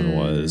fun that one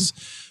was.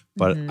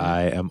 But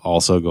I am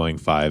also going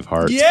 5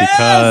 hearts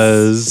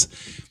Yes! because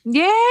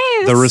Yay!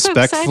 the that's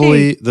so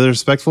exciting.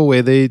 respectful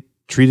way they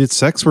treated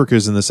sex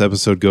workers in this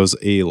episode goes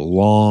a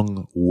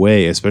long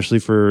way, especially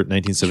for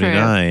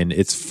 1979.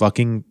 It's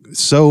fucking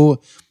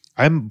so.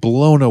 I'm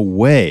blown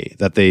away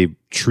that they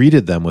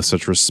treated them with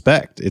such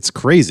respect. It's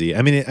crazy.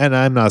 I mean, and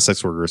I'm not a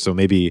sex worker, so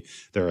maybe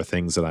there are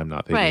things that I'm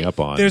not picking Right. up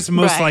on. There's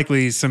most Right.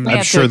 likely some. We I'm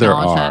have to sure there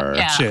acknowledge that. are.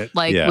 Yeah. Shit.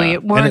 Like Yeah.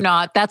 we're And it-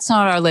 not. That's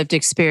not our lived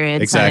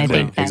experience. and I Exactly,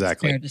 think that's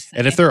exactly. fair to say.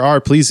 And if there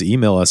are, please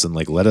email us and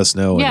let us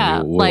know. Yeah,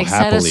 and we'll set us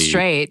happily,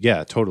 straight.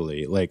 Yeah,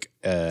 totally.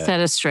 set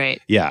us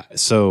straight. Yeah.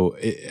 So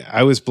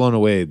I was blown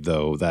away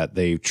though that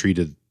they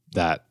treated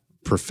that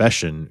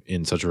profession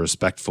in such a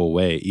respectful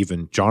way.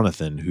 Even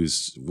Jonathan,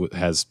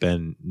 has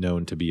been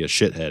known to be a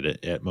shithead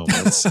at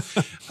moments,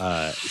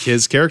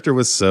 his character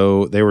was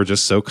they were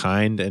just so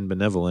kind and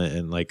benevolent.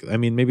 And I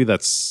mean, maybe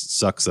that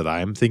sucks that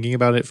I'm thinking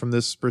about it from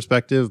this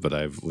perspective, but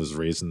I was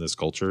raised in this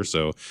culture,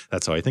 so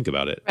that's how I think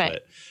about it. Right.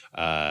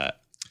 But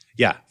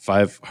yeah,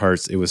 5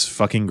 hearts. It was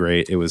fucking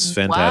great. It was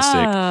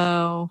fantastic.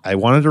 Wow. I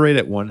wanted to rate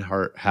it 1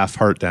 heart, half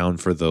heart down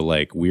for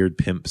the weird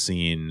pimp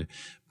scene,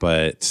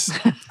 but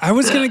I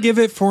was gonna give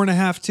it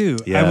 4.5 too.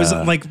 I was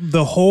Yeah.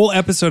 the whole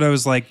episode. I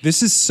was like,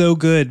 this is so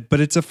good, but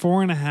it's a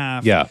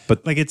 4.5. yeah,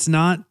 but It's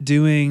not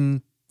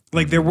doing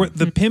there were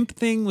the pimp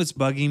thing was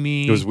bugging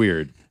me. it was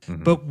weird.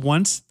 But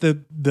once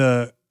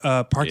the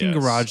parking Yes.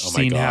 garage Oh my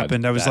scene God,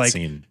 happened, I was that like,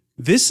 scene.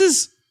 this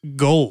is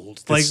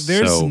gold. It's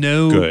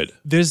so good.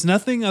 There's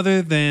nothing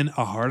other than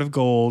a heart of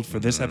gold for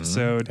this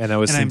episode. And I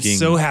was I'm thinking-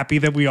 so happy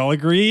that we all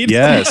agreed.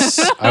 Yes,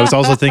 I was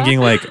also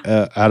thinking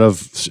out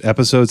of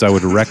episodes I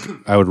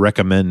would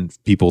recommend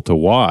people to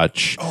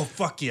watch. Oh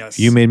fuck yes.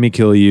 You Made Me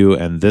Kill You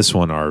and this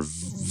one are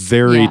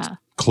very Yeah,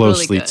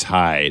 closely really good.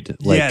 tied.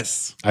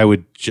 Yes. I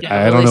would. Yeah,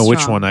 I don't really know which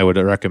strong. one I would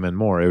recommend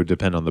more. It would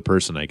depend on the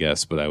person, I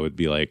guess. But I would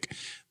be like,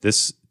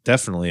 this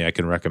definitely. I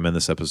can recommend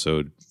this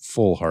episode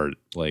full heart,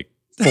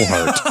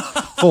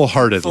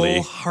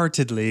 full-heartedly.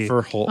 Full-heartedly. Full-heartedly.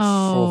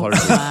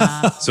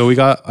 Wow. So we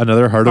got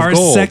another heart of Our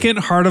gold. second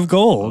heart of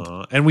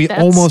gold. And we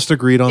That's almost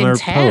agreed on our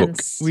poke.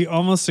 Intense. We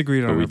almost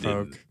agreed on we our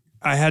poke. didn't.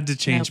 I had to Yeah,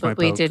 change my but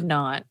we poke. did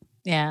not.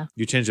 Yeah.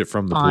 You changed it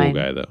from the Fine.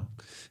 pool guy, though.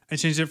 I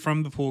changed it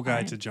from the pool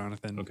guy to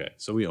Jonathan. Okay,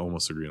 so we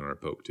almost agreed on our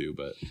Pope too,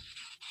 but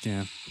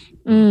Yeah.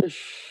 Mm.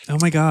 Oh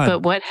my God.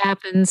 But what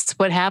happens?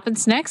 What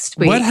happens next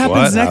week? What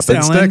happens next,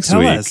 Ellen?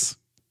 Tell us.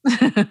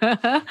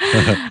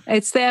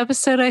 It's the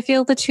episode I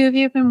feel the two of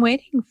you have been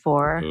waiting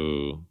for.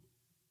 ooh.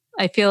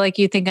 I feel like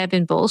you think I've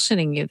been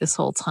bullshitting you this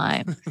whole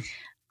time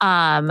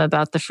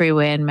about the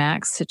Freeway and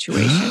Max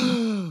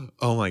situation.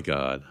 Oh my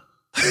God.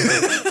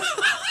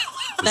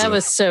 That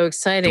was so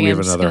exciting. Do we have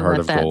I'm just another gonna heart let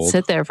of that gold?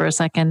 sit there for a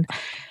second.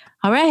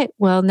 All right.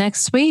 Well,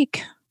 next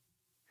week,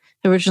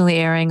 originally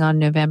airing on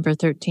November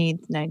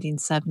 13th,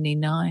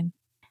 1979,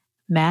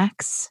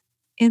 Max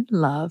in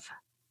Love,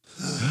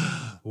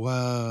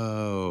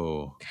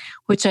 Whoa.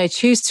 which I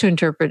choose to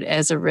interpret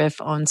as a riff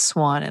on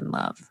Swan in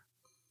Love.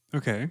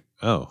 Okay.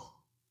 Oh.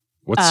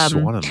 What's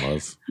Swan in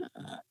Love?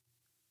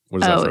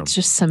 What is that from? It's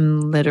just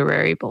some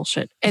literary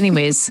bullshit.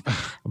 Anyways,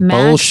 Max in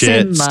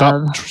Bullshit.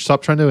 Love.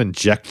 Stop trying to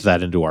inject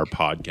that into our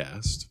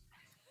podcast.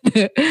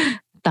 The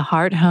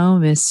heart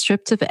home is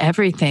stripped of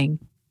everything.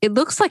 It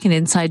looks like an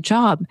inside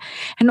job,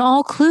 and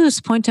all clues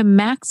point to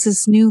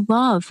Max's new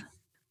love.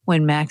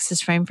 When Max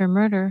is framed for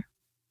murder,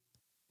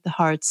 the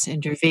hearts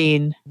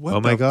intervene. What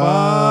Oh my the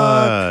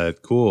God.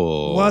 fuck?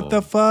 Cool. What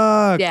the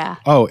fuck? Yeah.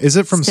 Oh, is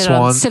it from sit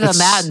Swan? on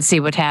that and see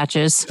what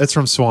hatches. It's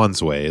from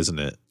Swan's Way, isn't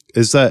it?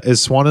 Is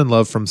Swan in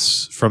Love from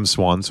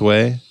Swan's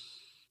Way?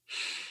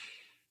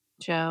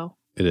 Joe,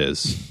 It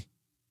is.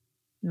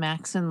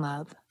 Max in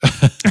Love.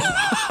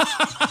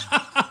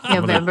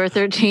 November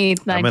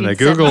 13th, I'm gonna 1970.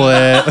 Google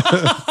it.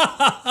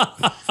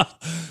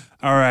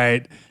 All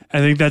right. I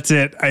think that's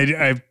it.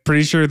 I'm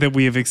pretty sure that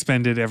we have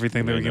expended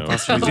everything that I we can know.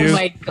 possibly Oh do.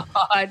 my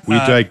God. We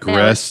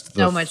digressed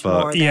so the much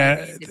fuck. more.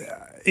 Yeah.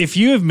 If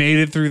you have made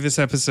it through this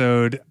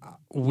episode,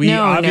 we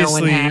No one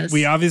obviously has.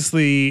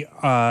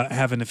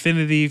 have an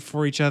affinity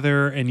for each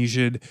other, and you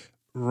should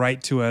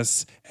write to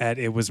us at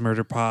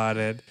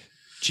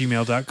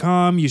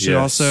itwasmurderpod@gmail.com. You should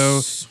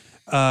also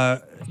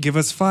give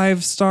us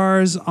 5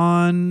 stars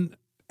on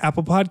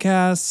Apple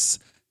Podcasts.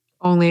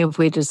 Only if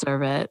we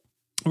deserve it.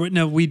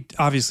 No, we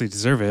obviously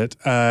deserve it.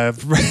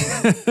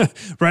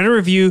 Write a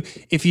review.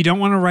 If you don't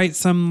want to write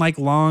some like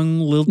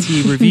long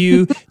lilty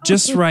review,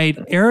 just write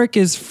Eric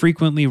is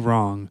frequently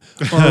wrong,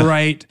 or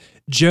write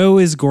Joe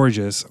is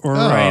gorgeous, or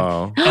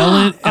write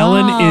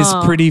Ellen is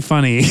pretty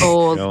funny.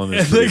 Old. Ellen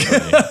is pretty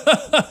funny.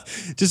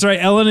 Just write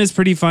Ellen is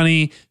pretty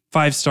funny,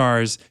 5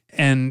 stars,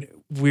 and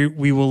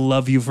we will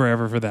love you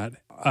forever for that.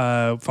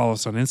 Follow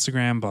us on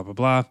Instagram, blah blah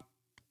blah,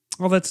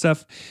 all that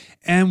stuff.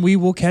 And we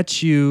will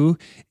catch you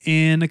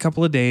in a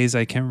couple of days.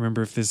 I can't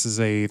remember if this is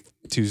a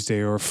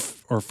Tuesday or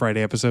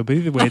Friday episode, but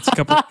either way, it's a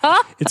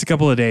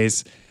couple of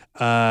days.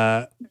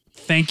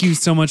 Thank you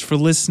so much for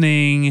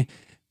listening.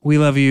 We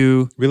love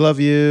you. We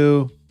love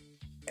you.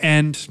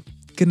 And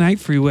good night,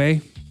 Freeway.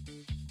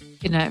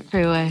 Good night,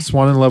 Freeway.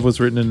 Swan in Love was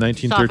written in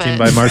 1913 Stop it.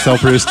 by Marcel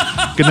Proust.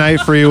 Good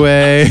night,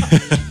 Freeway.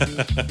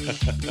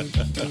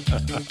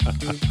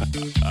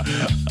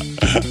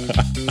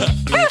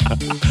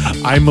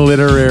 I'm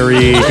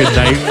literary. Good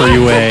night,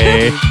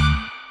 Freeway.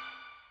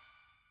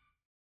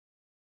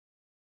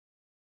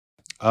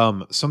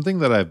 Something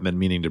that I've been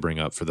meaning to bring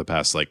up for the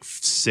past like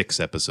 6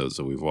 episodes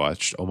that we've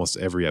watched, almost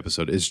every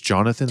episode, is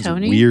Jonathan's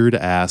Tony? weird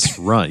ass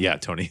run. Yeah,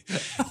 Tony.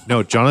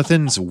 No,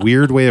 Jonathan's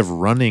weird way of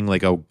running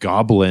like a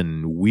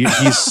goblin.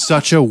 He's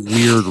such a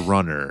weird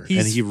runner,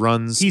 and he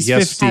runs. He's he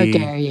has, 50.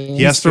 How dare you?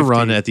 He has to 50.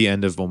 run at the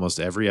end of almost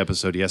every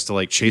episode. He has to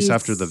like chase He's-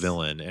 after the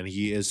villain, and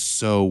he is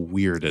so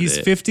weird at He's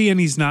it. 50 and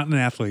he's not an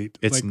athlete.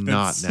 It's Like,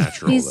 not that's-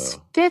 natural He's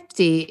though.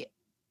 50.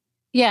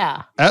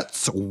 Yeah.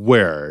 That's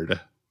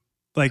weird.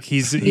 Like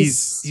he's an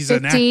 50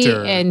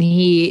 actor. and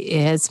he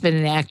has been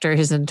an actor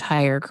his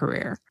entire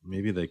career.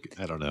 Maybe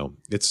I don't know.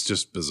 It's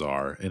just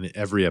bizarre. And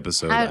every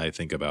episode I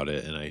think about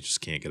it and I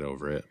just can't get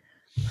over it.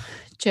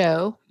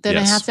 Joe, then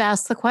Yes. I have to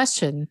ask the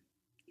question.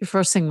 You're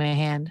forcing my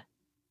hand.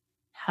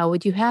 How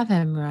would you have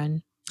him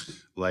run?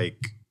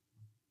 Like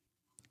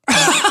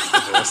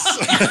this.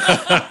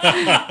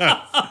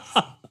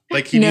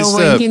 Like he No needs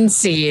one to can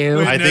see you.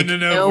 Wait, I think-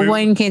 No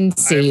one can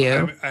see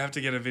you. I have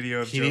to get a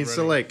video of he Joe needs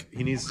to running. like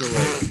he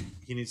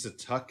needs to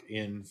tuck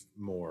in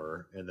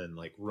more and then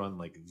like run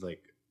like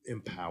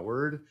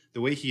empowered. The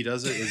way he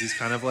does it is he's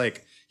kind of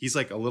like he's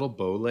like a little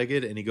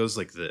bow-legged and he goes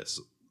like this.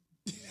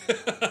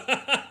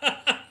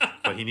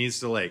 But he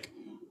needs to like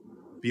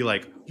be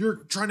like, you're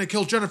trying to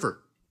kill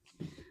Jennifer.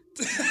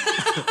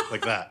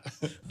 Like that.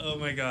 Oh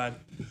my God.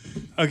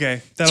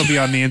 Okay, that'll be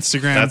on the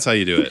Instagram. That's how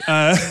you do it.